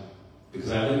Kitchener, because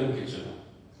I live in Kitchener.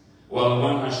 Well,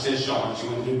 when I stayed shopping, she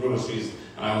went to do groceries,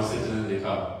 and I was sitting in the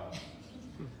car.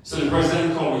 So the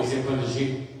president called me and said,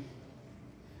 Panditji,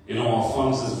 you know, our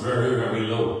funds is very, very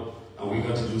low, and we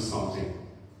got to do something.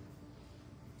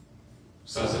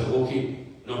 So I said, okay,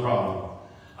 no problem.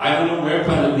 I don't know where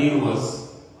Pandit Neil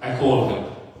was. I called him.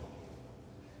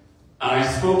 And I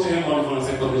spoke to him on the phone and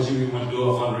said, Panditji, we want to do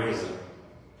a fundraiser.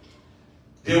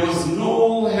 There was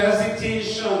no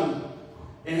hesitation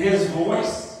in his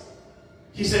voice.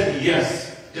 He said,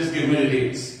 yes, just give me the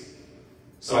dates.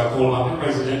 So I called up the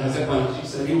president. I said, Panditji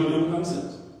said he will do the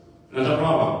concert. Not a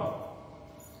problem.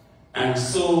 And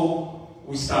so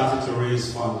we started to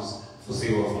raise funds for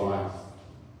Seva for Life.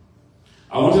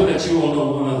 I want to let you all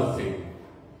know one other thing.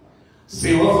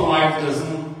 Seva for Life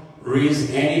doesn't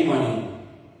raise any money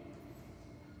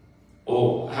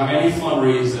or have any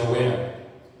fundraiser where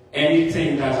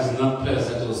anything that is not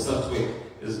pleasant or Satwic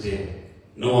is there.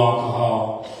 No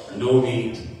alcohol, no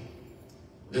meat.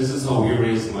 This is how we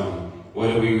raise money.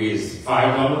 Whether we raise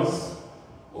 $5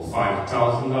 or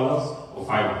 $5,000 or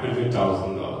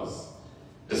 $500,000.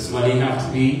 This money has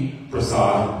to be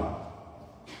Persad.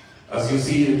 As you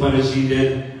see, Panditji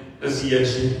did this year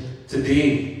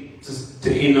today to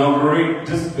inaugurate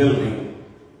this building.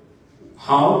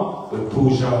 How? With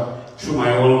puja, through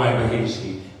all my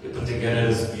Bahinshi, we put together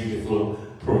this beautiful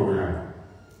program.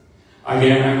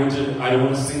 Again, I don't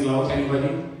want to single out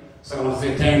anybody, so I want to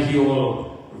say thank you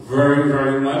all very,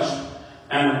 very much.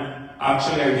 And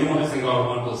actually, I do want to single out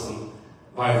one person,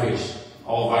 Vice,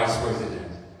 our Vice President.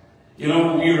 You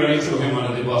know, we really threw him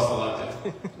under the bus a lot,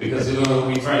 because, you know,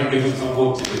 we try to give him some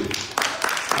work to do.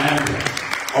 And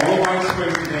our Vice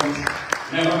President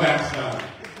never backs down.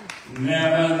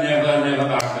 Never, never, never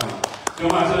backs down. No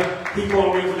matter, he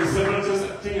called me for the separatist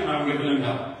thing and I'm giving him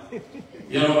help.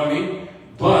 You know what I mean?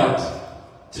 But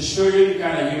to show you the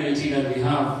kind of unity that we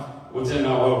have within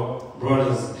our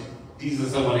brothers, these are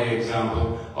some of the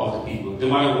examples of the people. No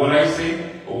matter what I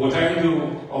say, or what I do,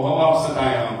 or how upset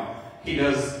I am, he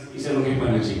said, okay,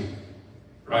 Panditji.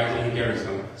 Right? And he carries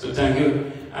on. So thank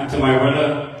you. And to my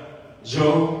brother,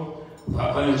 Joe,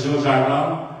 Pandit Joe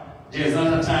Jaglam, there's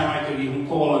not a time I could even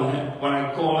call on him. When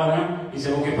I call on him, he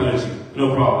said, okay, Panditji,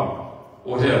 no problem.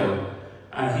 Whatever.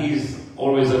 And he's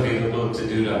always available to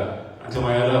do that. And to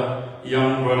my other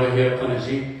young brother here,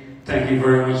 Panditji, thank you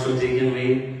very much for taking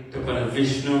me. To Pandit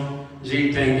Vishnu,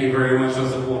 Ji, thank you very much for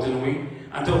supporting me.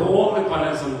 And to all the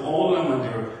Pandits and all the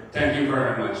Mandir, thank you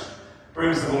very much.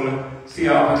 Praise the Lord. Thank you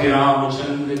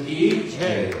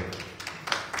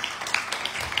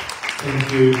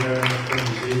very much,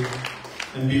 Panditji.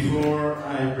 And before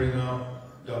I bring up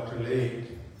Dr.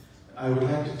 Lake, I would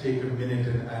like to take a minute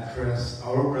and address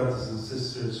our brothers and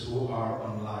sisters who are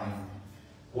online,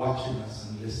 watching us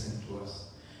and listening to us.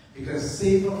 Because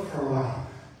Seva for Life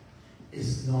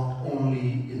is not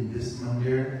only in this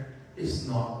mandir, it's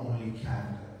not only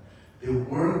Canada. The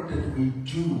work that we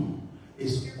do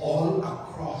is all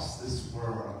across this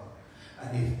world.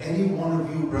 And if any one of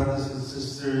you brothers and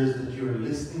sisters that you're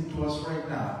listening to us right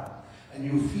now, and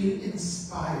you feel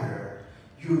inspired,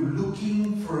 you're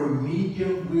looking for a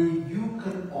medium where you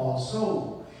can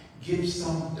also give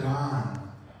some daan,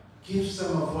 give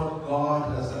some of what God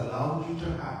has allowed you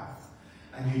to have,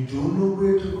 and you don't know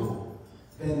where to go,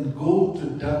 then go to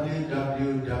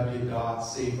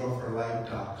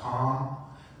www.sevaforlife.com,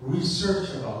 research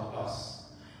about us,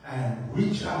 and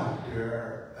reach out.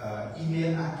 There are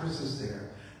email addresses there.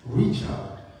 Reach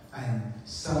out, and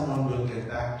someone will get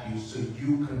back to you so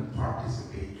you can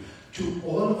participate. To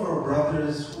all of our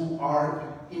brothers who are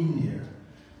in there,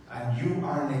 and you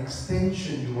are an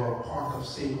extension, you are a part of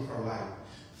Seva for Life,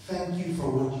 thank you for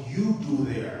what you do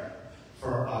there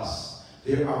for us.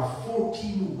 There are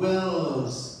 14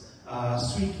 wells,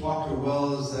 sweet water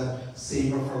wells that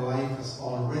Seva for Life has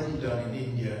already done in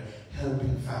India,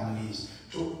 helping families.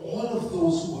 To all of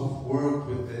those who have worked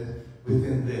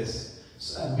within this,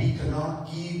 and we cannot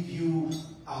give you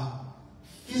a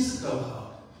physical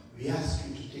hug. We ask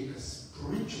you to take a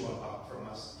spiritual hug from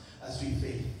us as we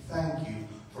say thank you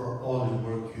for all the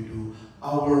work you do.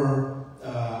 Our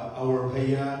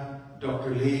Bhaiya,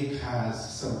 Dr. Lake,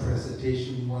 has some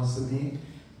presentation he wants to make.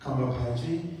 Come up,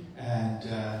 Haji, and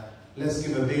let's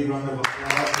give a big round of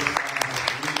applause.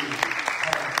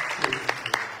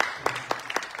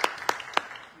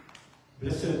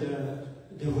 Blessed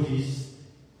devotees,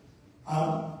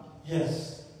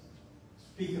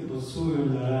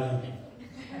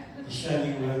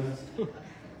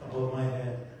 above my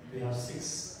head. We have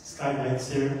 6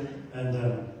 skylights here. And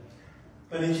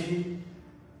Paniji,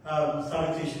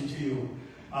 salutation to you.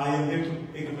 I am here to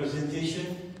make a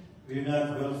presentation. We're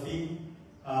not wealthy,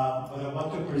 but I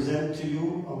want to present to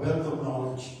you a wealth of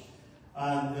knowledge.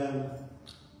 And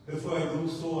before I do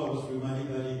so, I was reminded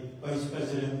by the Vice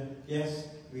President, yes,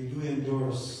 we do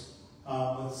endorse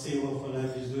what Seva for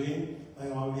Life is doing. I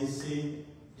always say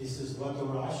this is what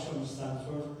our ashram stands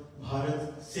for,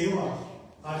 Bharat Seva.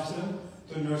 Ashram,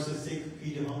 to nurse the sick,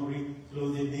 feed the hungry,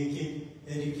 clothe the naked,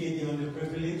 educate the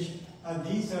underprivileged. And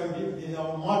these are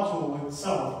our motto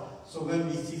itself. So when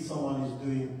we see someone is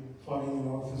following in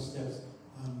our footsteps,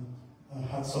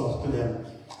 hats off to them.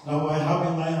 Now I have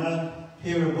in my hand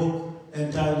here a book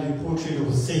entitled The Portrait of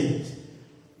a Saint.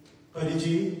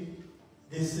 Padiji,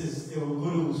 this is our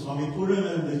Guru, Swami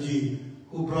Puranandaji,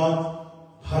 who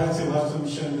brought Bharat Sevashram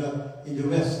Sangha in the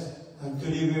West. And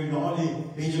today we're in all the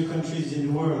major countries in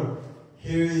the world.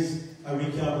 Here is a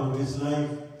recap of his life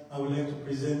I would like to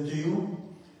present to you.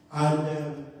 And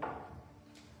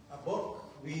a book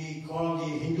we call the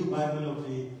Hindu Bible of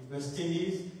the West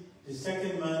Indies. The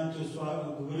second man to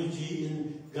Swami Guruji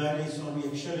in Gandhi Swami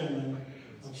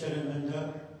Aksharananda,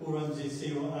 who runs the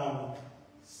Seva,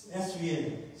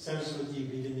 SVN, Saraswati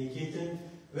Vidyaniketan.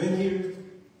 When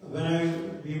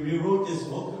we rewrote this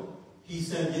book, he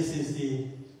said this is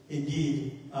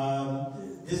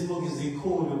this book is the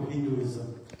code of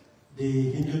Hinduism,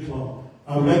 the Hindutva.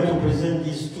 I would like to present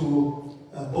these 2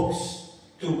 books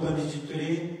to Panditji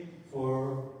today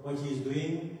for what he is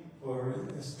doing, for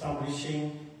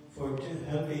establishing, for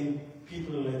helping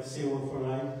people like Seva for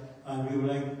Life. And we would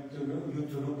like you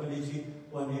to know, Panditji,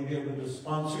 one day be able to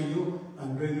sponsor you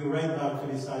and bring you right back to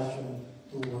this ashram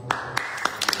to work.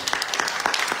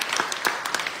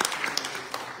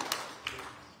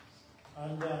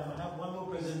 And I have one more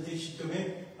presentation to make.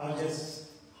 I'll just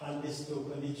hand this to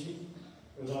Panditji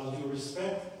with all due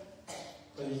respect.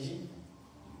 Panditji.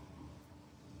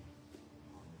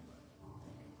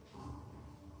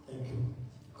 Thank you.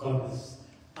 God bless.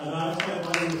 And I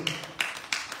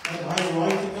invite Roy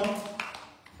to come.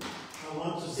 I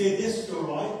want to say this to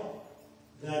Roy,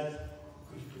 that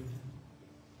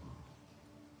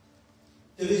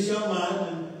to this young man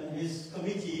and his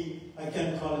committee, I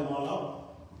can call him all up.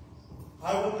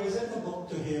 I will present a book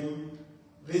to him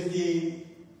with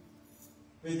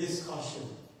this caution.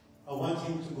 I want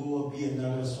him to go and be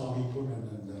another Swami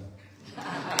Purananda.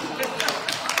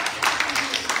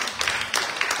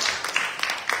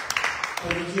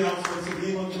 Guruji asked what's the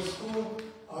name of the school.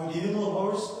 The name of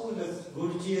our school that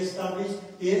Guruji established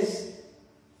is?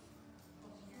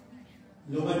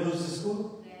 Nobody knows the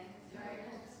school?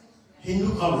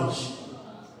 Hindu College.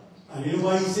 And you know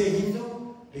why he say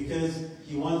Hindu? Because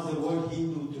he wants the word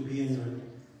Hindu to be in the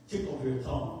tip of your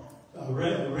tongue.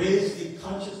 Raise the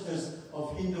consciousness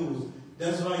of Hindus.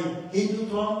 That's why Hindu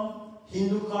tongue,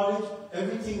 Hindu college,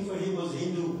 everything for him was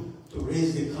Hindu, to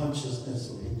raise the consciousness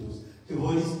of Hindus.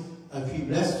 Devotees, I feel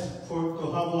blessed to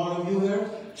have all of you here,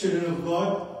 children of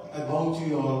God. I bow to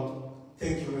you all.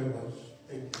 Thank you very much.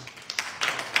 Thank you.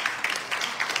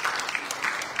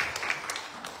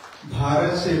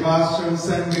 Bharat Sevashram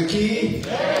Sangha ki.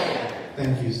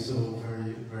 Thank you so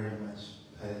very, very much,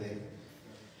 Padre.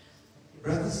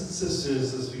 Brothers and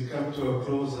sisters, as we come to a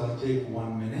close, I'll take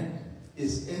 1 minute.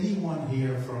 Is anyone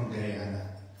here from Guyana?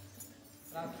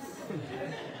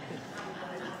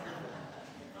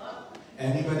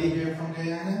 Anybody here from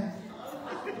Guyana?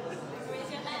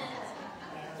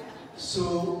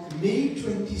 So, May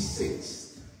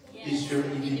 26th is your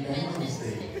Independence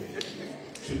Day.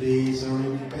 Today is our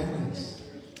independence.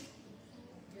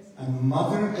 And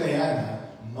Mother Guyana,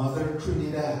 Mother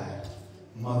Trinidad,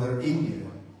 Mother India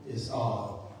is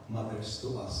all mothers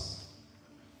to us.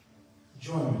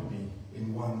 Join with me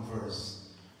in one verse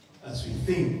as we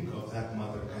think of that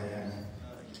Mother Guyana.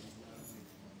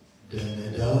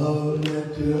 Dhan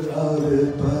daulat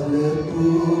aur pal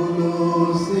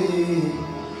phoolon se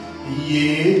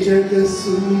ye jag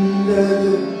sundar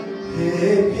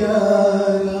hai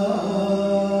pyara,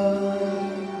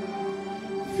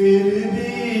 fir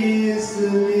bhi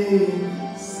isme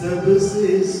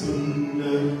sabse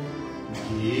sundar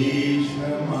देश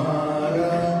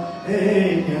हमारा है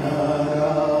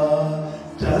न्यारा,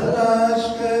 तलाश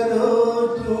करो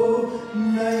तो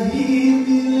नहीं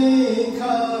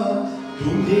मिलेगा,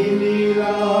 तुम्हें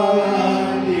निराला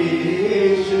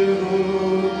देश हो।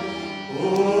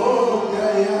 ओ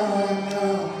गयाना,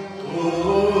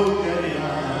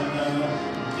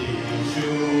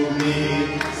 देशों में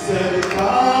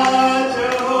सरताज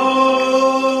हो।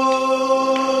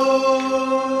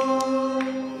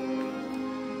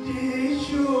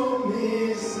 देशों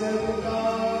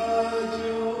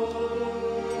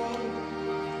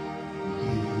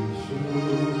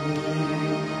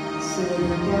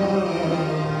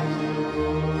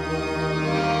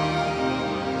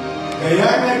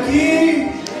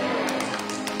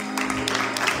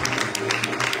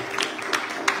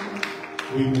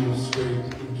we move straight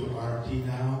into Arti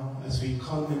now, as we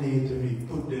culminate and we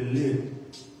put the lid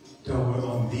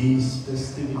on these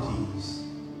festivities.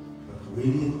 But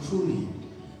really and truly,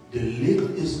 the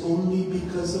lid is only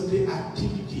because of the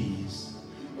activities.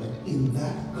 But in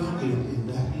that goblet, in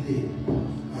that lid,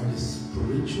 are the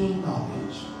spiritual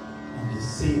knowledge and the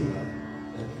Seva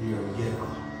that we are yet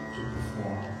to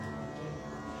perform.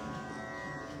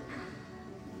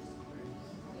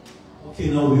 Okay,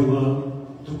 now we will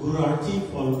do Guru Arti,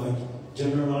 followed by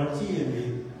General Arti, and the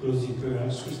closing prayer.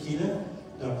 Ask Christina,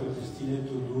 Dr. Christina,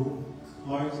 to do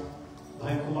Mark,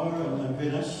 Bhai Kumar, and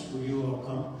Vinesh, will you all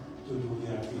come to do the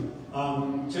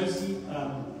Arti? Chelsea,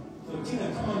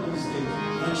 Tina, come on the stage.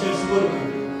 Now, Chelsea, what are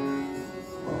you?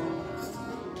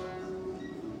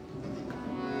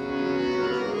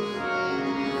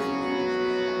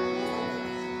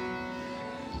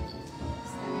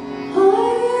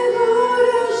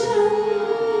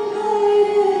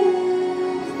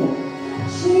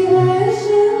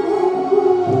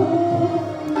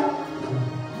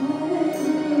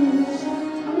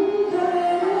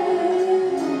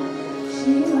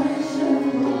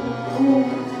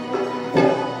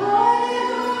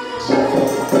 Thank you.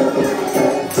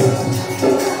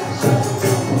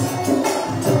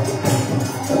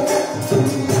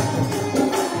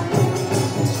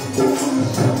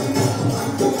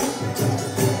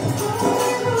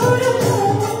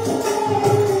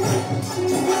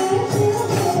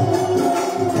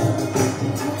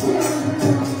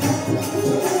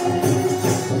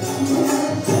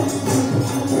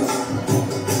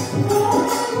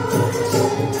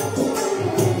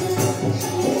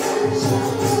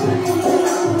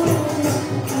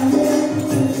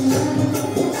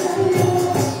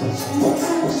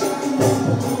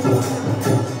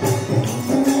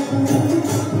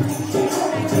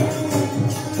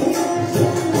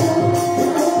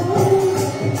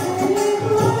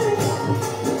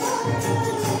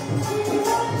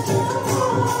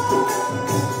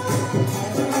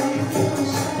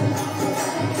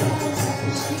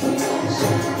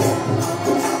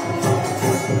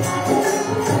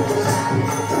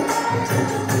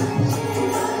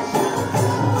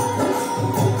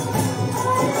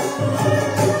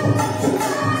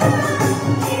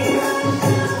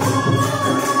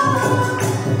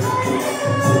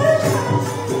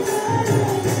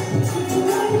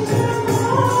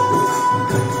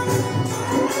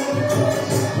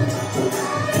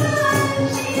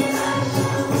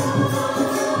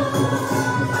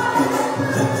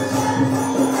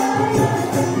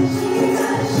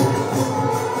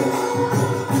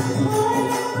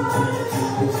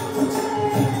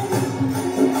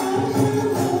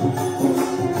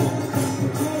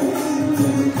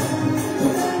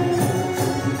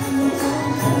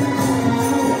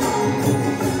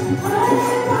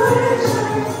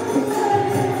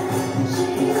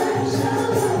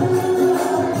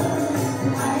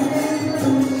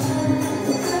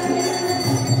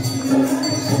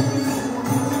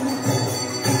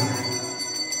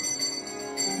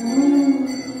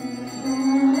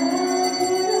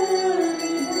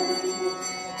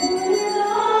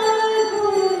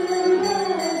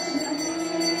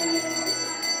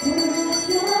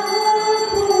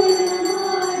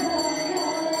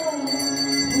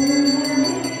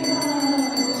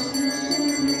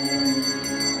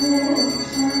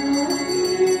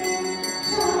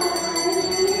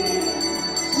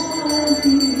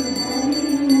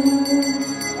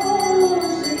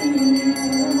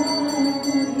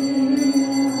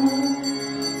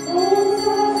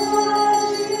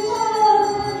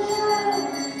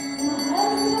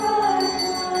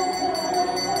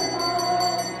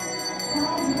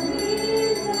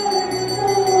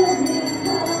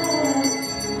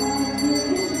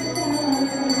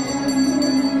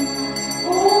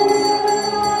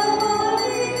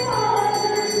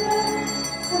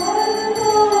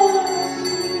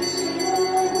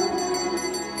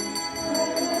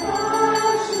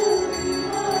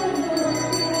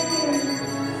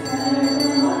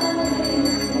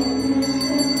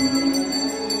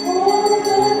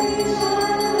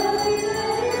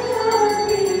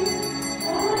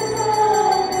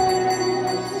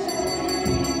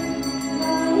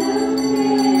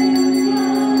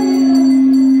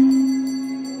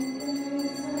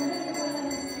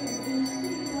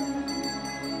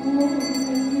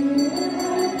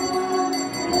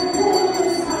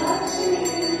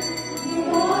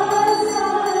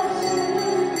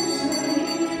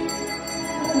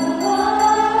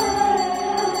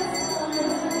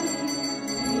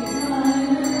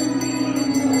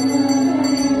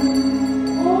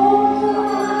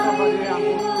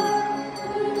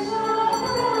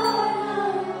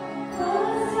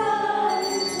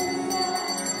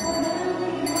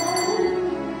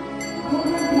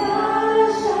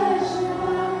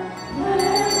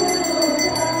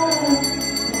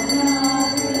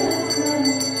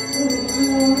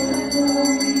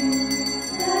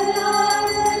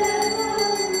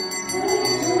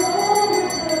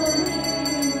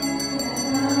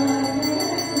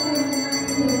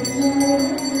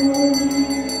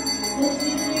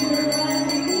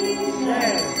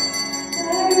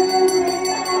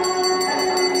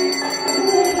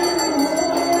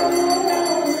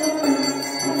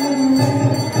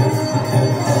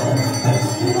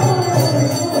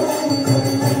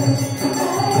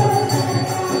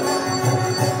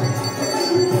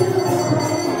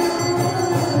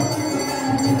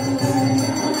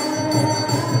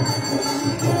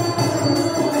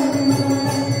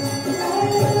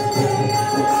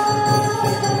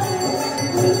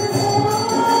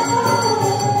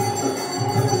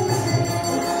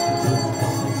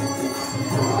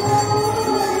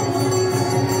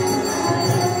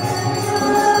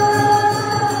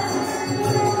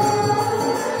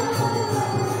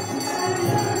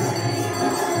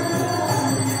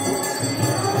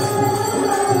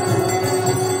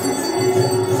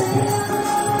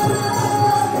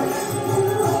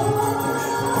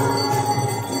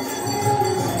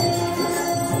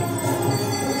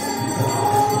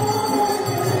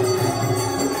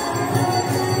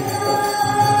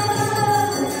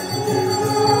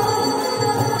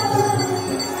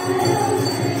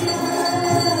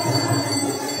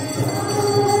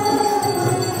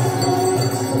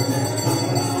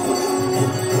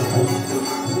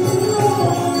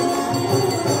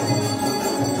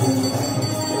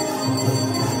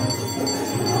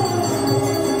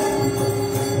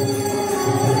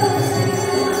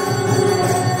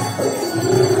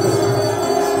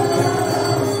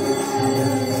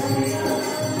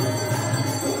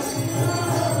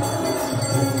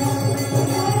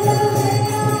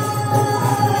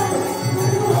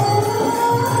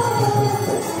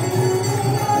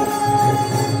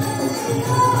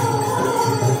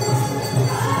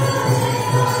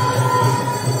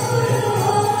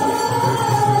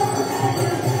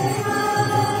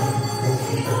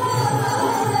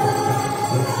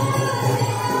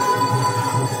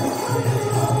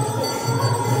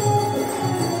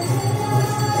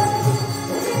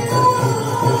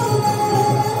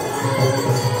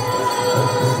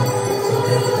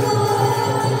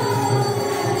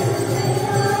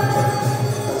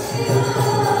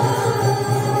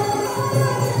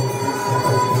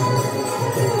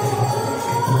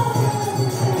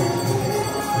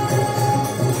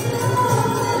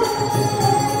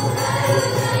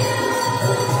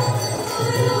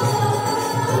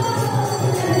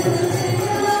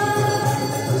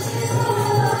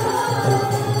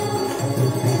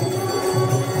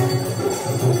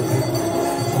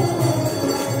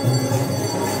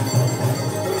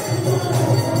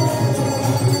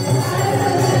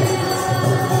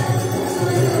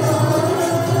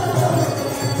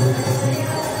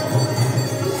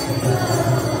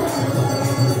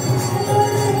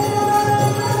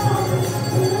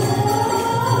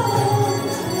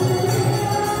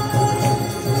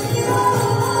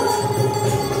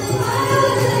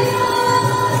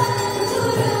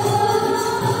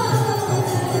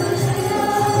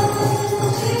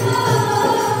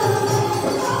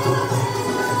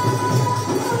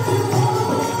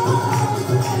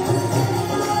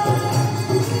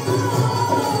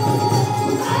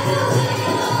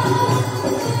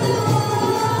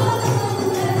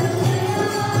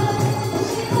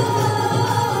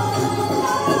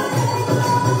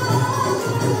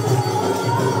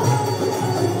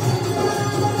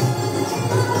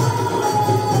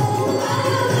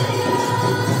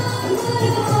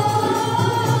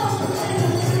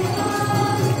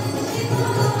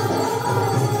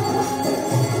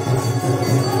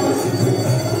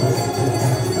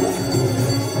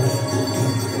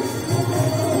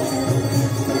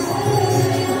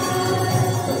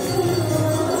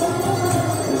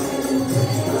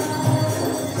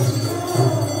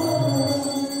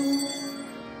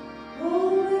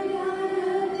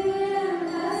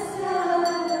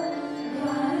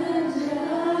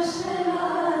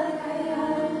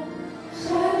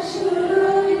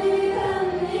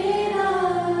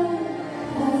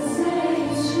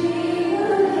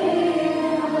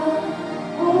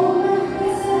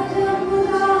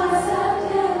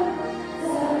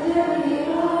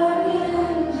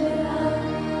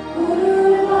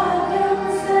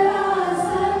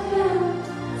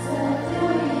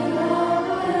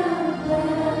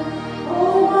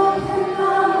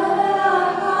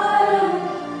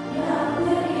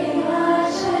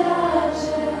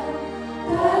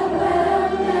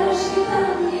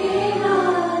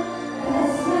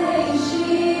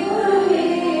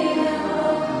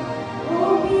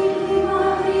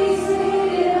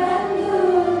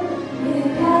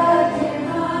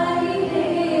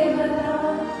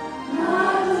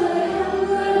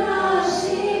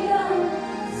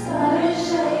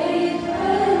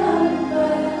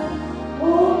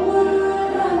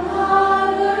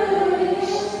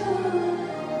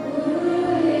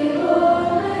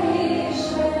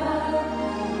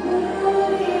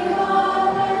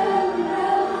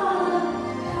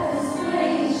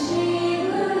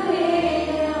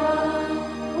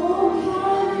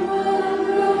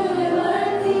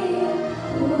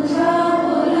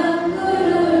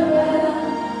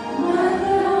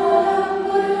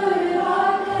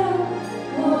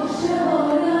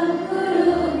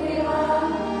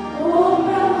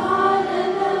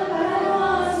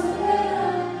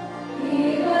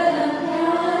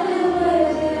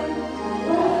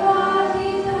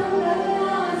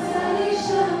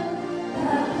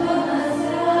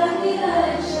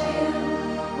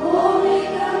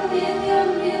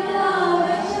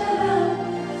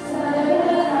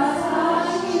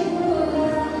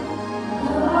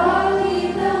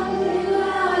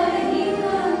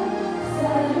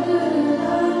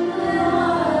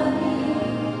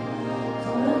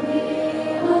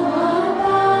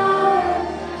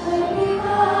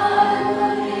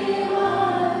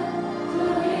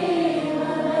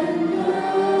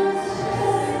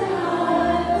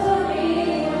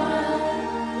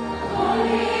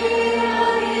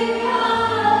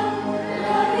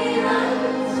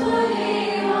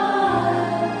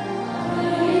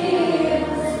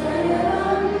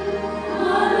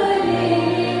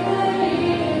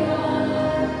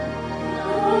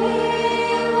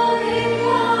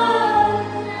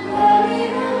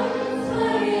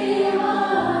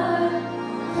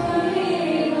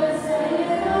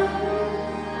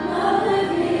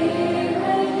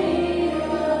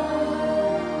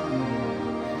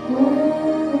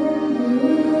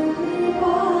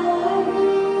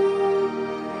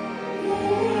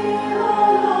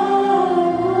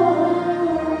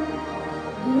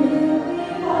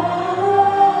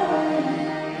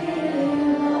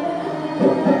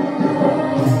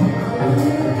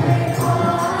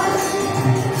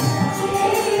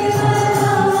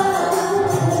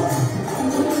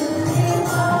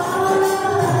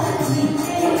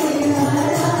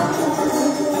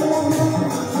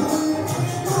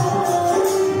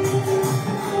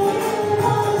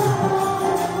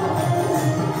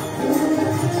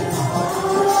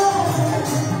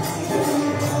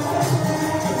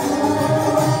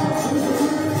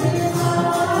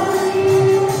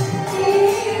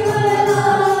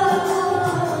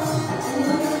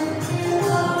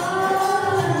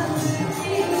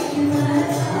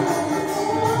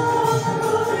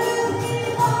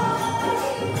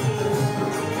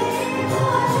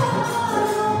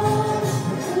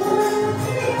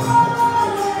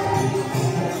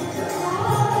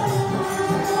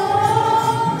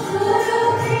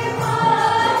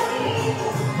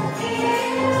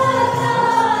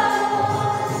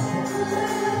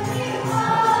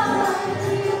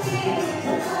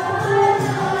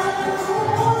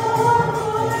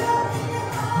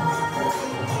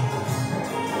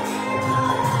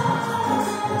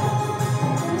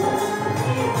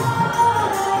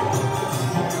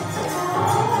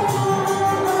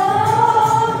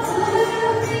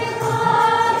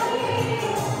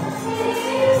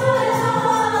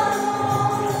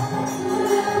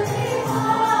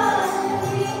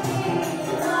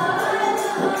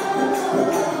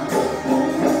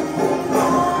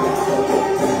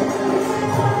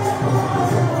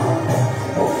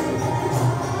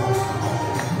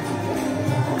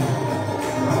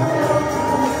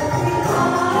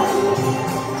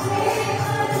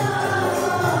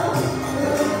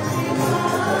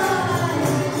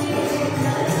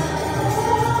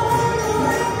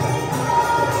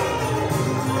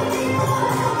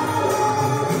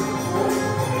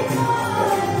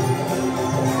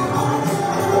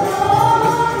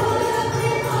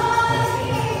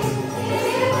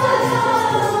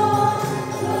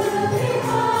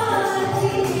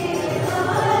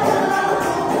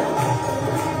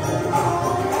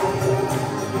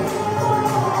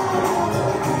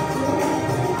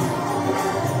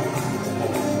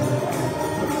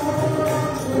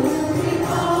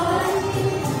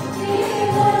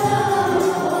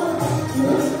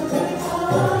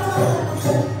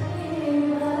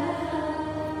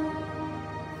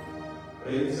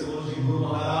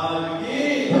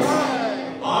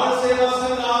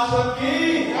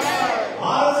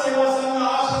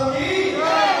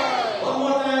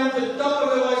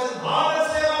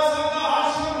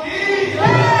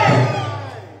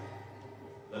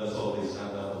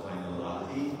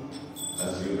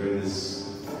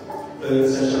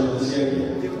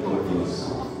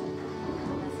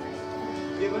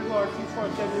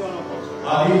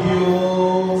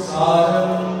 Adibyo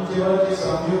sadam jivati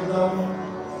samyuktam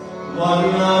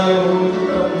vadinayo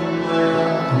ujutam maya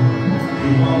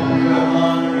imam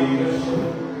brahman virasya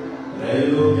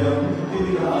Railokyam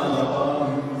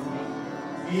Tivirapam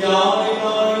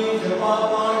Yaminani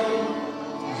Japapani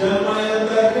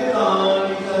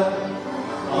Janmayantahitani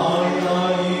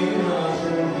Aminani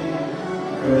Vinashanti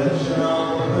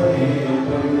Prashanapare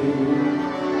Pare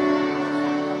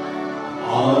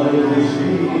Adi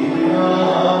Shri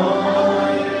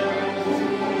Ramaya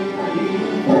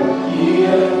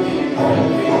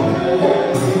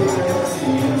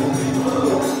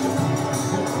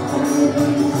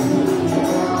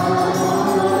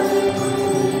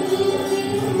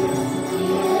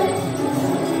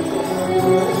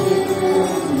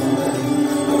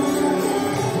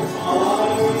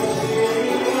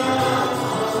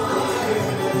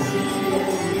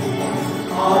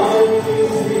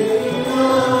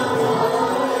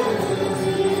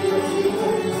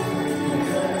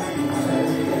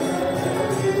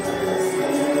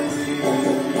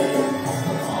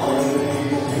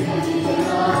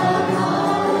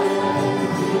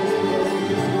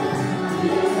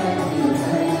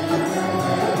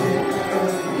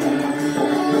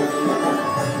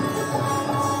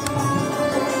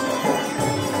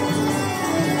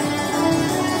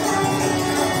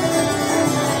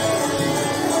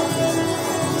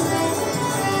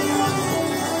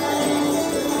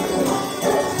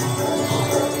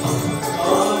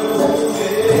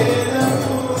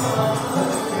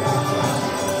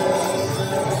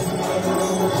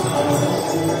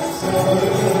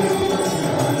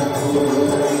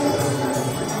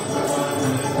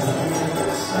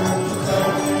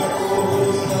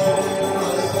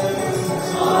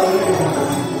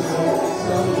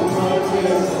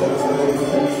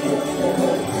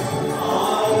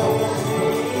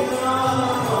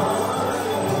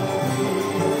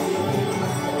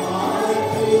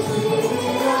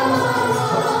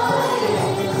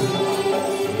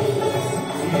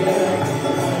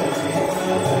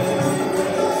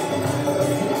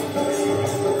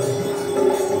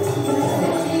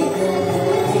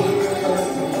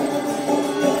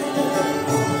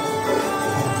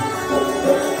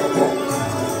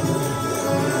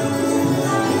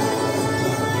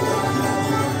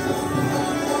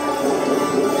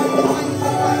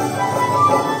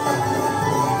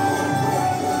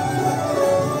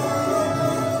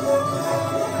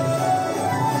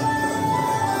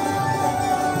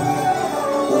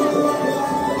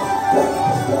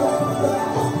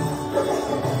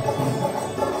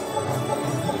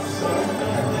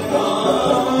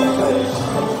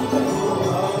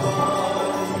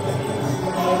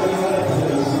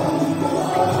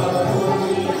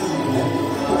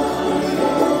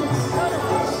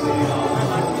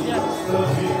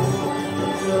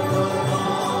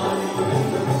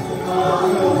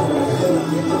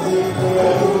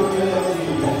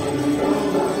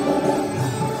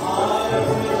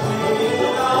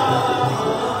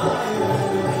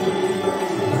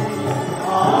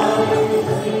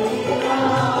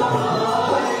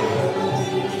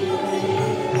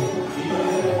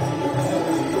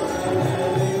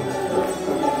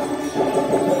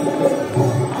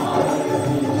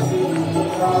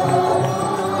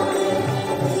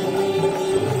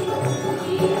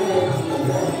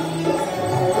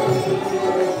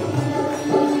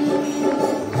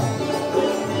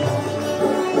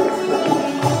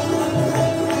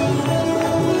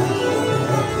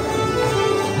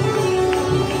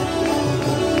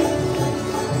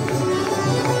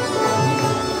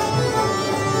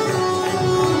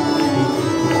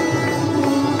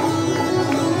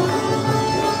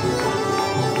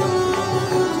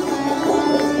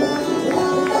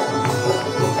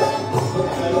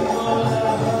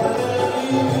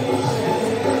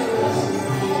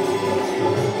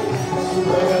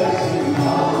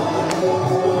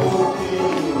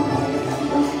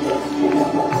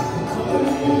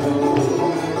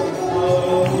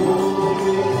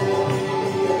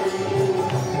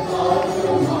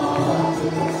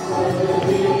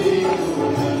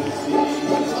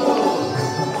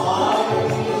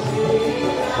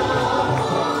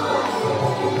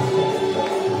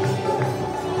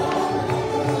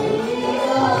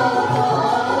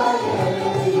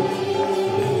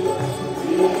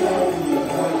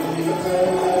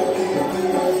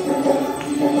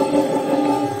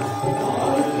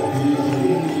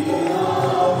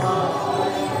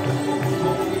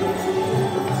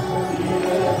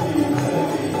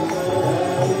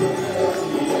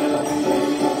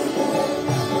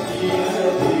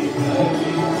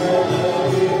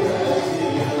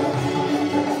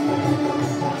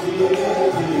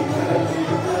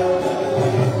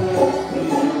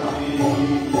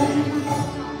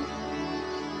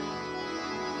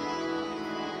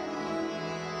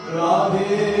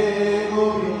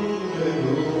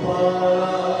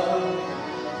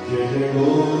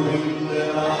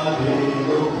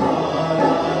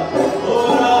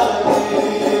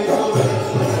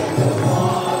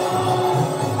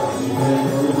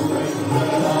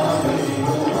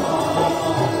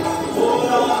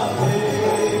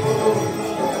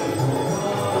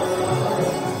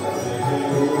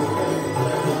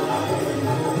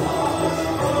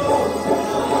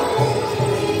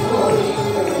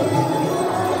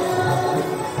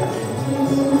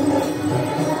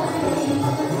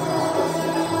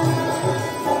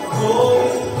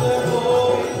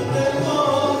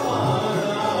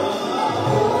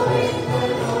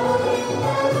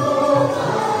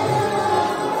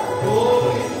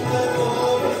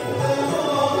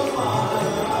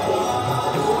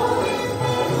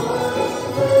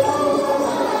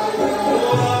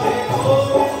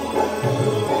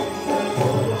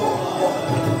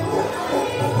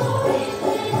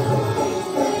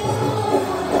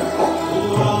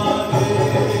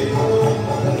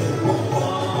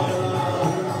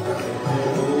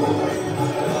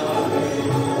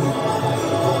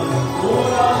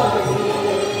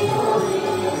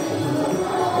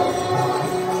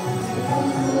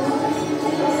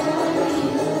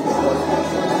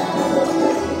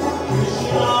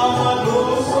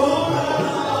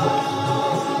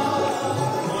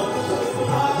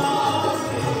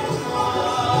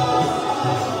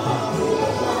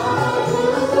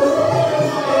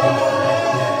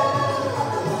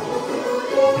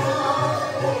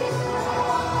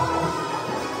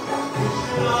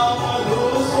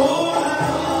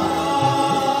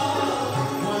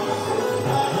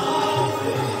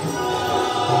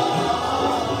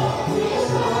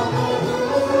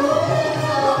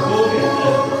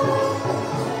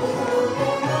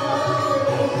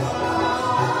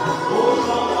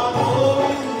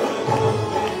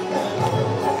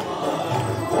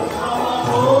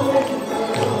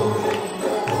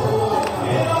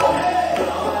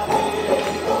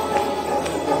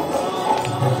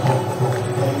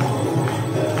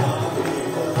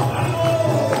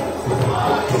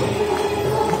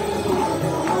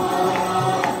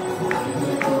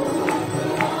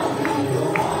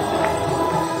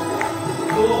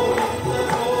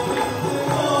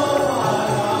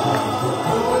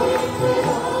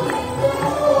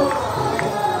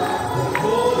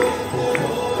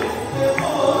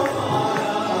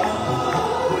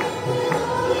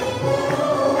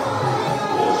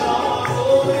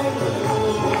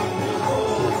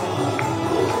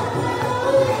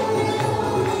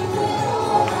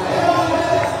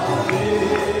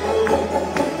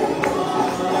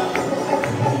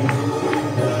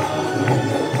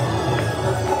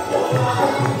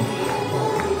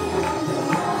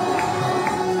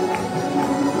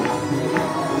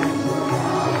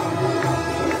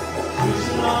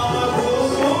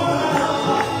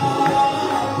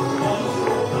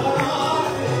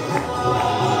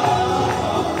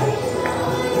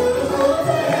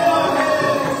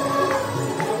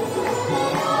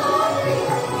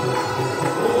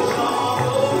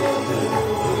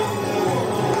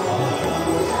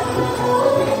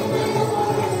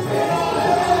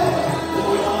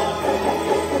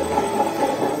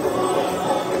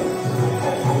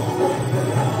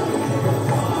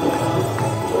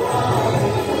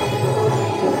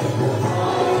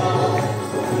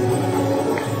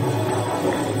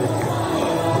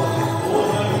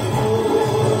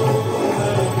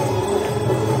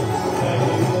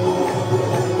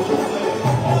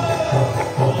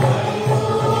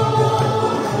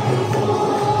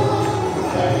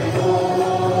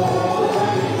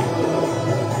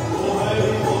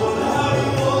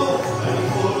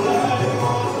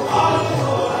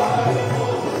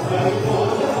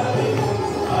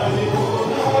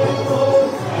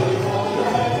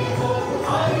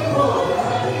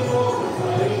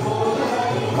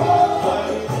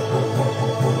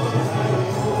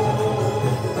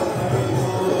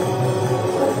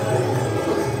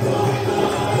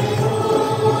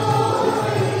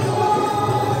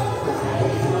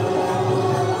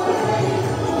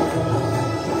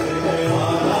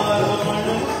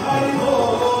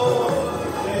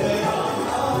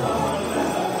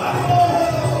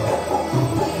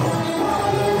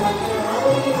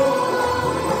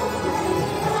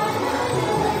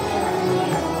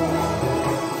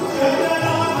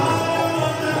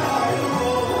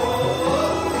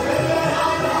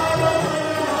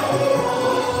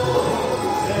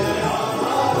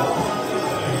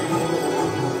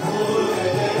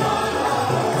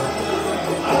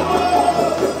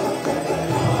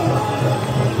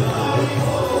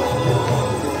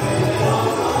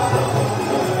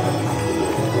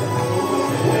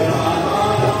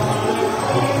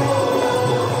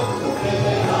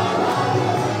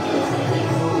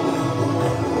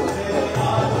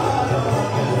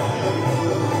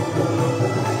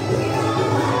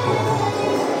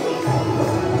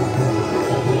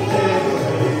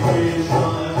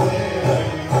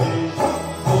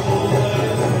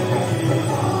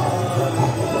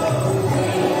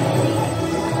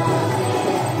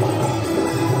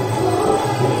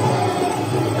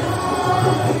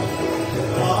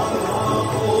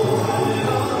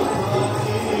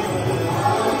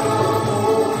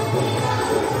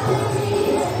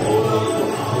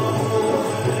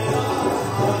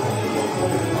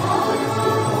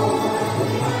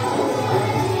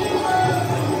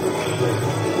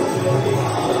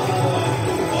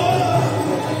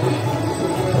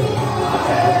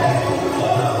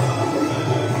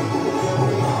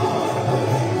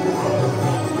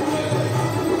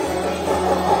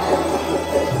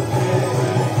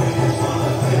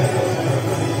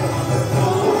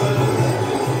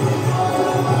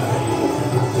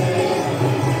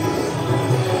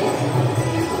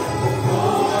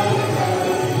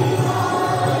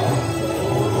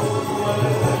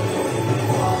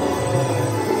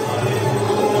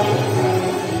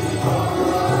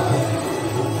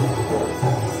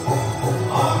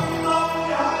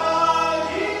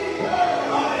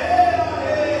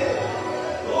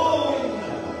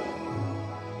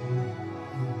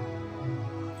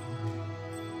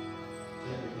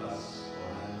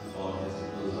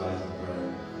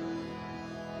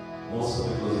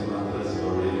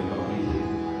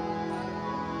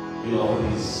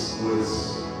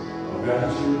words of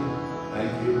gratitude,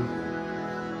 thank you,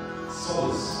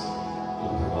 solace to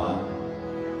Bhagavan.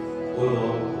 O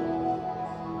Lord,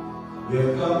 we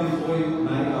have come before you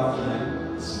night after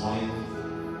night this morning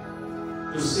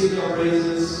to sing your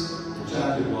praises, to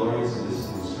chant your glories in this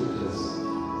scriptures.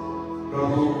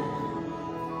 Prabhu,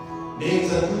 names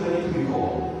are too many to be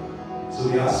called, so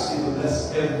we ask you to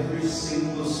bless every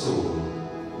single soul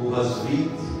who has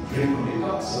drink from the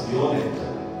cups of your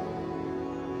nectar,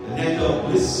 the nectar of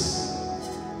bliss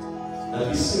that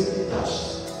we simply touched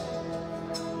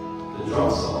the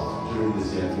drops of during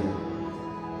this yagya.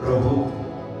 Prabhu,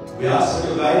 we ask that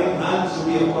your guiding hands will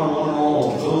be upon one and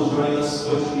all, those joining us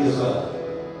virtually as well,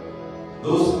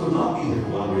 those who could not be here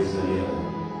for one reason or the other.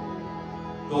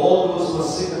 To all those who are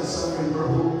sick and suffering,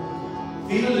 Prabhu,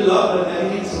 feel the love that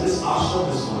emanates from this ashram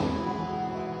this morning.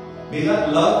 May that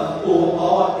love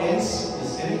overpower any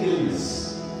sickness, any illness,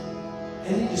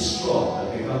 any distraught that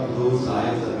may come to those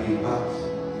lives that we impact.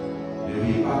 May we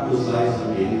impact those lives on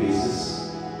a daily basis.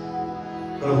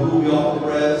 Prabhu, we offer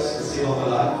prayers to save our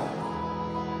life.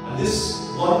 And this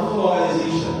wonderful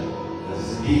organization that is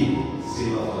indeed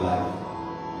Seva for Life,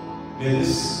 may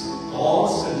this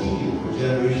cause continue for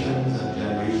generations and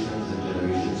generations and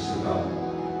generations to come.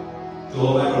 To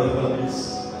all my brother brothers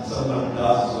and some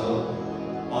Bharatas as well,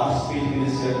 participating in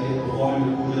this yagya, performing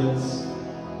the pujas,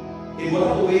 in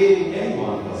whatever way any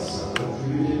one of us have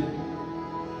contributed,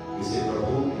 we say,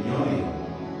 Prabhu, in your name,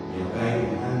 may your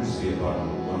guiding hands be upon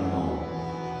one and all.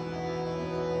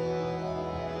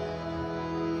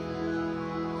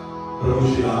 Prabhu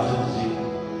Shri Rajanji,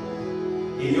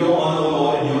 in your honor,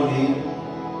 Lord, in your name,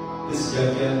 this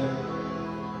yagya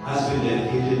has been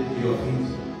dedicated to your feet.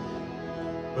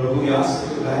 Prabhu, we ask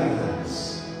that your guiding hands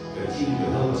continue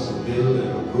to help us to build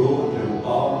and to grow, to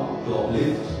empower, to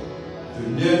uplift, to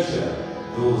nurture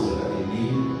those that are in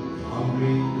need, the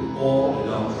hungry, the poor, the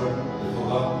downtrodden, the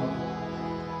forgotten.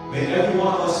 May every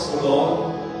one of us, O Lord,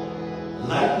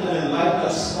 lighten and enlighten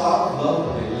that spark of love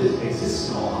that exists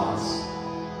in our hearts,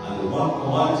 and the one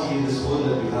commodity in this world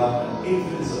that we have an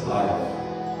infinite supply of.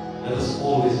 Let us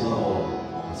always love all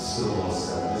and serve all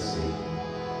selflessly.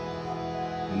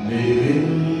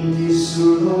 Mevinti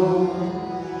suno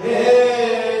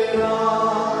era,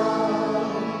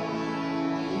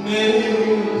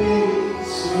 mevinti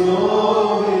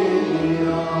suno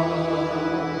era,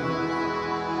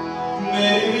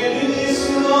 mevinti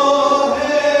suno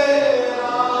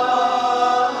era,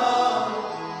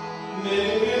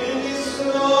 mevinti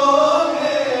suno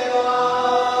era,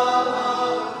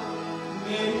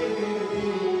 mevinti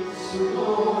suno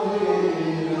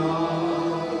era.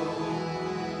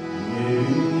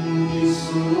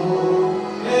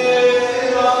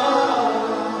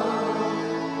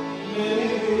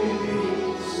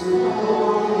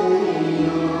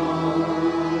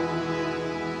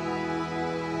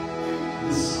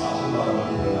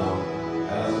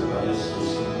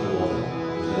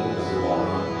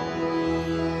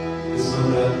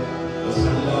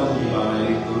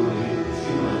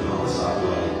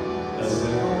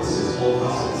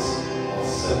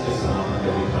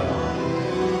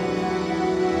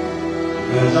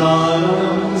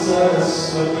 Gajanam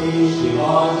Saraswati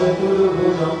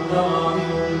Shivajaturabhujam Namami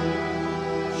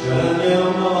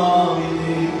Sharanyam Namami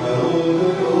Te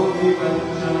Karogayogi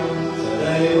Kanchanam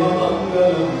Sadaiva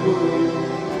Mangalam Guru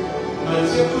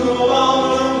Matsya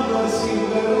Vamanam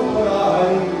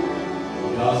Narsingaruparai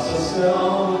Vyasasya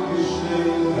Krishna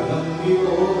Kadangi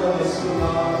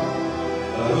Odavasudha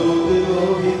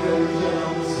Karogayogi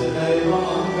Kanchanam Sadaiva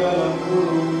Mangalam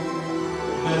Guru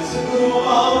Guru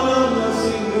Amanam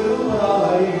Singuru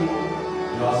Rai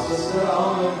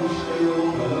Yasasarama Krishnayo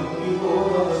Kalamki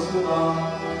Bodhavasudha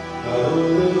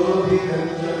Karudayodhi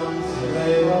Kanjanam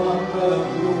Sadaiva Mangalam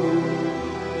Guru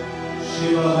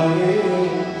Shiva Hare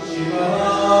Shiva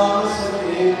Rama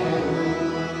Sare Guru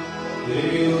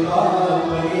Devata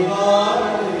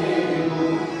Parivara Devu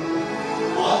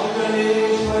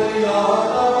Adganeshwari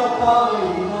Yada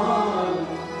Paliman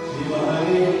Shiva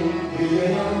Hare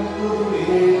Vijayam Guru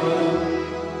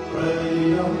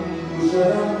Pratilinam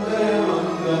Kusharam Jaya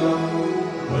Mangalam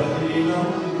Pratilinam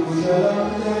Kusharam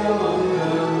Jaya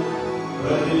Mangalam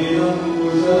Pratilinam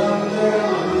Kusharam Jaya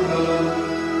Mangalam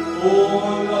Om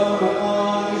Mangalam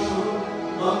Bhagavishnu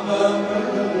Mangalam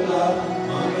Karnavida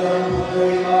Mangalam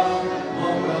Bhagavida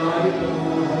Mangalam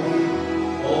Hari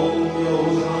Om Yo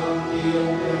Shanti Om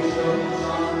Krishna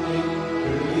Shanti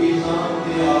Prithvi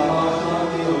Shanti Abha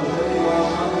Shanti Om Shriva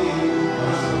Shanti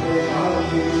Namaste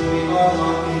Shanti Shriva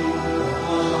Shanti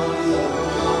Shanti Sarva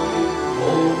Shanti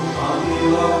Om Shanti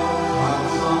Love Shanti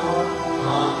Sama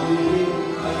Shanti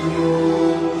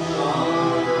Ayom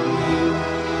Shanti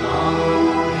Shanti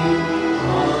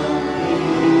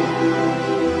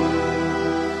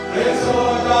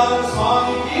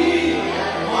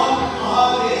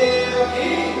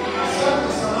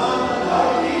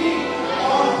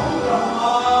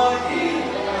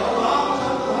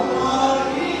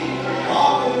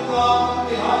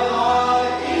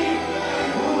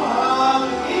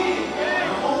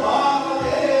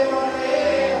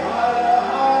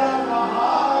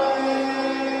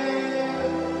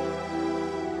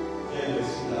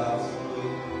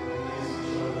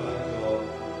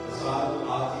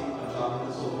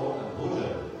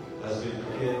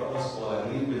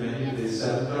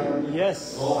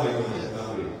Yes. Oh my goodness, I'm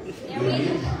hungry.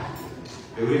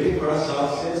 We're waiting for us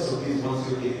downstairs, so please, once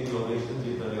you're taking your donations,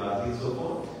 you've done your aarti and so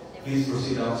forth, please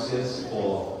proceed downstairs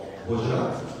for Bhojana.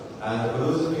 And for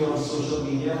those of you on social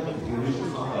media, if you wish to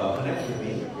connect with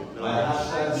me, my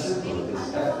hashtag is simple.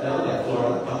 It's FL,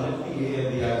 Florida, Pandit,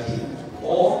 PANDIT,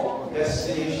 or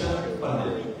Destination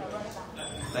Pandit.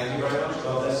 Thank you very much.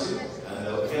 God bless you. And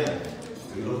again,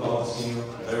 we look forward to seeing you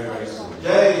very, very soon.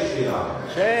 Jai Shri Ram.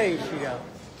 Jai Shri Ram.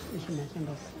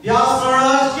 व्यास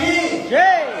महाराज की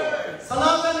जय।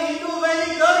 सनातन हिंदू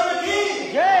वैदिक धर्म की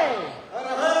जय। हर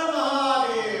हर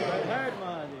महादेव। हर हर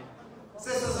Mahadev.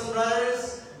 Sisters and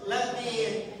brothers, let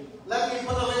me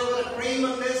put a little bit of cream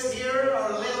on this here, or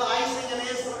a little icing in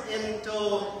this, into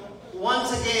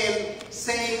once again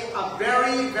saying a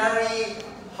very, very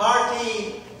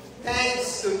hearty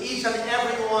thanks to each and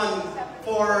everyone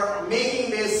for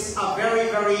making this a very,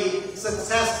 very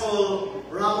successful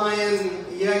Ramayan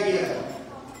Yagya.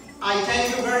 I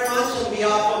thank you very much on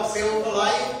behalf of Seva for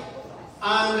Life,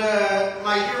 and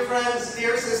my dear friends,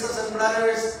 dear sisters and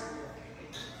brothers,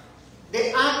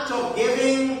 the act of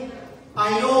giving,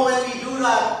 I know when we do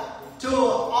that to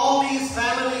all these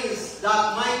families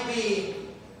that might be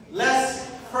less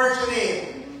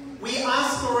fortunate, we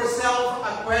ask ourselves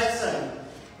a question,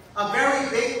 a very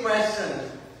big question.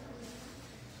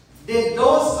 Did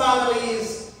those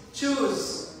families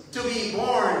choose to be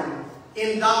born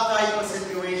in that type of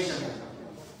situation?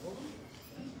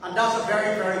 And that's a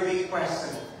very, very big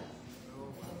question.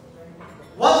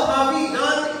 What have we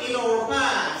done in our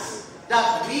past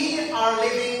that we are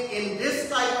living in this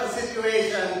type of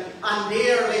situation and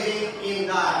they are living in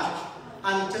that?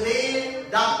 And today,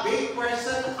 that big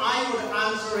question, I would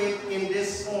answer it in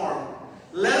this form.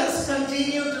 Let us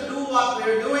continue to do what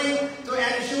we're doing to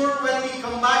ensure when we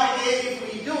come back again,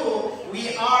 if we do,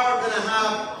 we are going to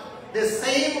have the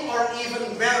same or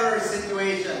even better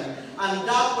situation. And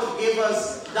that would give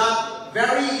us that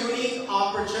very unique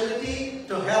opportunity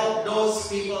to help those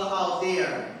people out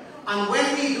there. And when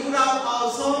we do that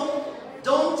also,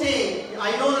 don't think,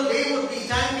 I know that they would be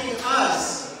thanking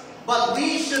us, but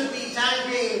we should be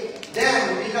thanking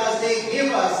them because they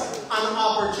give us an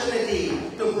opportunity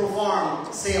to perform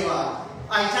Seva.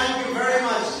 I thank you very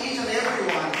much, each and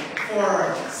everyone,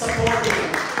 for supporting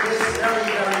this very,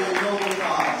 very noble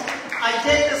cause. I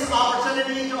take this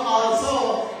opportunity to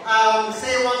also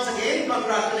say once again,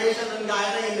 congratulations on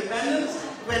Guyana independence,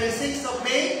 26th of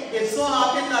May. It's so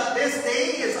happened that this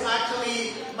day is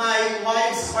actually my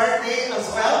wife's birthday as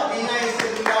well. Dina is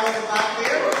sitting down in the back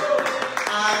here.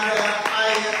 And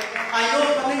I know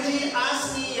Panditji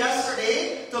asked me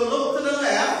yesterday to look to the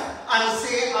left and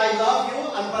say, I love you.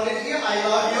 And Panditji, I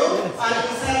love you. And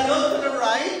he said, look to the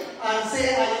right and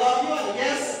say, I love you. And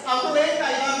yes, Uncle Lake,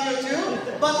 I love you too.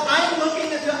 But I'm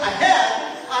looking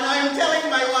ahead and I'm telling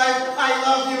my wife, I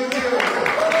love you too.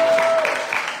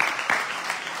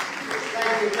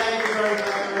 Thank you very much,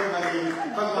 everybody.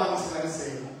 Bhagwan's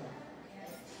blessing.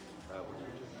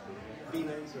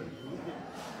 Bina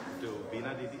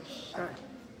Didi.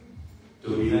 To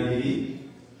Bina Didi,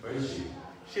 where is she?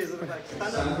 She's in the back.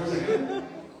 Stand for a second.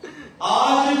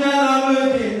 Aaj janam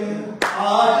din,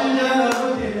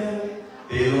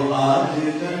 tero aaj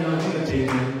janam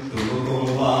din, tumko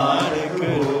mubarak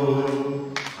ho.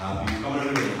 Happy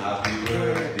birthday, happy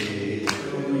birthday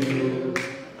to you.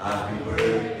 Happy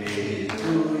birthday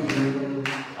to you.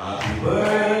 Happy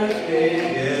birthday,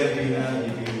 dear Bina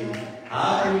Didi.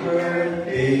 Happy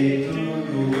birthday to you.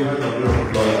 Give her a round of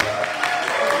applause.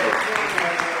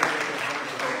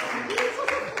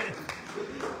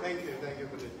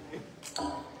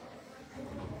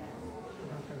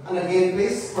 And again,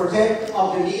 please protect of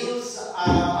the meals.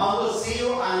 I will see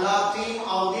you and that team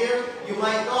out there. You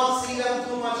might not see them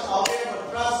too much